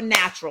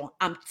supernatural.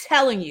 I'm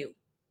telling you,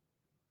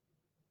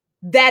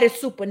 that is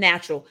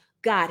supernatural.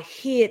 God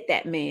hid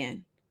that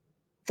man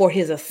for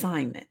his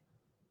assignment.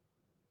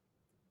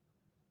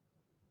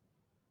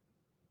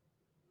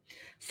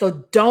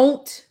 So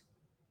don't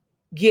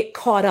get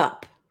caught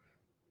up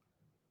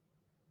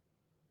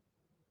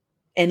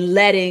in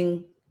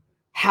letting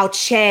how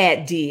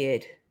Chad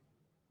did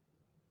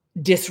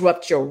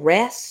disrupt your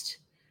rest,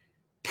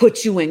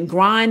 put you in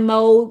grind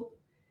mode.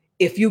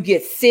 If you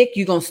get sick,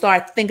 you're going to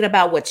start thinking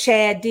about what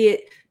Chad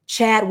did.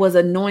 Chad was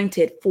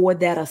anointed for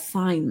that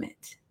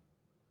assignment.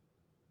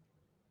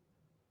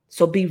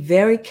 So be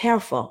very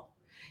careful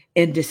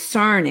in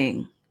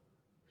discerning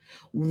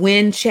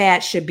when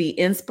Chad should be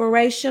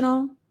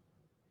inspirational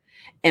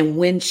and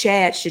when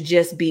Chad should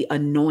just be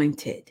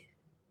anointed.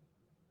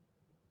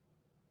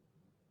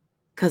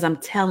 Because I'm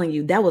telling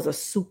you, that was a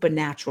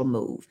supernatural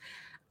move.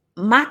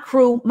 My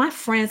crew, my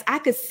friends, I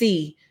could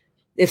see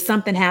if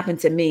something happened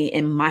to me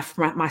and my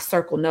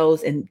circle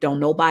knows and don't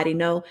nobody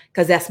know,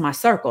 because that's my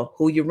circle.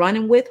 Who you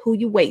running with, who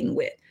you waiting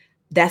with.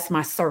 That's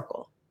my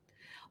circle.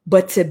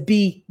 But to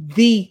be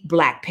the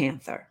Black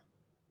Panther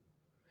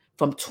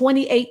from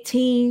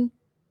 2018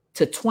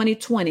 to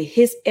 2020,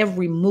 his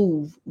every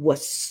move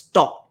was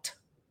stalked.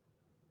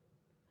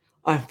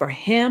 And for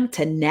him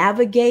to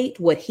navigate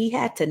what he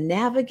had to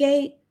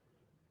navigate,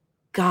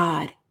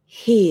 God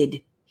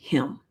hid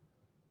him.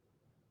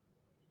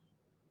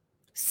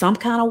 Some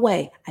kind of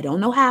way. I don't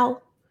know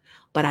how,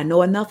 but I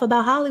know enough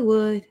about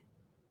Hollywood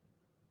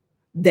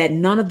that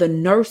none of the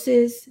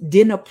nurses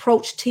didn't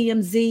approach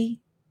TMZ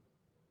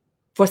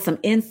for some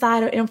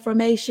insider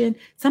information.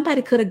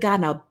 Somebody could have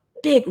gotten a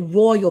big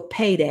royal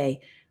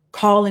payday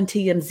calling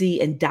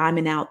TMZ and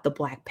diming out the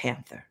Black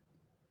Panther.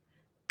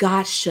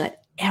 God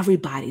shut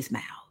everybody's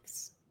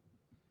mouths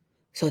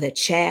so that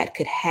Chad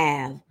could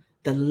have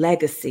the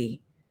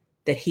legacy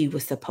that he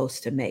was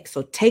supposed to make.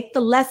 So take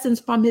the lessons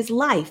from his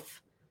life,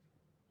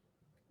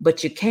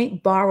 but you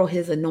can't borrow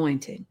his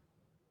anointing.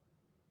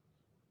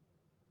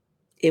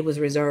 It was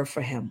reserved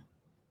for him.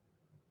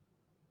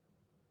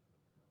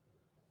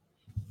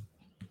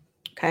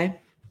 Okay.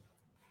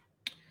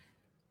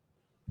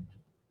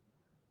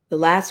 The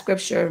last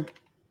scripture,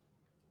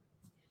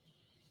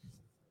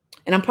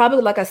 and I'm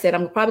probably, like I said,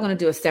 I'm probably going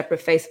to do a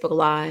separate Facebook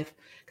Live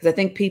because I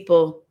think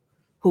people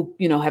who,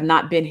 have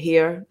not been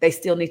here, they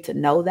still need to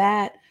know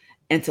that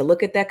and to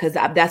look at that, because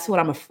that's what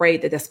I'm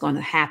afraid that's going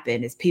to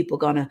happen is people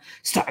going to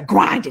start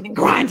grinding and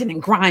grinding and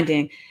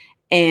grinding.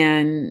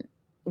 And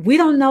we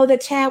don't know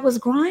that Chad was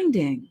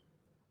grinding.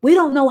 We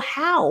don't know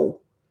how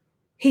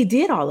he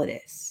did all of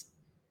this.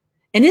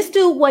 And this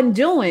dude wasn't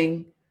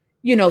doing,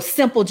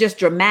 simple, just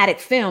dramatic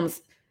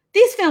films.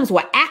 These films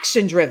were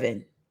action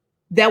driven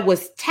that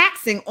was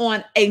taxing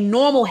on a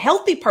normal,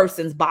 healthy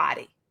person's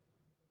body.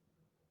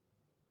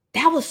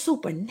 That was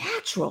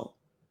supernatural.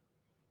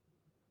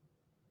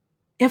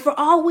 And for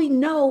all we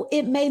know,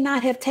 it may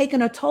not have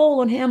taken a toll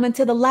on him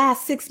until the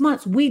last 6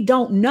 months. We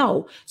don't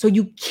know. So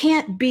you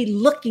can't be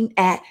looking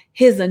at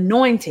his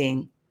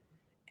anointing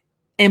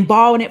and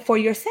borrowing it for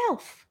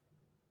yourself.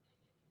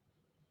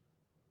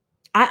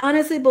 I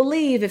honestly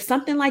believe if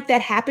something like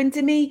that happened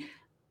to me,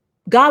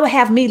 God would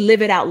have me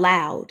live it out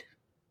loud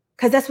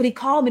because that's what he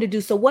called me to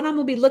do. So what I'm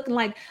going to be looking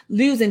like,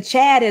 using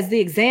Chad as the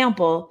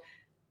example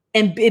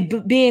and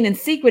being in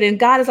secret. And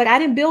God is like, I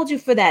didn't build you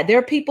for that. There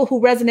are people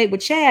who resonate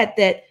with Chad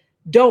that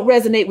don't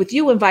resonate with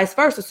you and vice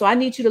versa. So I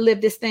need you to live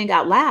this thing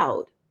out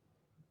loud.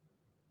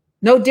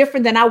 No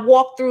different than I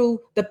walked through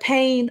the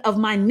pain of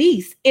my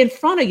niece in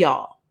front of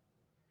y'all.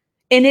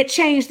 And it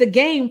changed the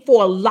game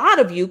for a lot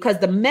of you because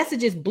the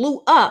messages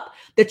blew up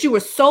that you were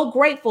so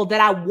grateful that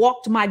I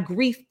walked my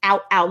grief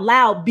out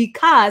loud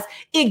because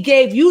it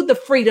gave you the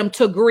freedom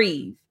to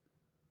grieve.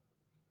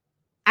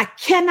 I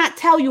cannot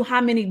tell you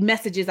how many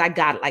messages I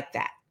got like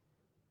that.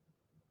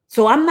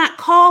 So I'm not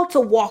called to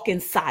walk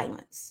in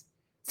silence.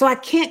 So I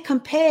can't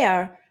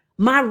compare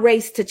my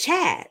race to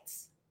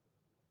Chad's.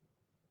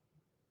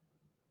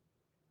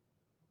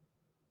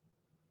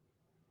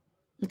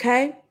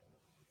 Okay?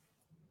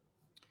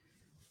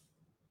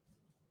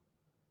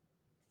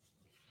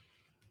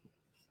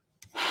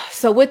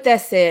 So with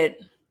that said,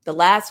 the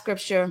last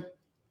scripture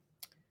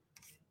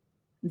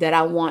that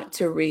I want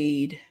to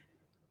read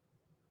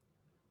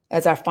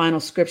as our final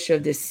scripture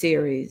of this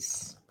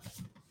series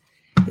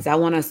is I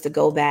want us to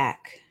go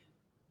back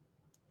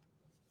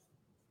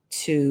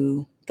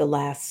to the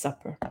Last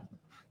Supper.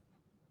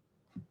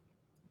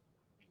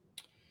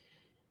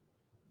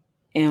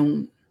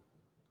 And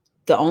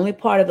the only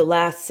part of the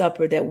Last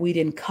Supper that we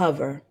didn't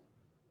cover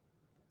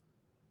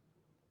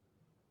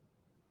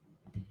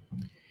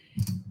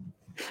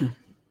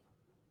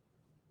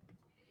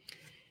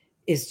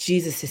is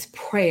Jesus's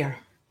prayer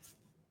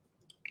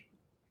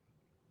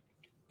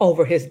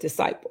over his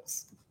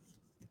disciples.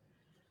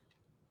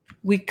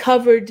 We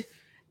covered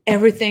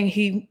everything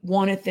he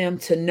wanted them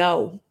to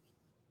know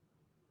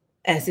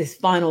as his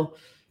final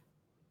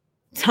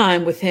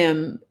time with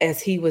him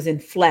as he was in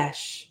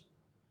flesh.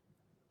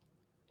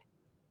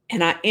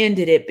 And I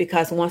ended it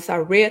because once I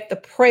read the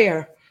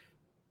prayer,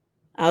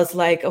 I was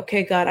like,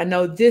 okay, God, I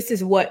know this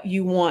is what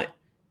you want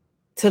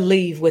to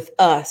leave with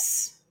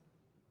us.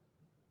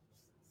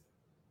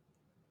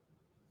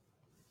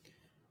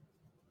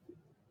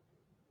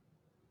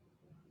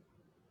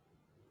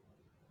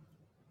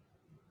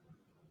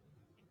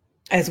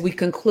 As we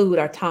conclude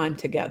our time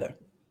together.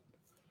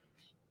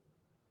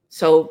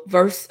 So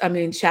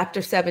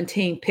chapter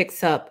 17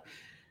 picks up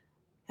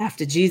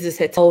after Jesus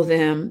had told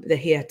them that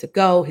he had to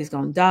go, he's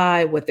going to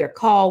die, what their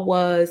call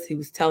was. He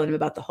was telling them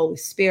about the Holy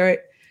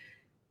Spirit.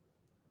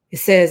 It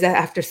says that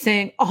after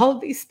saying all of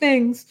these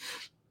things,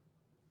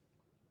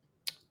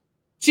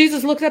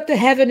 Jesus looked up to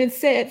heaven and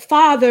said,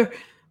 Father,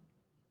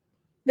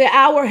 the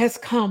hour has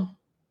come.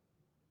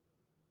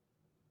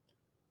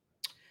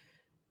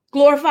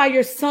 Glorify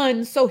your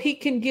son so he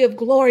can give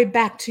glory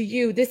back to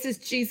you. This is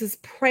Jesus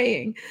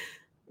praying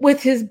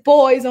with his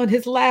boys on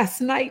his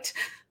last night.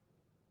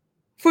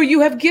 For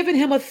you have given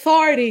him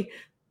authority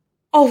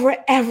over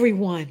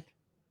everyone.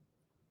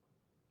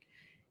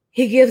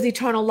 He gives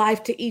eternal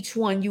life to each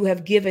one you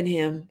have given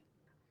him.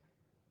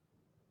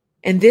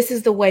 And this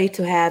is the way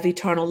to have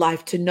eternal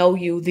life, to know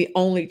you, the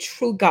only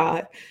true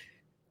God,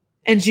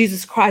 and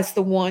Jesus Christ,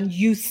 the one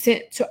you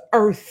sent to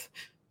earth.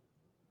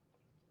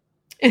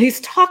 And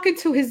he's talking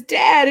to his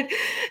dad,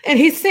 and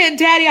he's saying,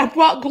 Daddy, I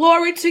brought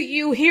glory to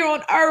you here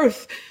on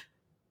earth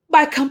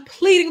by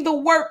completing the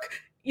work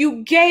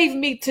you gave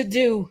me to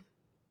do.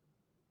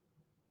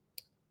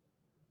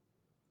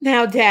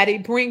 Now, Daddy,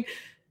 bring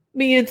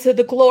me into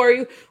the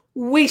glory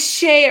we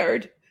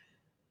shared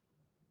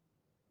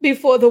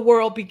before the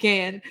world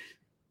began.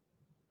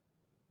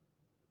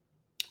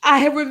 I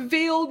have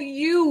revealed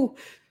you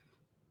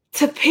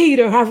to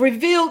Peter. I've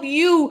revealed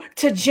you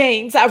to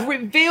James. I've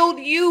revealed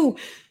you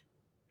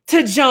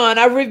to John.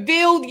 I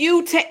revealed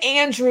you to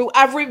Andrew.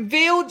 I've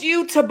revealed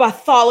you to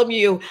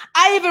Bartholomew.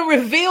 I even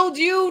revealed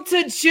you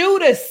to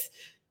Judas,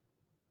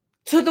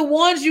 to the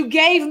ones you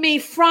gave me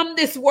from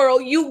this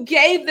world. You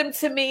gave them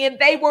to me, and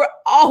they were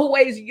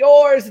always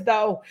yours,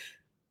 though.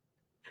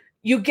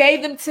 You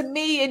gave them to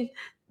me, and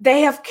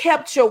they have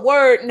kept your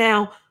word.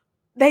 Now,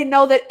 they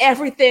know that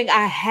everything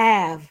I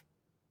have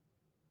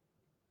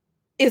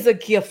is a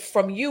gift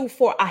from you,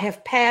 for I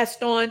have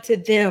passed on to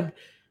them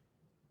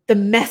the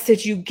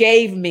message you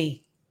gave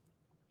me.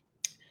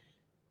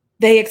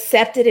 They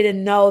accepted it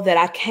and know that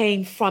I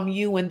came from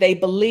you, and they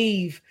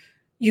believe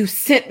you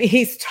sent me.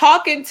 He's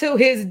talking to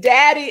his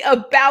daddy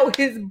about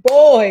his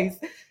boys.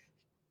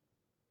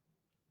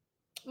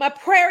 My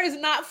prayer is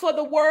not for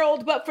the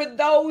world, but for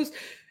those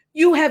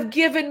you have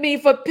given me,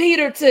 for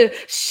Peter to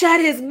shut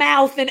his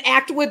mouth and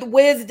act with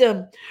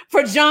wisdom,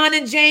 for John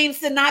and James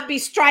to not be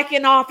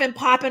striking off and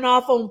popping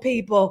off on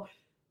people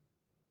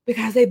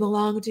because they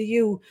belong to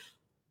you.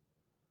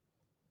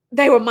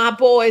 They were my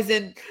boys,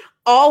 and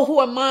all who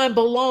are mine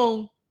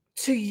belong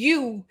to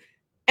you,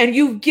 and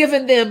you've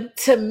given them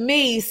to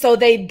me so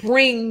they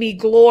bring me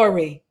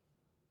glory.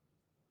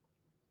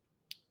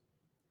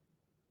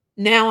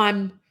 Now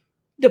I'm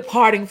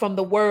departing from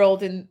the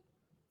world, and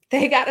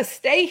they got to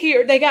stay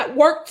here. They got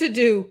work to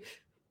do.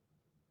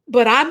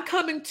 But I'm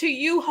coming to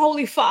you,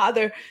 Holy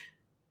Father.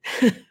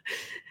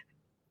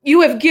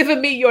 You have given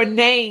me your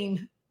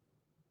name.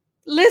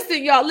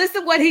 Listen, y'all.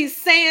 Listen what he's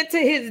saying to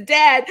his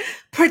dad.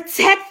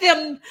 Protect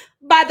them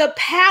by the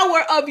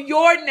power of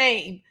your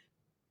name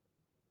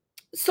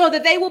so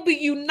that they will be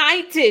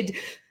united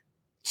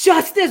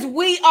just as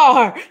we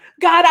are.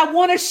 God, I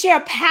want to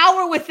share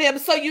power with them.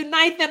 So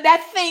unite them.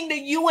 That thing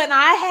that you and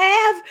I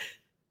have,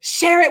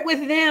 share it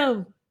with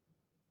them.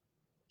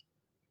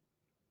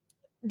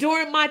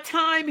 during my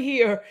time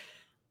here.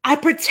 I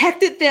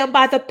protected them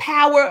by the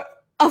power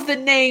of the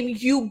name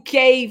you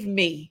gave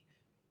me.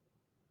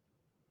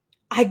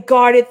 I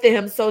guarded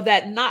them so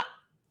that not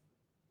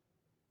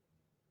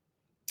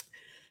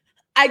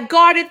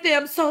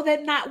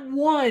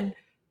one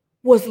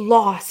was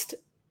lost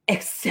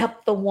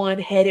except the one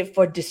headed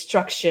for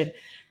destruction,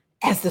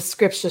 as the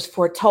scriptures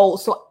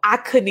foretold. So I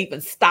couldn't even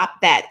stop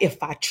that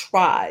if I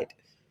tried.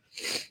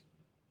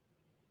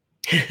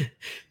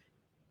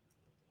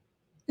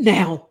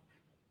 Now,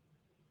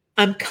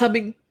 I'm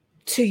coming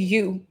to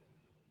you.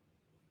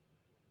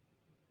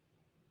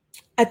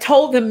 I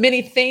told them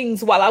many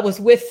things while I was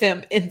with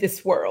them in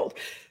this world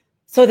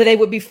so that they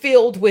would be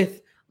filled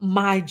with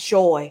my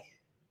joy.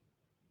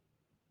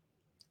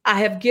 I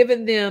have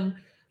given them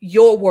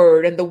your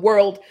word, and the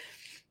world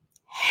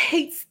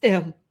hates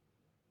them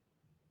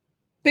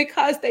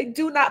because they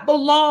do not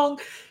belong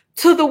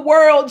to the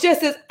world,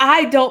 just as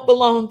I don't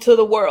belong to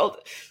the world.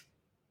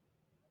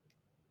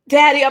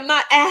 Daddy, I'm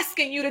not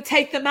asking you to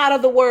take them out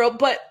of the world,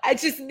 but I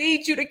just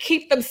need you to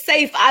keep them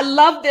safe. I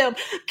love them.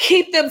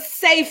 Keep them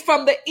safe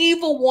from the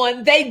evil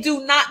one. They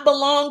do not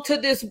belong to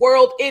this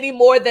world any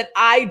more than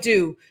I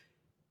do.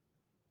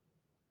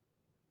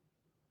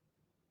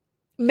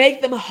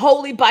 Make them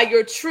holy by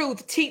your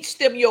truth. Teach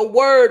them your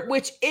word,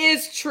 which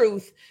is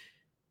truth.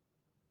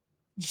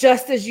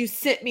 Just as you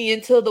sent me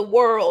into the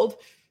world,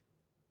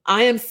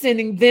 I am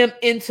sending them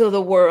into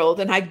the world,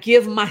 and I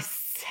give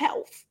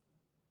myself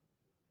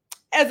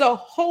as a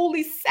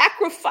holy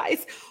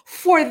sacrifice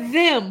for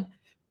them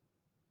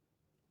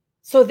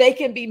so they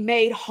can be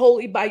made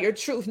holy by your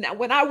truth. Now,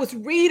 when I was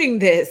reading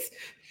this,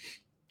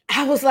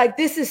 I was like,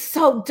 this is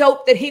so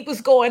dope that he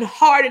was going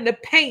hard in the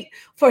paint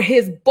for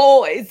his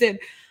boys. And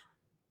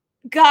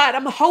God,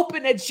 I'm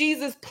hoping that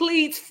Jesus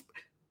pleads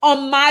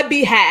on my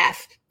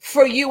behalf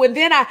for you. And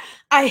then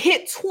I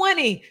hit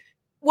 20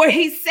 where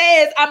he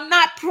says, I'm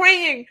not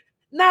praying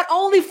not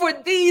only for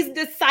these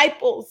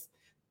disciples,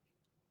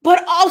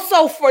 but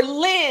also for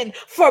Lynn,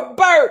 for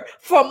Bert,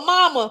 for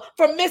Mama,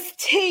 for Miss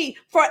T,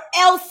 for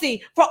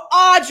Elsie, for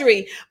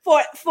Audrey,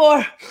 for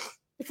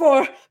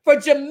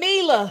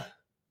Jamila,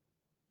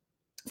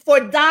 for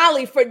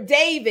Dolly, for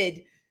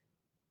David,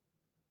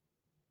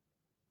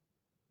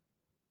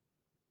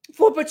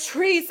 for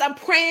Patrice. I'm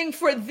praying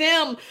for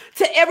them,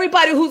 to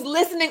everybody who's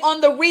listening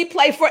on the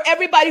replay, for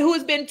everybody who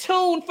has been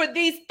tuned for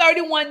these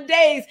 31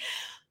 days.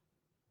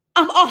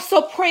 I'm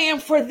also praying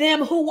for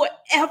them who will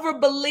ever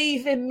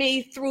believe in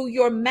me through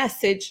your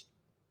message.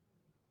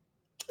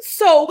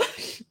 So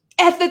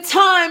at the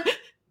time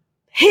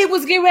he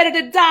was getting ready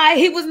to die,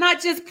 he was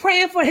not just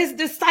praying for his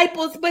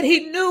disciples, but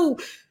he knew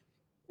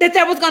that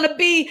there was going to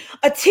be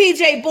a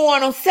TJ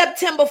born on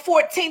September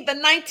 14th of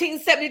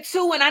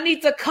 1972, and I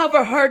need to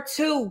cover her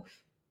too.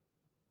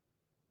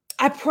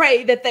 I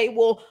pray that they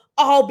will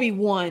all be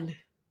one.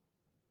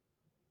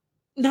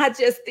 Not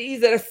just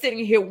these that are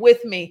sitting here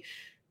with me,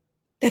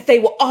 that they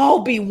will all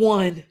be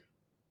one.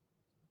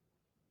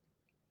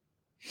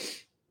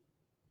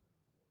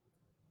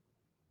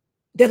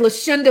 That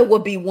LaShunda will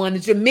be one,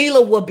 that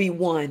Jamila will be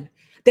one,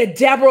 that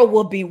Deborah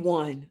will be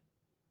one.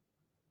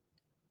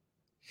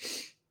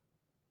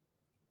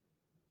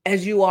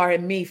 As you are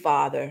in me,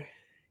 Father,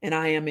 and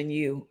I am in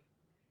you.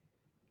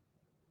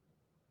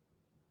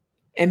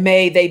 And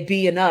may they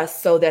be in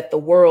us so that the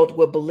world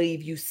will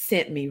believe you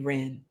sent me,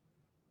 Ren.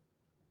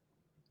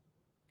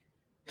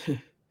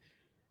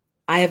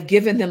 I have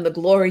given them the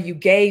glory you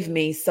gave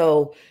me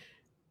so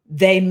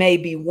they may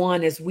be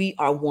one as we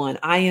are one.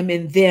 I am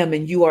in them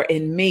and you are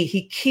in me.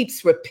 He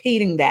keeps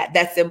repeating that.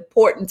 That's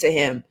important to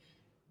him.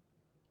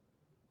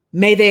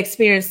 May they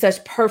experience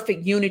such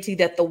perfect unity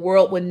that the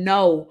world would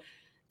know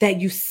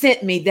that you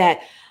sent me,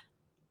 that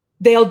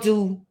they'll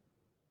do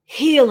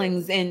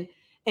healings and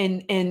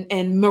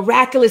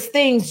miraculous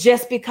things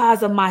just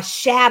because of my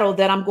shadow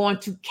that I'm going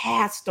to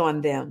cast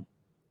on them.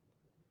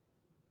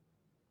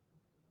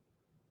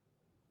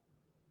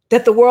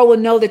 That the world will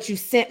know that you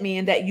sent me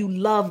and that you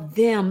love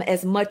them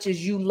as much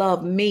as you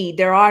love me.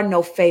 There are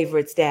no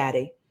favorites,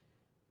 Daddy.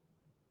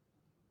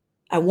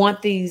 I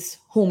want these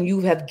whom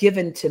you have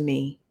given to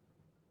me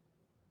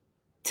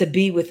to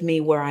be with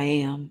me where I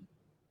am.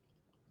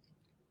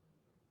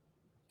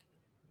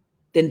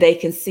 Then they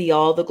can see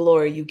all the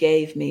glory you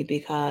gave me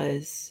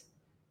because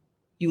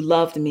you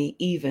loved me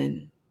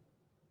even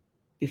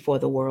before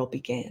the world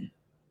began.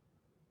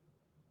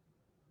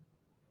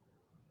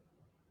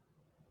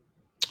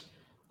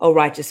 Oh,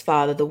 righteous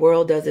Father, the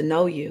world doesn't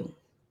know you,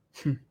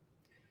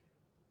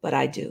 but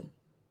I do.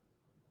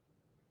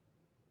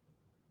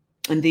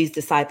 And these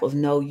disciples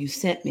know you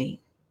sent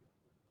me.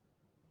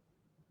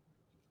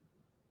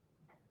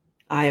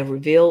 I have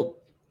revealed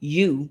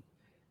you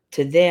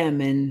to them,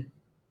 and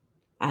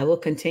I will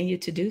continue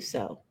to do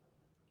so.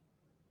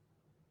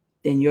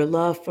 Then your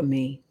love for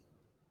me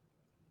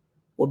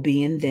will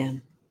be in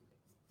them,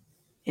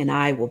 and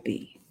I will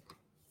be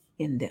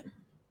in them.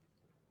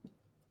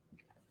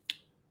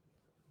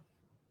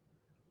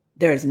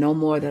 There is no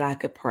more that I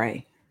could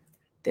pray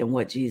than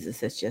what Jesus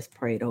has just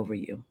prayed over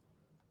you.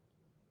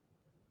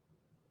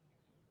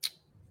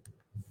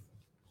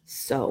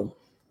 So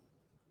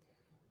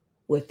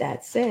with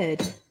that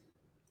said,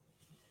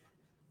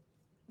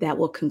 that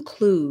will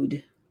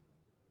conclude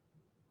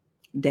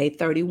day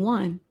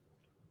 31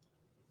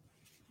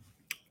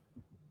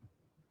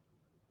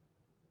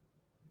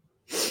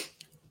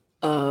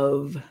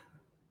 of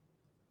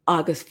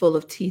August Full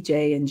of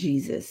TJ and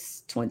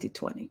Jesus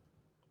 2020.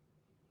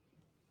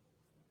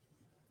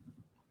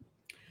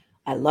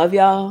 I love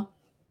y'all.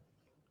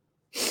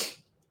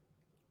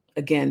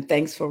 Again,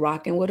 thanks for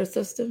rocking with us,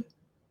 sister.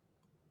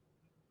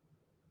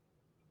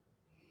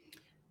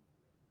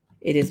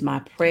 It is my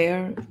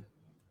prayer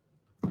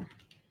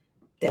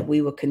that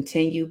we will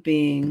continue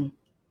being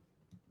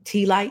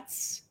tea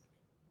lights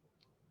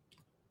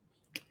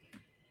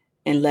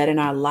and letting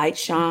our light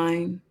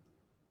shine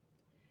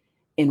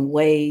in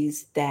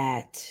ways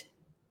that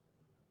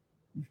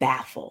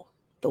baffle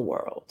the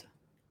world.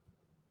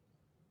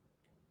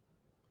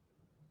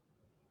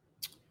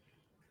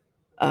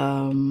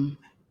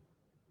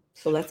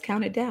 So let's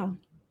count it down.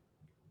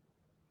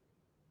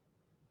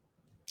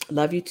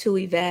 Love you too,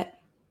 Yvette.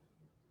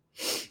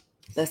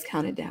 Let's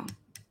count it down.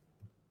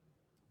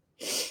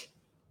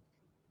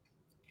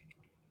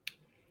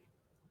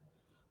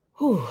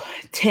 Whew,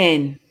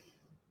 10.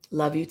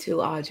 Love you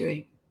too,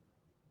 Audrey.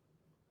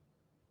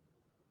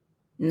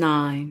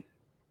 9.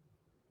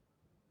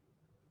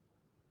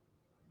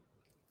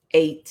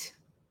 8.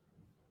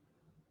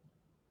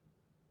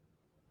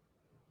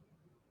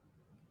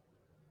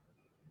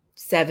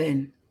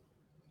 7.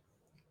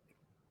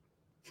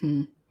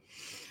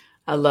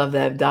 I love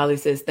that. Dolly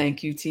says,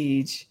 thank you,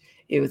 Tej.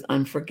 It was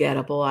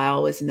unforgettable. I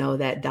always know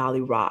that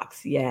Dolly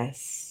rocks.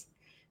 Yes.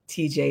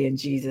 TJ and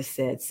Jesus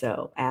said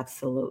so.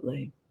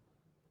 Absolutely.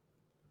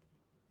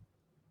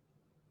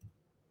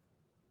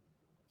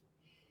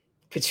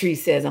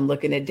 Patrice says, I'm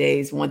looking at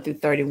days 1 through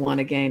 31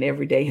 again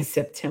every day in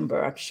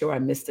September. I'm sure I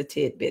missed a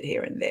tidbit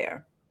here and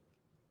there.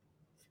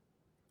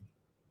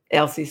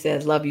 Elsie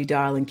says, love you,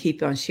 darling.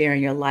 Keep on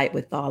sharing your light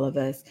with all of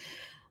us.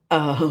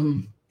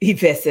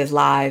 Yvette says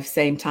live,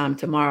 same time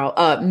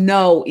tomorrow.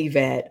 No,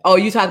 Yvette. Oh,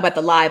 you talk about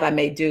the live I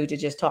may do to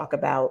just talk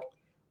about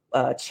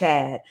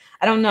Chad.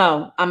 I don't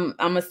know. I'm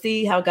gonna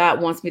see how God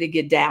wants me to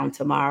get down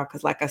tomorrow.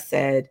 Cause like I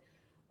said,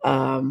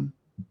 I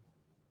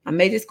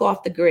may just go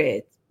off the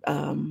grid.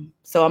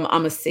 So I'm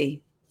gonna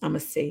see. I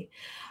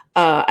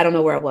don't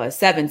know where it was.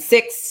 7,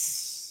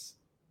 6.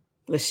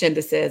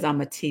 Lashinda says,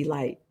 I'm a tea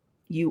light.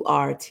 You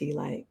are a tea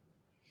light.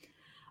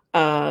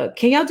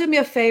 Can y'all do me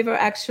a favor,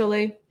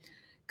 actually?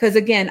 Because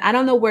again, I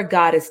don't know where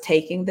God is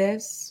taking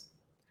this.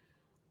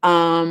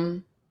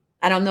 I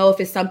don't know if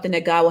it's something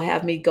that God will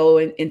have me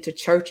going into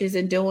churches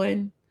and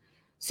doing.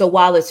 So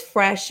while it's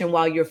fresh and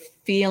while you're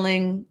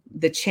feeling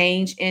the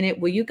change in it,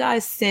 will you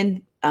guys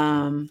send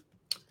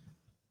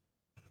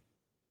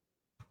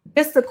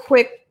just a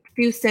quick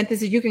few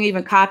sentences? You can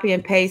even copy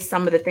and paste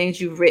some of the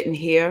things you've written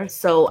here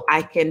so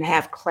I can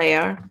have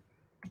Claire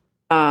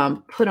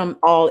put them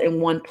all in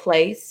one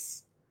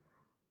place.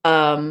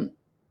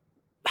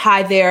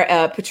 Hi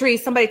there,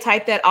 Patrice, somebody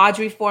type that,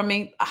 Audrey, for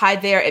me. Hi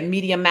there at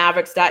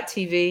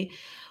MediaMavericks.tv.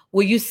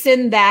 Will you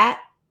send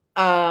that?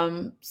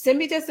 Send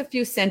me just a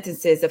few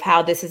sentences of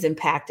how this has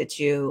impacted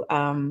you,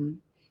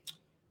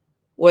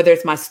 whether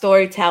it's my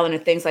storytelling or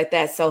things like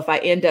that. So if I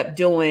end up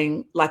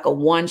doing like a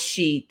one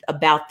sheet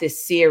about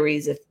this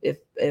series, if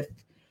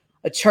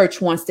a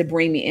church wants to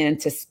bring me in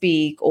to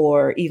speak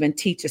or even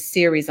teach a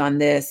series on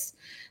this,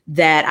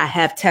 that I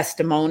have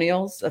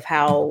testimonials of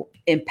how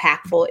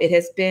impactful it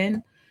has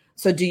been.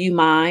 So do you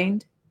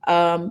mind,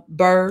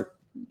 Bert,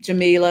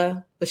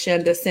 Jamila,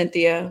 Lashinda,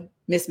 Cynthia,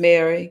 Miss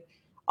Mary,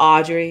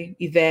 Audrey,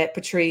 Yvette,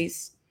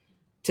 Patrice,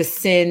 to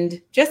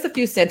send just a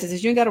few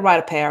sentences? You ain't got to write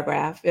a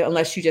paragraph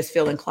unless you just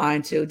feel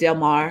inclined to.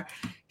 Delmar,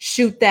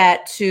 shoot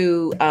that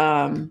to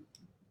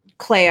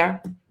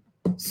Claire.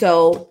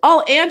 So,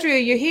 oh, Andrea,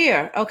 you're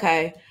here.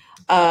 Okay.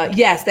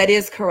 Yes, that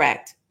is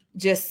correct.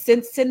 Just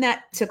send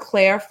that to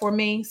Claire for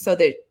me so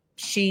that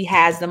she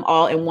has them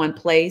all in one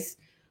place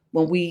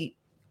when we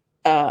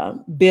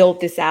build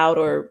this out,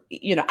 or,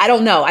 I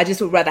don't know. I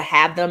just would rather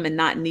have them and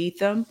not need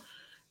them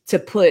to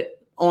put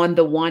on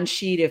the one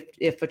sheet.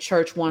 If a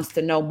church wants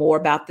to know more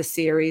about the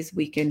series,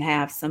 we can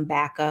have some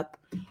backup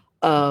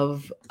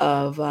of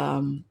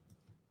how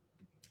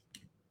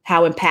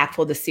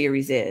impactful the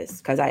series is.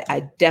 Because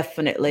I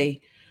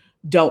definitely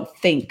don't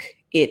think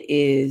it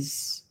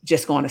is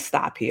just going to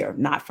stop here,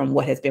 not from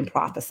what has been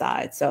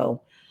prophesied.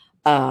 So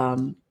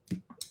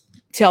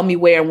tell me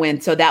where and when.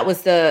 So that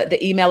was the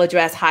email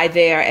address, hi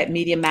there at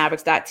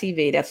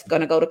MediaMavericks.tv. That's going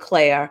to go to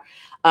Claire.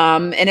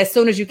 And as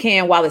soon as you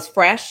can, while it's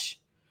fresh,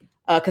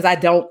 because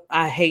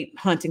I hate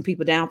hunting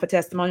people down for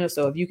testimonials.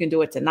 So if you can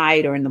do it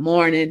tonight or in the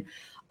morning,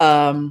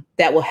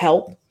 that will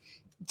help,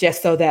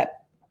 just so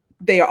that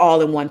they are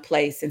all in one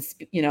place, and,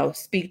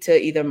 speak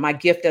to either my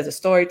gift as a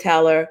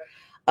storyteller,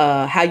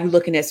 how you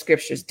looking at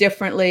scriptures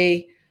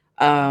differently,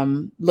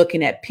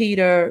 looking at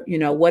Peter,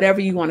 whatever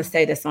you want to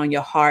say that's on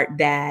your heart,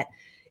 that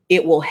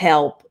it will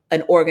help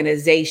an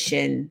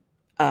organization.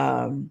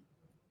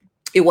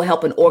 It will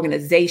help an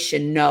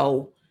organization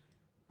know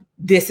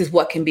this is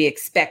what can be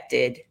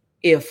expected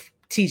if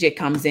TJ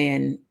comes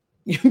in.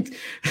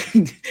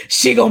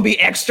 She gonna be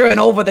extra and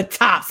over the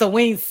top, so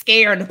we ain't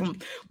scared them.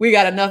 We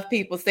got enough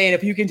people saying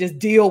if you can just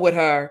deal with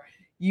her,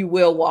 you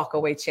will walk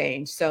away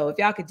changed. So if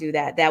y'all could do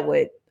that, that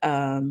would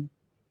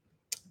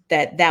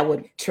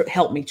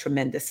help me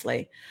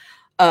tremendously.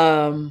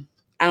 I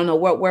don't know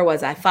where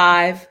was I?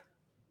 5.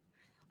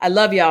 I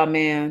love y'all,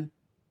 man.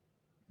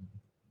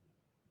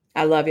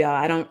 I love y'all.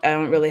 I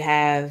don't really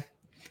have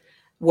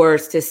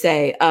words to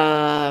say.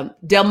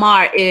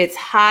 Delmar, it's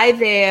hi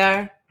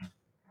there.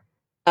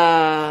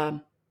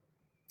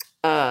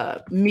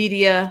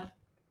 Media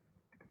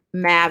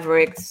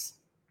Mavericks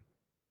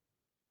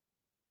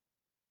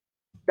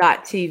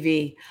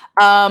 .tv.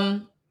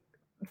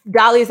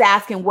 Dolly's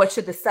asking what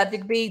should the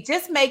subject be.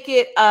 Just make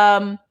it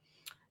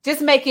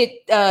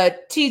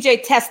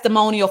TJ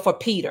testimonial for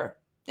Peter,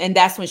 and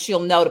that's when she'll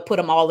know to put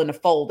them all in a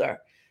folder.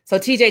 So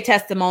TJ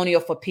testimonial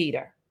for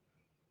Peter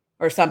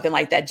or something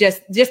like that.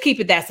 Just keep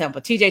it that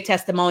simple. TJ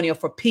testimonial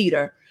for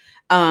Peter.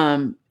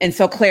 And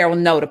so Claire will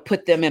know to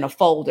put them in a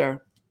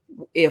folder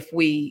if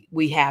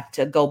we have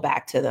to go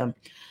back to them.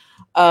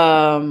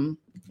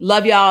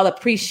 Love y'all.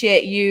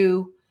 Appreciate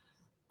you.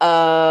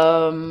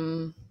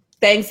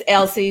 Thanks,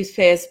 Elsie.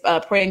 Says,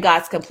 praying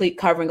God's complete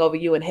covering over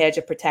you and hedge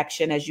of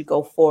protection as you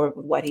go forward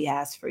with what he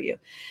has for you.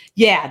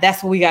 Yeah,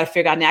 that's what we got to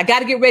figure out now. I got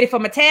to get ready for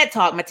my TED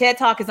Talk. My TED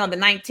Talk is on the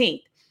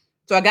 19th.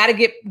 So I got to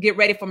get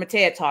ready for my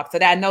TED Talk. So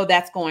that I know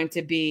that's going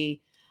to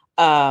be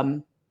a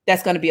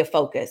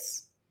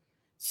focus.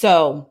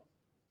 So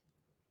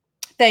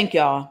thank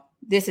y'all.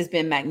 This has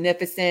been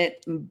magnificent,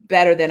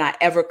 better than I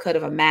ever could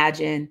have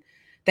imagined.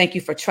 Thank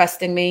you for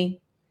trusting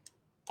me.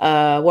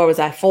 Where was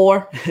I?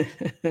 4,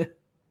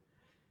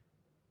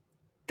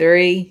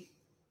 3,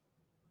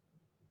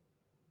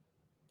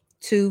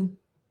 2,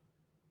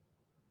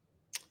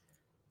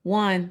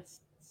 1.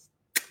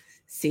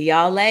 See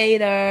y'all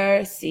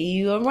later. See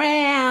you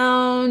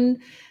around.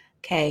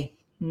 Okay.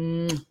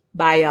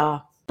 Bye,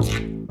 y'all.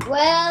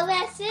 Well,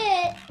 that's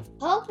it.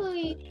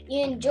 Hopefully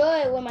you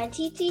enjoyed what my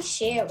TT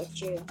shared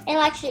with you. And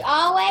like she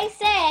always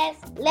says,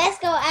 let's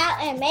go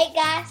out and make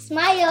God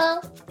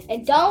smile.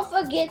 And don't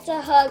forget to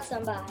hug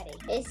somebody.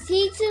 It's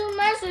T2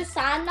 Mercer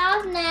signing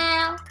off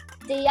now.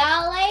 See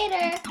y'all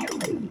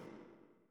later.